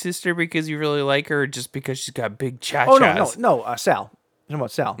dating my sister because you really like her or just because she's got big cha-chas? Oh, no, Sal. You're talking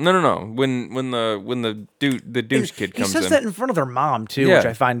about Sal. No. When the douche kid comes in. He says that in front of their mom, too, which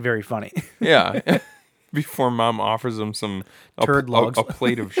I find very funny. Yeah. Before mom offers him some turd logs. A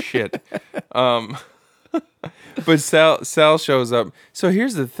plate of shit. But Sal shows up. So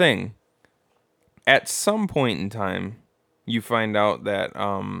here's the thing. At some point in time, you find out that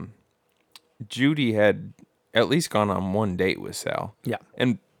Judy had at least gone on one date with Sal. Yeah.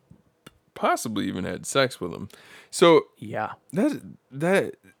 And possibly even had sex with him. So yeah.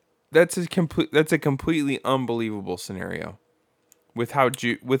 That's a completely unbelievable scenario. With how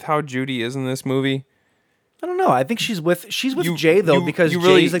Judy is in this movie. I don't know. I think she's with Jay though, because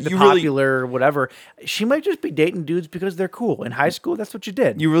Jay's like the popular whatever. She might just be dating dudes because they're cool. In high school, that's what you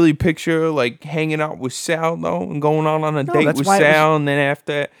did. You really picture like hanging out with Sal though, and going on a date with Sal, and then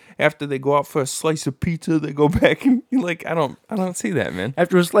after they go out for a slice of pizza, they go back and like I don't see that, man.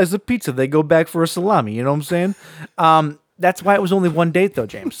 After a slice of pizza, they go back for a salami. You know what I'm saying? That's why it was only one date though,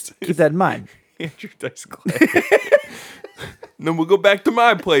 James. Keep that in mind. Andrew Dice Clay. Then we'll go back to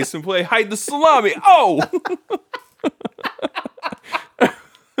my place and play hide the salami. Oh!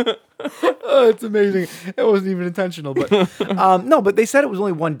 Oh, it's amazing. It wasn't even intentional, but no. But they said it was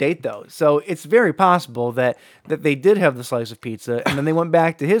only one date though, so it's very possible that they did have the slice of pizza, and then they went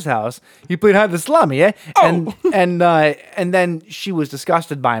back to his house. He played hide the salami, eh? Oh. And then she was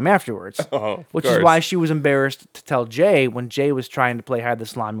disgusted by him afterwards, which is why she was embarrassed to tell Jay when Jay was trying to play hide the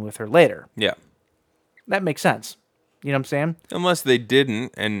salami with her later. Yeah, that makes sense. You know what I'm saying? Unless they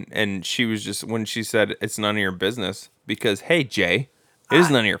didn't, and she was just, when she said, it's none of your business, because, hey, Jay, it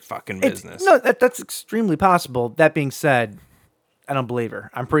is none of your fucking business. No, that's extremely possible. That being said, I don't believe her.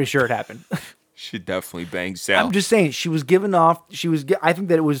 I'm pretty sure it happened. She definitely banged Sal. I'm just saying, she was given off, I think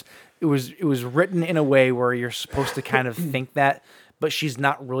that it was written in a way where you're supposed to kind of think that, but she's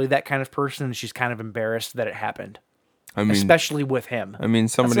not really that kind of person, and she's kind of embarrassed that it happened. I mean, especially with him. I mean,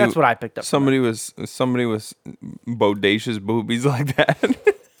 that's what I picked up. Somebody was bodacious boobies like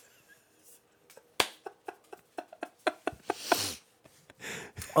that.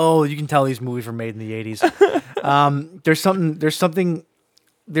 Oh, you can tell these movies were made in the 80s. There's something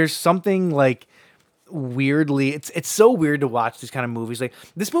there's something like weirdly, it's so weird to watch these kind of movies. Like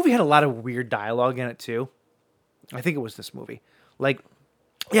this movie had a lot of weird dialogue in it too. I think it was this movie. Like,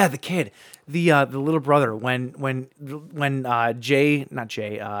 yeah, the kid, the little brother, when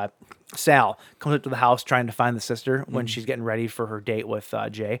Sal comes up to the house trying to find the sister when she's getting ready for her date with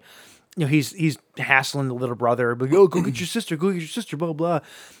Jay. You know, he's hassling the little brother, like, oh, go get your sister, blah, blah.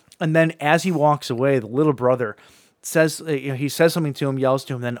 And then as he walks away, the little brother says, he says something to him, yells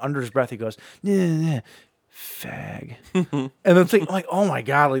to him, then under his breath he goes, nah, fag. And it's like, oh my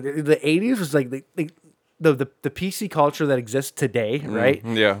God, like the 80s was like the PC culture that exists today, right?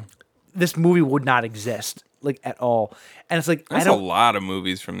 Yeah. This movie would not exist like at all. And it's like, there's a lot of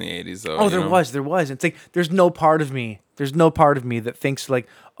movies from the 80s though. Oh, there was. It's like, there's no part of me that thinks like,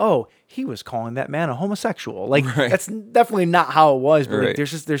 oh, he was calling that man a homosexual. Like that's definitely not how it was. But like,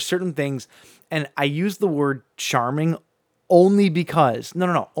 there's certain things, and I use the word charming only because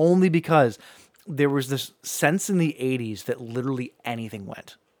only because there was this sense in the 80s that literally anything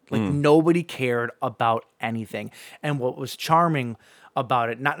went. Like nobody cared about anything. And what was charming about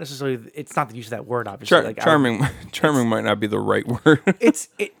it, not necessarily, it's not the use of that word, obviously. Charming might not be the right word.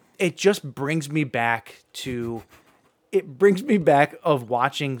 It just brings me back of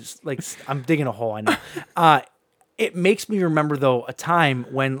watching, like, I'm digging a hole, I know. It makes me remember, though, a time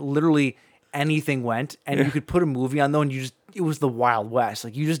when literally anything went, and you could put a movie on, though, and it was the Wild West.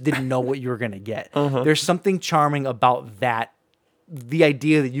 Like, you just didn't know what you were going to get. There's something charming about that, the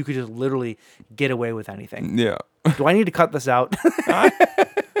idea that you could just literally get away with anything. Yeah. Do I need to cut this out? I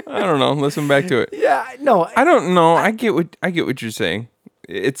don't know. Listen back to it. Yeah, no. I don't know. I get what you're saying.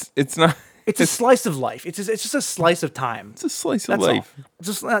 It's not. It's a slice of life. It's just a slice of time. It's a slice of life. It's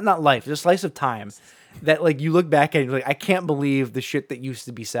just not life. It's a slice of time that, like, you look back at it, like, I can't believe the shit that used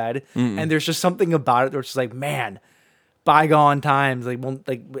to be said. And there's just something about it where it's just like, man, bygone times. Like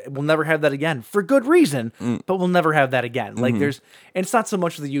we'll never have that again for good reason, but we'll never have that again. Like and it's not so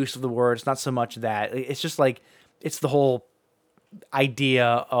much the use of the word. It's not so much that. It's just like, it's the whole idea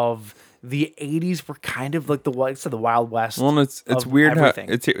of the 80s were kind of like the Wild West. Well, it's weird everything.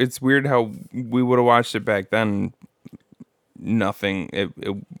 how it's weird how we would have watched it back then. Nothing. It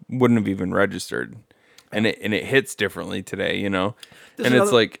wouldn't have even registered, and it hits differently today. You know,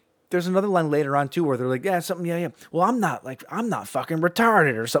 it's like. There's another line later on too where they're like, yeah. Well, I'm not fucking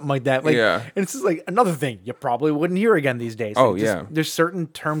retarded or something like that. Like, yeah. And it's just like another thing you probably wouldn't hear again these days. Oh, like, yeah. There's certain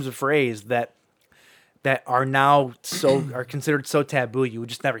terms of phrase that are now are considered so taboo you would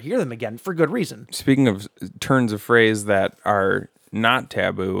just never hear them again for good reason. Speaking of turns of phrase that are not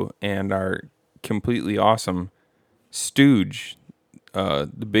taboo and are completely awesome, Stooge,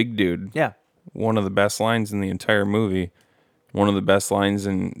 the big dude. Yeah. One of the best lines in the entire movie. One of the best lines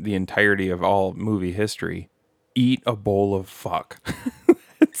in the entirety of all movie history. Eat a bowl of fuck.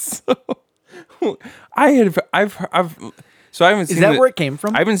 It's so. I haven't seen. Is that where it came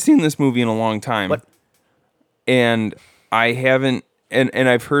from? I haven't seen this movie in a long time. What? And I haven't, and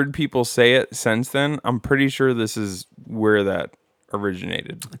I've heard people say it since then. I'm pretty sure this is where that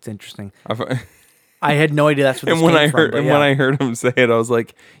originated. That's interesting. I had no idea that's what. When I heard him say it, I was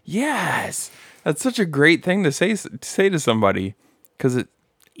like, yes. That's such a great thing to say to somebody, because it.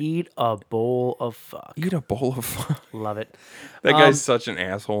 Eat a bowl of fuck. Eat a bowl of fuck. Love it. That guy's such an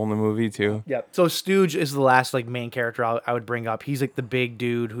asshole in the movie too. Yeah. So Stooge is the last like main character I would bring up. He's like the big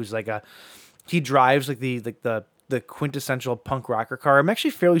dude who's like he drives like the quintessential punk rocker car. I'm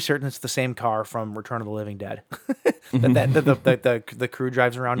actually fairly certain it's the same car from Return of the Living Dead. the crew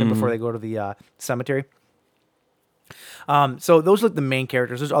drives around him before they go to the cemetery. So those are like the main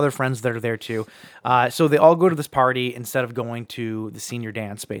characters. There's other friends that are there too. So they all go to this party instead of going to the senior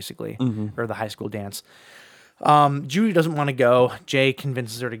dance, basically, or the high school dance. Judy doesn't want to go. Jay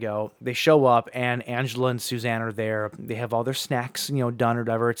convinces her to go. They show up, and Angela and Suzanne are there. They have all their snacks, done or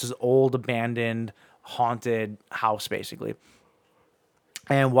whatever. It's this old, abandoned, haunted house, basically.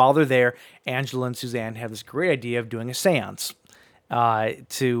 And while they're there, Angela and Suzanne have this great idea of doing a seance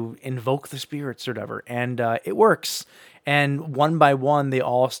to invoke the spirits or whatever. And it works. And one by one, they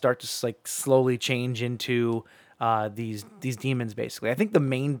all start to like slowly change into these demons, basically. I think the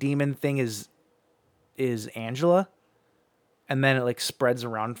main demon thing is Angela. And then it like spreads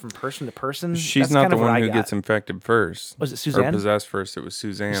around from person to person. She's not the one who gets infected first. Was it Suzanne? Or possessed first. It was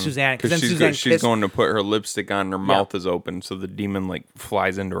Suzanne. Suzanne. Because she's going to put her lipstick on and her mouth is open. So the demon like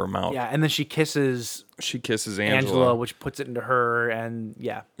flies into her mouth. Yeah. And then she kisses Angela, which puts it into her. And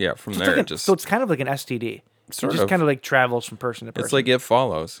yeah. Yeah. From so there, so it's kind of like an STD. Sort it just kind of like travels from person to person. It's like It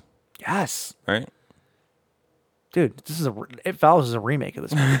Follows. Yes. Right? Dude, It Follows is a remake of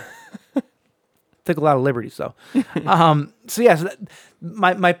this movie. take a lot of liberties, though.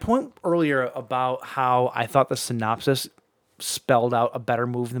 My point earlier about how I thought the synopsis spelled out a better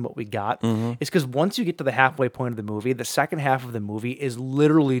movie than what we got is because once you get to the halfway point of the movie, the second half of the movie is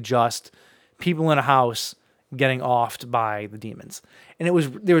literally just people in a house getting offed by the demons. And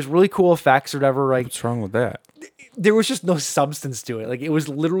there was really cool effects or whatever. Like, what's wrong with that? There was just no substance to it. Like, it was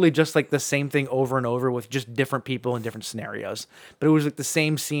literally just like the same thing over and over with just different people in different scenarios. But it was like the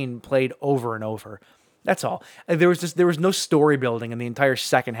same scene played over and over. That's all. There was no story building in the entire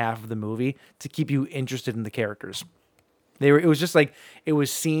second half of the movie to keep you interested in the characters. It was just like, it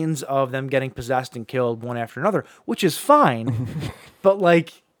was scenes of them getting possessed and killed one after another, which is fine. But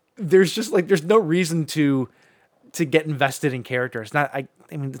like, there's no reason to get invested in characters. I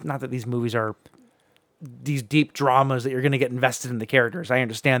mean, it's not that these movies are these deep dramas that you're going to get invested in the characters. I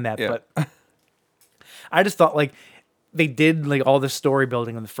understand that, but I just thought like they did like all this story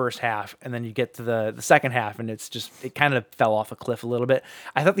building in the first half, and then you get to the second half, and it kind of fell off a cliff a little bit.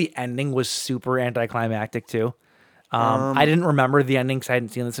 I thought the ending was super anticlimactic too. I didn't remember the ending because I hadn't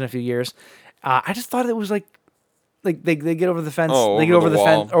seen this in a few years. I just thought it was like they get over the fence, they get over the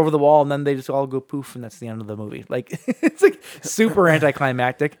fence, over the wall, and then they just all go poof, and that's the end of the movie. Like, it's like super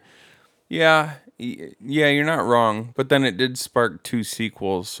anticlimactic. Yeah, you're not wrong. But then it did spark 2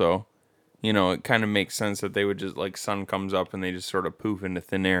 sequels, so it kind of makes sense that they would just like sun comes up and they just sort of poof into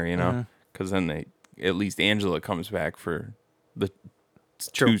thin air, because then at least Angela comes back for the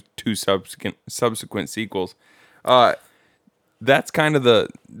two subsequent sequels. That's kind of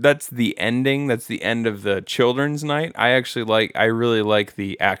that's the ending. That's the end of the children's night. I really like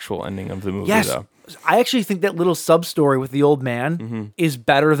the actual ending of the movie, though. I actually think that little sub story with the old man is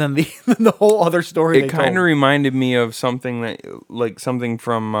better than the whole other story. It kind of reminded me of something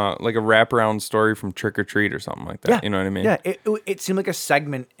from like a wraparound story from Trick or Treat or something like that. Yeah. You know what I mean? Yeah. It seemed like a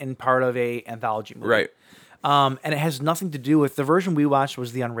segment in part of a anthology movie. Right. And it has nothing to do with the version we watched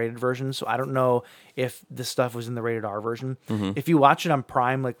was the unrated version. So I don't know if this stuff was in the rated R version. If you watch it on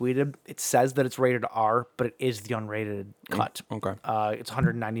Prime like we did, it says that it's rated R, but it is the unrated cut. Okay. It's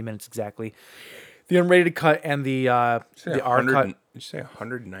 190 minutes exactly. The unrated cut and the R cut. Did you say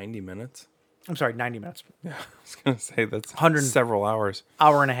 190 minutes? I'm sorry, 90 minutes. Yeah, I was gonna say that's several hours.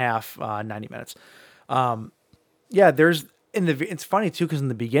 Hour and a half, 90 minutes. It's funny too because in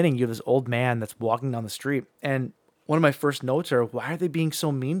the beginning you have this old man that's walking down the street, and one of my first notes are, why are they being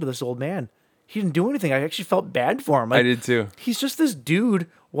so mean to this old man? He didn't do anything. I actually felt bad for him. Like, I did too. He's just this dude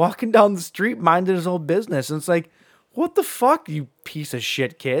walking down the street minding his own business, and it's like, what the fuck, you piece of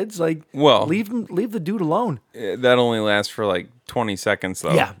shit, kids? Like, well, leave the dude alone. That only lasts for like 20 seconds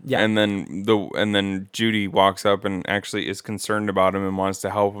though. Yeah. And then Judy walks up and actually is concerned about him and wants to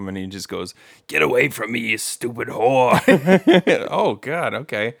help him, and he just goes, "Get away from me, you stupid whore." Oh God,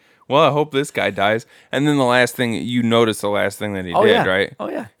 okay. Well, I hope this guy dies. And then the last thing that he did, right? Oh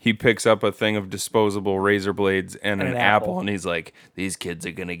yeah. He picks up a thing of disposable razor blades and an apple, and he's like, "These kids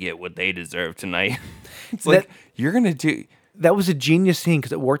are gonna get what they deserve tonight." It's like, you're gonna do. That was a genius scene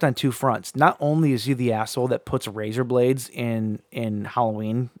because it worked on two fronts. Not only is he the asshole that puts razor blades in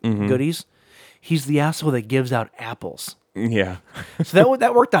Halloween goodies, he's the asshole that gives out apples. Yeah. So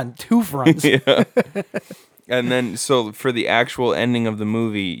that worked on two fronts. Yeah. And then, so for the actual ending of the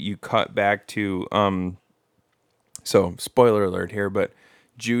movie, you cut back to, so spoiler alert here, but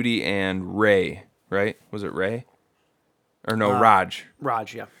Judy and Ray, right? Was it Ray? Or no, Raj.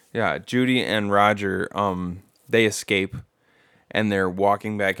 Raj, yeah. Yeah, Judy and Roger, they escape, and they're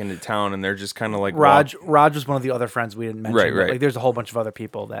walking back into town, and they're just kind of like... Raj was one of the other friends we didn't mention. Right. Like, there's a whole bunch of other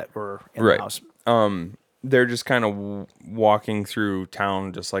people that were in the house. They're just kind of walking through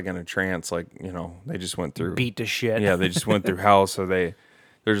town just like in a trance, like, they just went through... Beat to shit. Yeah, they just went through hell, so they're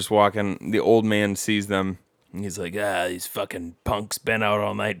just walking. The old man sees them, and he's like, these fucking punks been out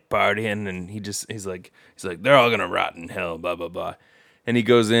all night partying, and he's like, they're all gonna rot in hell, blah, blah, blah. And he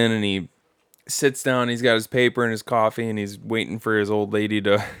goes in, and he sits down, he's got his paper and his coffee, and he's waiting for his old lady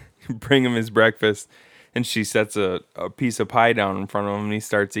to bring him his breakfast. And she sets a piece of pie down in front of him, and he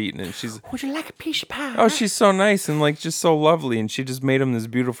starts eating it. She's, would you like a piece of pie? Oh, she's so nice and like just so lovely, and she just made him this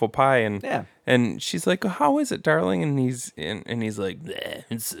beautiful pie. And yeah. And she's like, "How is it, darling?" And he's like,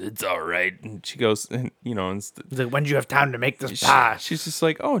 "It's all right." And she goes, he's like, "When do you have time to make this pie?" She's just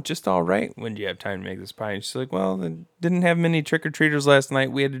like, "Oh, just all right. When do you have time to make this pie?" And she's like, "Well, I didn't have many trick or treaters last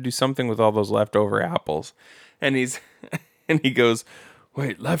night. We had to do something with all those leftover apples." And he goes,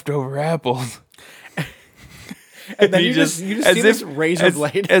 "Wait, leftover apples?" And then you just see this razor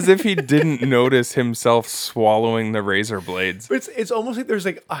blade. As if he didn't notice himself swallowing the razor blades. But it's almost like there's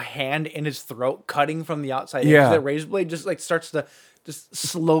like a hand in his throat cutting from the outside. Yeah. The razor blade just like starts to just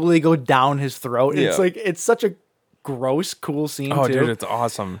slowly go down his throat. Yeah. It's like, it's such a gross, cool scene, Oh, too. dude, it's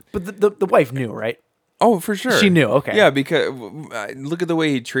awesome. But the wife knew, right? Oh, for sure. She knew, okay. Yeah, because look at the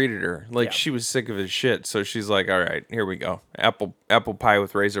way he treated her. Like, she was sick of his shit, so she's like, all right, here we go. Apple pie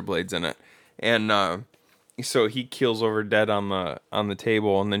with razor blades in it. And so he keels over dead on the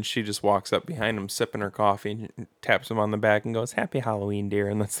table, and then she just walks up behind him, sipping her coffee, and taps him on the back and goes, "Happy Halloween, dear."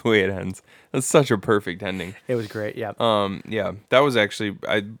 And that's the way it ends. That's such a perfect ending. It was great, yeah. Yeah, that was actually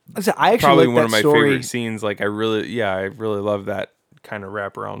I actually probably liked one of that my story. favorite scenes. Like, I really love that kind of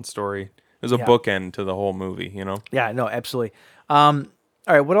wraparound story. It was a bookend to the whole movie, you know? Yeah, no, absolutely. All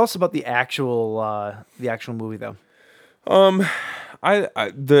right, what else about the actual movie though? I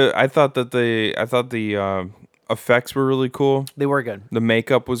thought the effects were really cool. They were good. The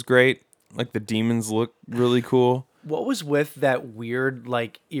makeup was great. Like, the demons look really cool. What was with that weird,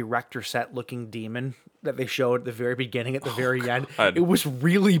 like, erector set looking demon that they showed at the very beginning, at the very end? It was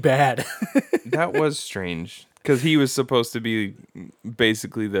really bad. That was strange, because he was supposed to be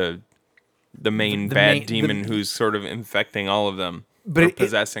basically the main bad demon who's sort of infecting all of them, but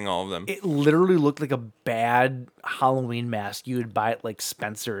possessing all of them. It literally looked like a bad Halloween mask you would buy at like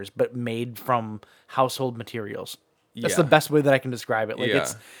Spencer's, but made from household materials. That's the best way that I can describe it. Like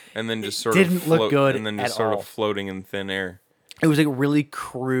and then just sort didn't of look good and then just at sort all. of floating in thin air. It was like really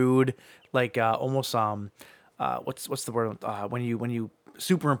crude, like almost what's the word when you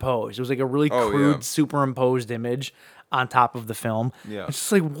superimpose. It was like a really crude superimposed image on top of the film. Yeah, it's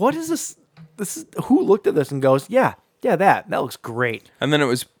just like, what is this? This is who looked at this and goes, yeah, that looks great. And then it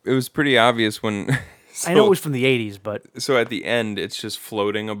was pretty obvious when I know it was from the 80s, but so at the end it's just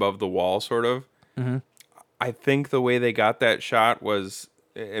floating above the wall, sort of. Mm-hmm. I think the way they got that shot was,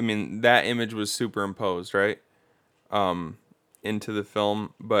 I mean, that image was superimposed, right, into the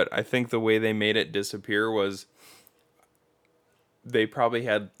film. But I think the way they made it disappear was they probably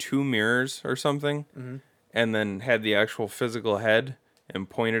had 2 mirrors or something, and then had the actual physical head and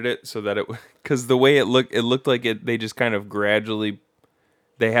pointed it so that because the way it looked like they just kind of gradually,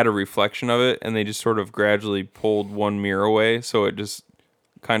 they had a reflection of it, and they just sort of gradually pulled one mirror away, so it just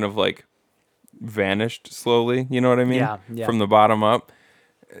kind of like vanished slowly, you know what I mean? Yeah. From the bottom up.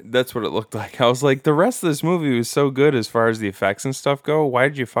 That's what it looked like. I was like, the rest of this movie was so good as far as the effects and stuff go. Why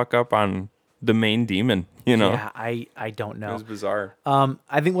did you fuck up on the main demon, you know? Yeah, I don't know. It was bizarre.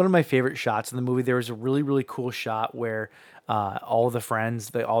 I think one of my favorite shots in the movie, there was a really, really cool shot where all the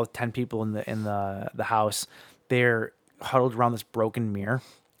friends, all 10 people in the house, they're huddled around this broken mirror.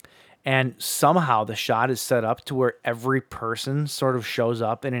 And somehow the shot is set up to where every person sort of shows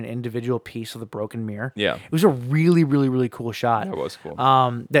up in an individual piece of the broken mirror. Yeah. It was a really, really, really cool shot. That was cool.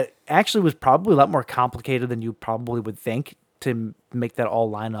 That actually was probably a lot more complicated than you probably would think to make that all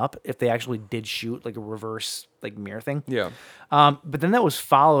line up if they actually did shoot like a reverse like mirror thing. Yeah. But then that was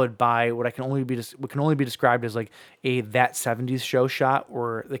followed by what can only be described as like that 70s show shot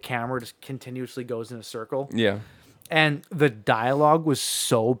where the camera just continuously goes in a circle. Yeah. And the dialogue was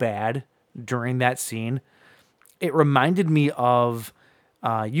so bad during that scene. It reminded me of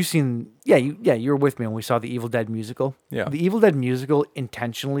you were with me when we saw the Evil Dead musical. Yeah. The Evil Dead musical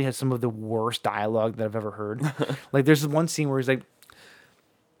intentionally has some of the worst dialogue that I've ever heard. Like there's one scene where he's like,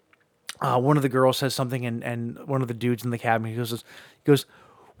 one of the girls says something and one of the dudes in the cabin, he goes,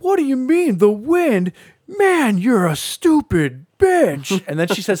 "What do you mean, the wind? Man, you're a stupid bitch." And then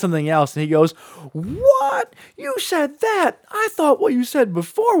she says something else, and he goes, "What? You said that? I thought what you said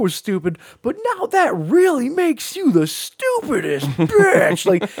before was stupid, but now that really makes you the stupidest bitch."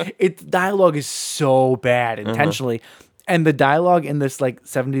 Like, dialogue is so bad intentionally. And the dialogue in this, like,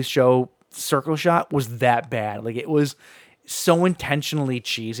 70s show circle shot was that bad. Like, it was so intentionally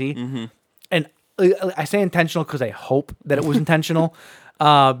cheesy. And I say intentional because I hope that it was intentional.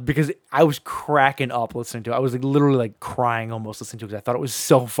 Because I was cracking up listening to it. I was like literally like crying almost listening to it because I thought it was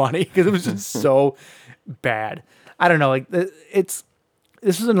so funny because it was just so bad. I don't know. Like this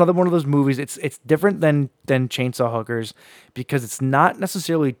is another one of those movies. It's different than Chainsaw Hookers because it's not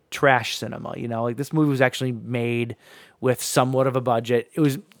necessarily trash cinema. You know, like this movie was actually made with somewhat of a budget. It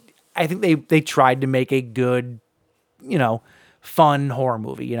was, I think they tried to make a good, you know, fun horror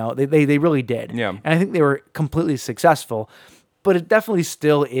movie. You know, they really did. Yeah. And I think they were completely successful. But it definitely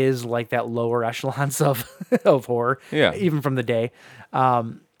still is like that lower echelons of horror, even from the day.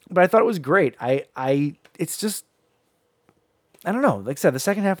 But I thought it was great. It's just, I don't know. Like I said, the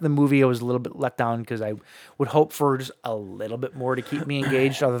second half of the movie, I was a little bit let down because I would hope for just a little bit more to keep me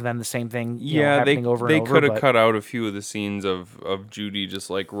engaged, other than the same thing. Happening over and over. They could have cut out a few of the scenes of Judy just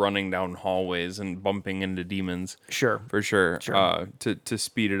like running down hallways and bumping into demons. Sure, for sure. To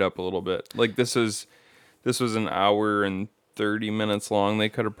speed it up a little bit. Like this was an hour and 30 minutes long. They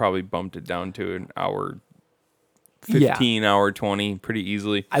could have probably bumped it down to an hour 15, hour 20 pretty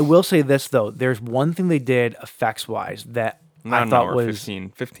easily. I will say this, though. There's one thing they did effects-wise that Not I thought an hour, was...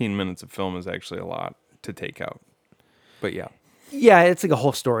 15 minutes of film is actually a lot to take out. But yeah. Yeah, it's like a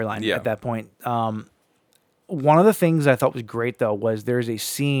whole storyline at that point. One of the things I thought was great, though, was there's a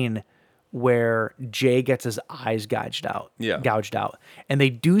scene where Jay gets his eyes gouged out. And they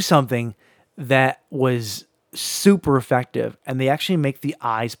do something that was super effective, and they actually make the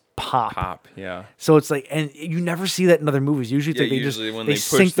eyes pop. So it's like, and you never see that in other movies. Usually, they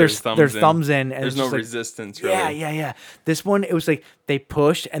sink their thumbs in, and there's no like, resistance. Really. Yeah. This one, it was like they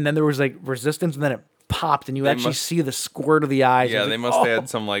pushed, and then there was like resistance, and then it popped, and you actually see the squirt of the eyes. Yeah, they must have had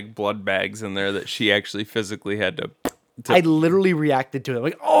some like blood bags in there that she actually physically had to. I literally reacted to it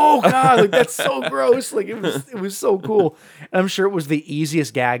like, oh god, like that's so gross. Like it was so cool. And I'm sure it was the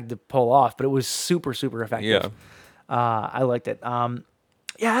easiest gag to pull off, but it was super effective. Yeah, I liked it. I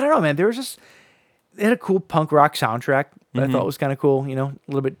don't know, man. They had a cool punk rock soundtrack that I thought was kind of cool. You know,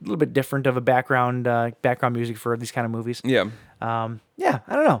 a little bit different of a background music for these kind of movies. Yeah. I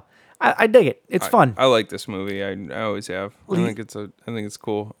don't know. I dig it. It's fun. I like this movie. I always have. I think it's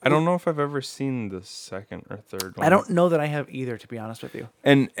cool. I don't know if I've ever seen the second or third one. I don't know that I have either, to be honest with you.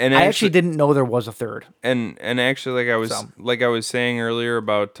 And I actually didn't know there was a third. And actually, like I was saying earlier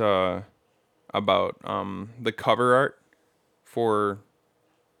about the cover art for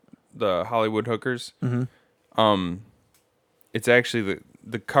the Hollywood Hookers. It's actually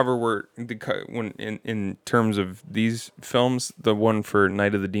the cover were when in terms of these films, the one for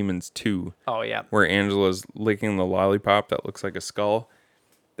Night of the Demons 2. Oh yeah, where Angela's licking the lollipop that looks like a skull.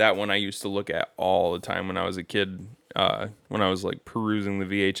 That one I used to look at all the time when I was a kid. When I was like perusing the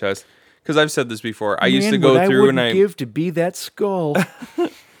VHS, because I've said this before. I used to go through and I give to be that skull.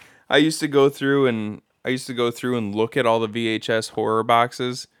 I used to go through and look at all the VHS horror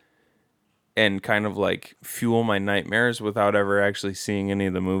boxes and kind of like fuel my nightmares without ever actually seeing any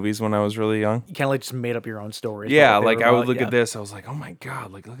of the movies when I was really young. You kind of like just made up your own stories. Yeah, like I would look at this. I was like, oh my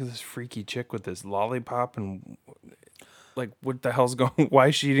God, like look at this freaky chick with this lollipop, and like what the hell's going, why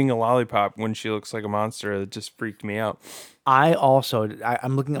is she eating a lollipop when she looks like a monster? It just freaked me out.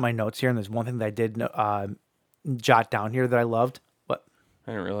 I'm looking at my notes here, and there's one thing that I did jot down here that I loved. What?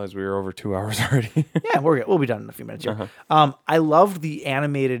 I didn't realize we were over 2 hours already. Yeah, we'll be done in a few minutes here. I loved the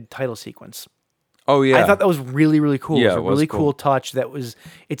animated title sequence. Oh yeah, I thought that was really, really cool. Yeah, it was a really cool touch.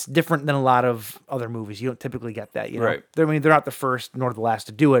 It's different than a lot of other movies. You don't typically get that. You know? Right. They're not the first nor the last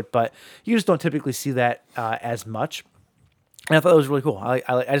to do it, but you just don't typically see that as much. And I thought it was really cool. I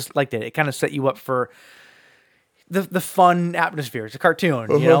just liked it. It kind of set you up for the fun atmosphere. It's a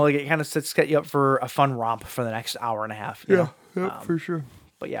cartoon, you know. Like it kind of set you up for a fun romp for the next hour and a half. You know? For sure.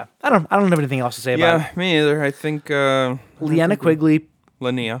 But yeah, I don't have anything else to say about it. Yeah, me either. I think Linnea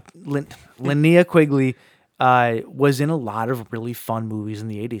Quigley was in a lot of really fun movies in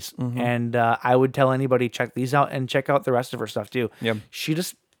the 80s. And I would tell anybody, check these out and check out the rest of her stuff too. Yep. She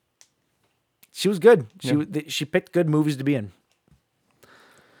was good. She picked good movies to be in.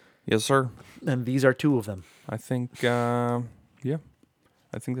 Yes, sir. And these are two of them. I think, I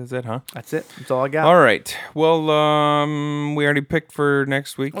think that's it, huh? That's it. That's all I got. All right. Well, we already picked for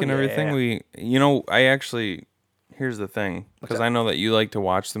next week and everything. Yeah. Here's the thing, because I know that you like to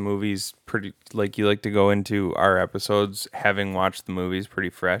watch the movies you like to go into our episodes having watched the movies pretty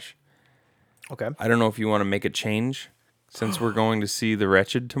fresh. Okay. I don't know if you want to make a change since we're going to see The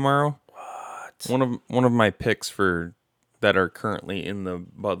Wretched tomorrow. What? One of my picks that are currently in the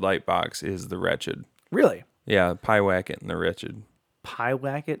Bud Light box is The Wretched. Really? Yeah, Pie Wacket and The Wretched. Pie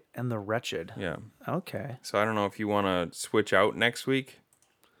Wacket and The Wretched. Yeah. Okay. So I don't know if you want to switch out next week.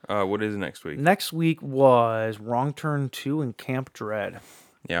 What is next week? Next week was Wrong Turn 2 and Camp Dread.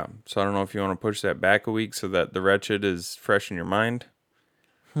 Yeah. So I don't know if you want to push that back a week so that The Wretched is fresh in your mind.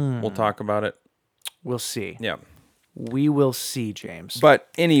 We'll talk about it. We'll see. Yeah. We will see, James. But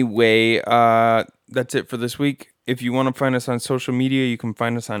anyway, that's it for this week. If you want to find us on social media, you can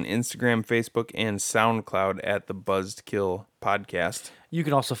find us on Instagram, Facebook, and SoundCloud at the Buzzkill Podcast. You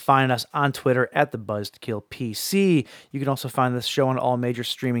can also find us on Twitter at the Buzzkill PC. You can also find this show on all major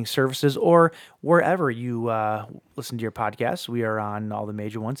streaming services or wherever you listen to your podcasts. We are on all the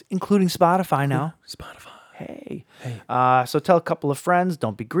major ones, including Spotify now. Spotify. Hey. So tell a couple of friends.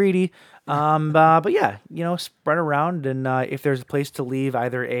 Don't be greedy. But yeah, spread around. And if there's a place to leave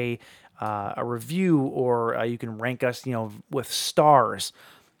either a review or you can rank us, with stars,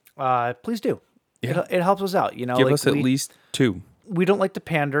 please do. Yeah. It helps us out. Give us at least 2. We don't like to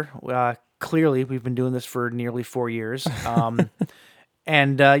pander. Clearly, we've been doing this for nearly 4 years.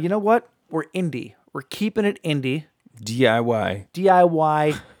 And you know what? We're indie. We're keeping it indie.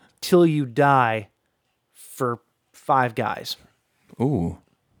 DIY till you die for 5 guys. Ooh,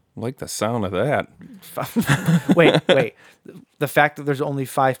 like the sound of that. Wait. The fact that there's only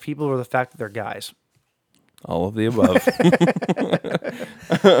 5 people or the fact that they're guys? All of the above.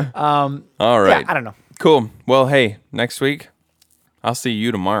 All right. Yeah, I don't know. Cool. Well, hey, next week, I'll see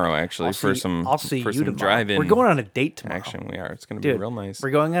you tomorrow, actually, I'll see some you tomorrow. drive-in. We're going on a date tomorrow. Action, we are. It's going to be real nice.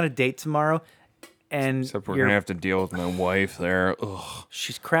 We're going on a date tomorrow, and Except we're going to have to deal with my wife there. Ugh.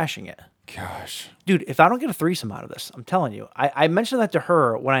 She's crashing it. Gosh. Dude, if I don't get a threesome out of this, I'm telling you. I mentioned that to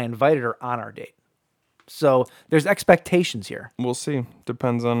her when I invited her on our date. So there's expectations here. We'll see.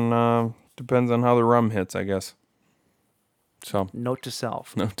 Depends on how the rum hits, I guess. So Note to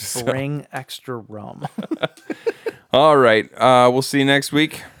self. Bring extra rum. All right. We'll see you next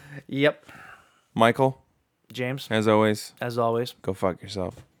week. Yep. Michael. James. As always. Go fuck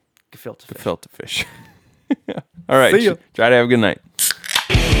yourself. Gefilte fish. Gefilte fish. All right. See ya. Try to have a good night.